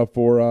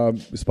for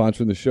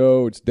sponsoring the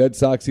show. It's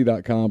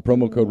deadsoxy.com,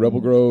 promo code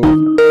Rebel Grove.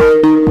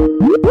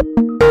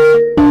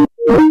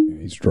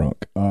 He's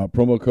drunk.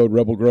 Promo code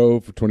Rebel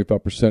Grove for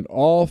 25%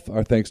 off.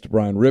 Our thanks to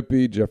Brian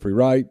Rippey, Jeffrey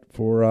Wright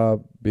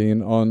for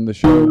being on the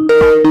show.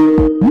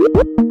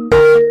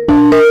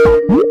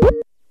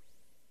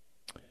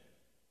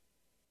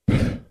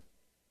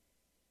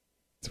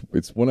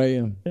 It's 1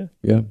 a.m.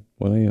 Yeah,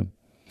 1 a.m.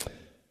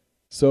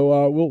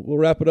 So we'll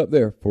wrap it up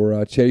there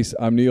for Chase.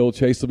 I'm Neil.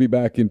 Chase will be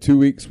back in 2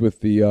 weeks with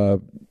the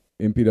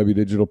MPW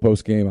Digital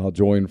post game. I'll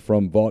join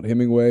from Vaught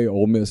Hemingway,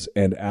 Ole Miss,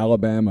 and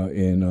Alabama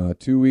in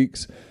 2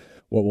 weeks.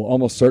 What will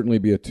almost certainly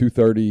be a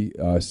 2:30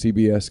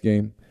 CBS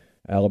game.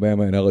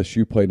 Alabama and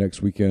LSU play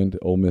next weekend.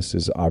 Ole Miss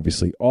is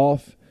obviously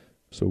off,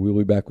 so we'll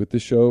be back with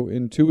this show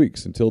in 2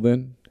 weeks. Until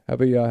then,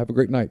 have a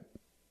great night.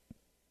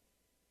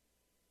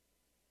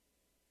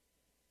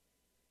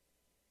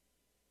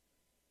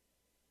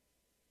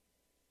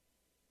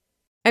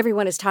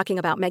 Everyone is talking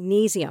about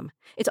magnesium.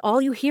 It's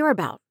all you hear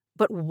about.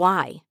 But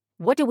why?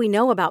 What do we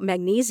know about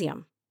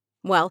magnesium?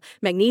 Well,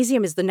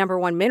 magnesium is the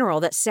 #1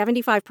 mineral that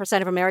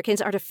 75% of Americans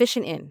are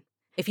deficient in.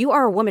 If you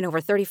are a woman over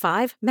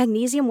 35,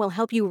 magnesium will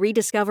help you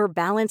rediscover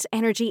balance,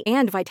 energy,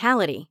 and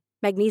vitality.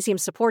 Magnesium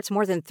supports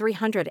more than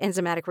 300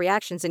 enzymatic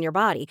reactions in your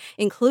body,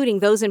 including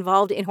those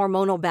involved in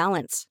hormonal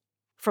balance.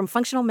 From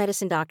functional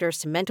medicine doctors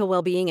to mental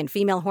well-being and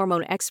female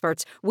hormone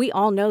experts, we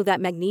all know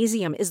that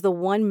magnesium is the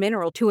one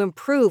mineral to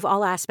improve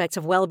all aspects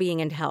of well-being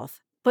and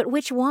health. But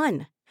which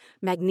one?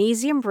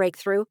 Magnesium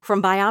Breakthrough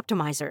from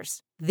Bioptimizers,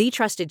 the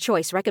trusted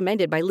choice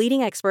recommended by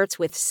leading experts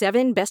with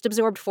 7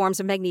 best-absorbed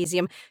forms of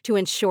magnesium to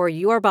ensure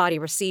your body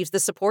receives the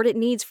support it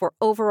needs for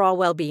overall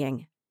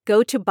well-being.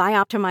 Go to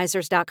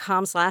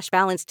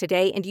bioptimizers.com/balance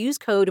today and use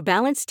code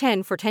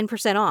BALANCE10 for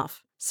 10%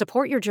 off.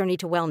 Support your journey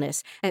to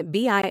wellness at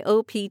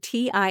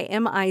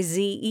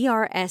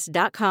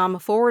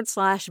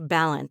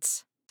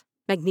bioptimizers.com/balance.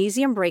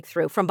 Magnesium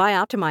Breakthrough from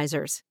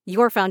Bioptimizers,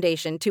 your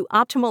foundation to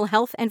optimal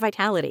health and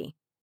vitality.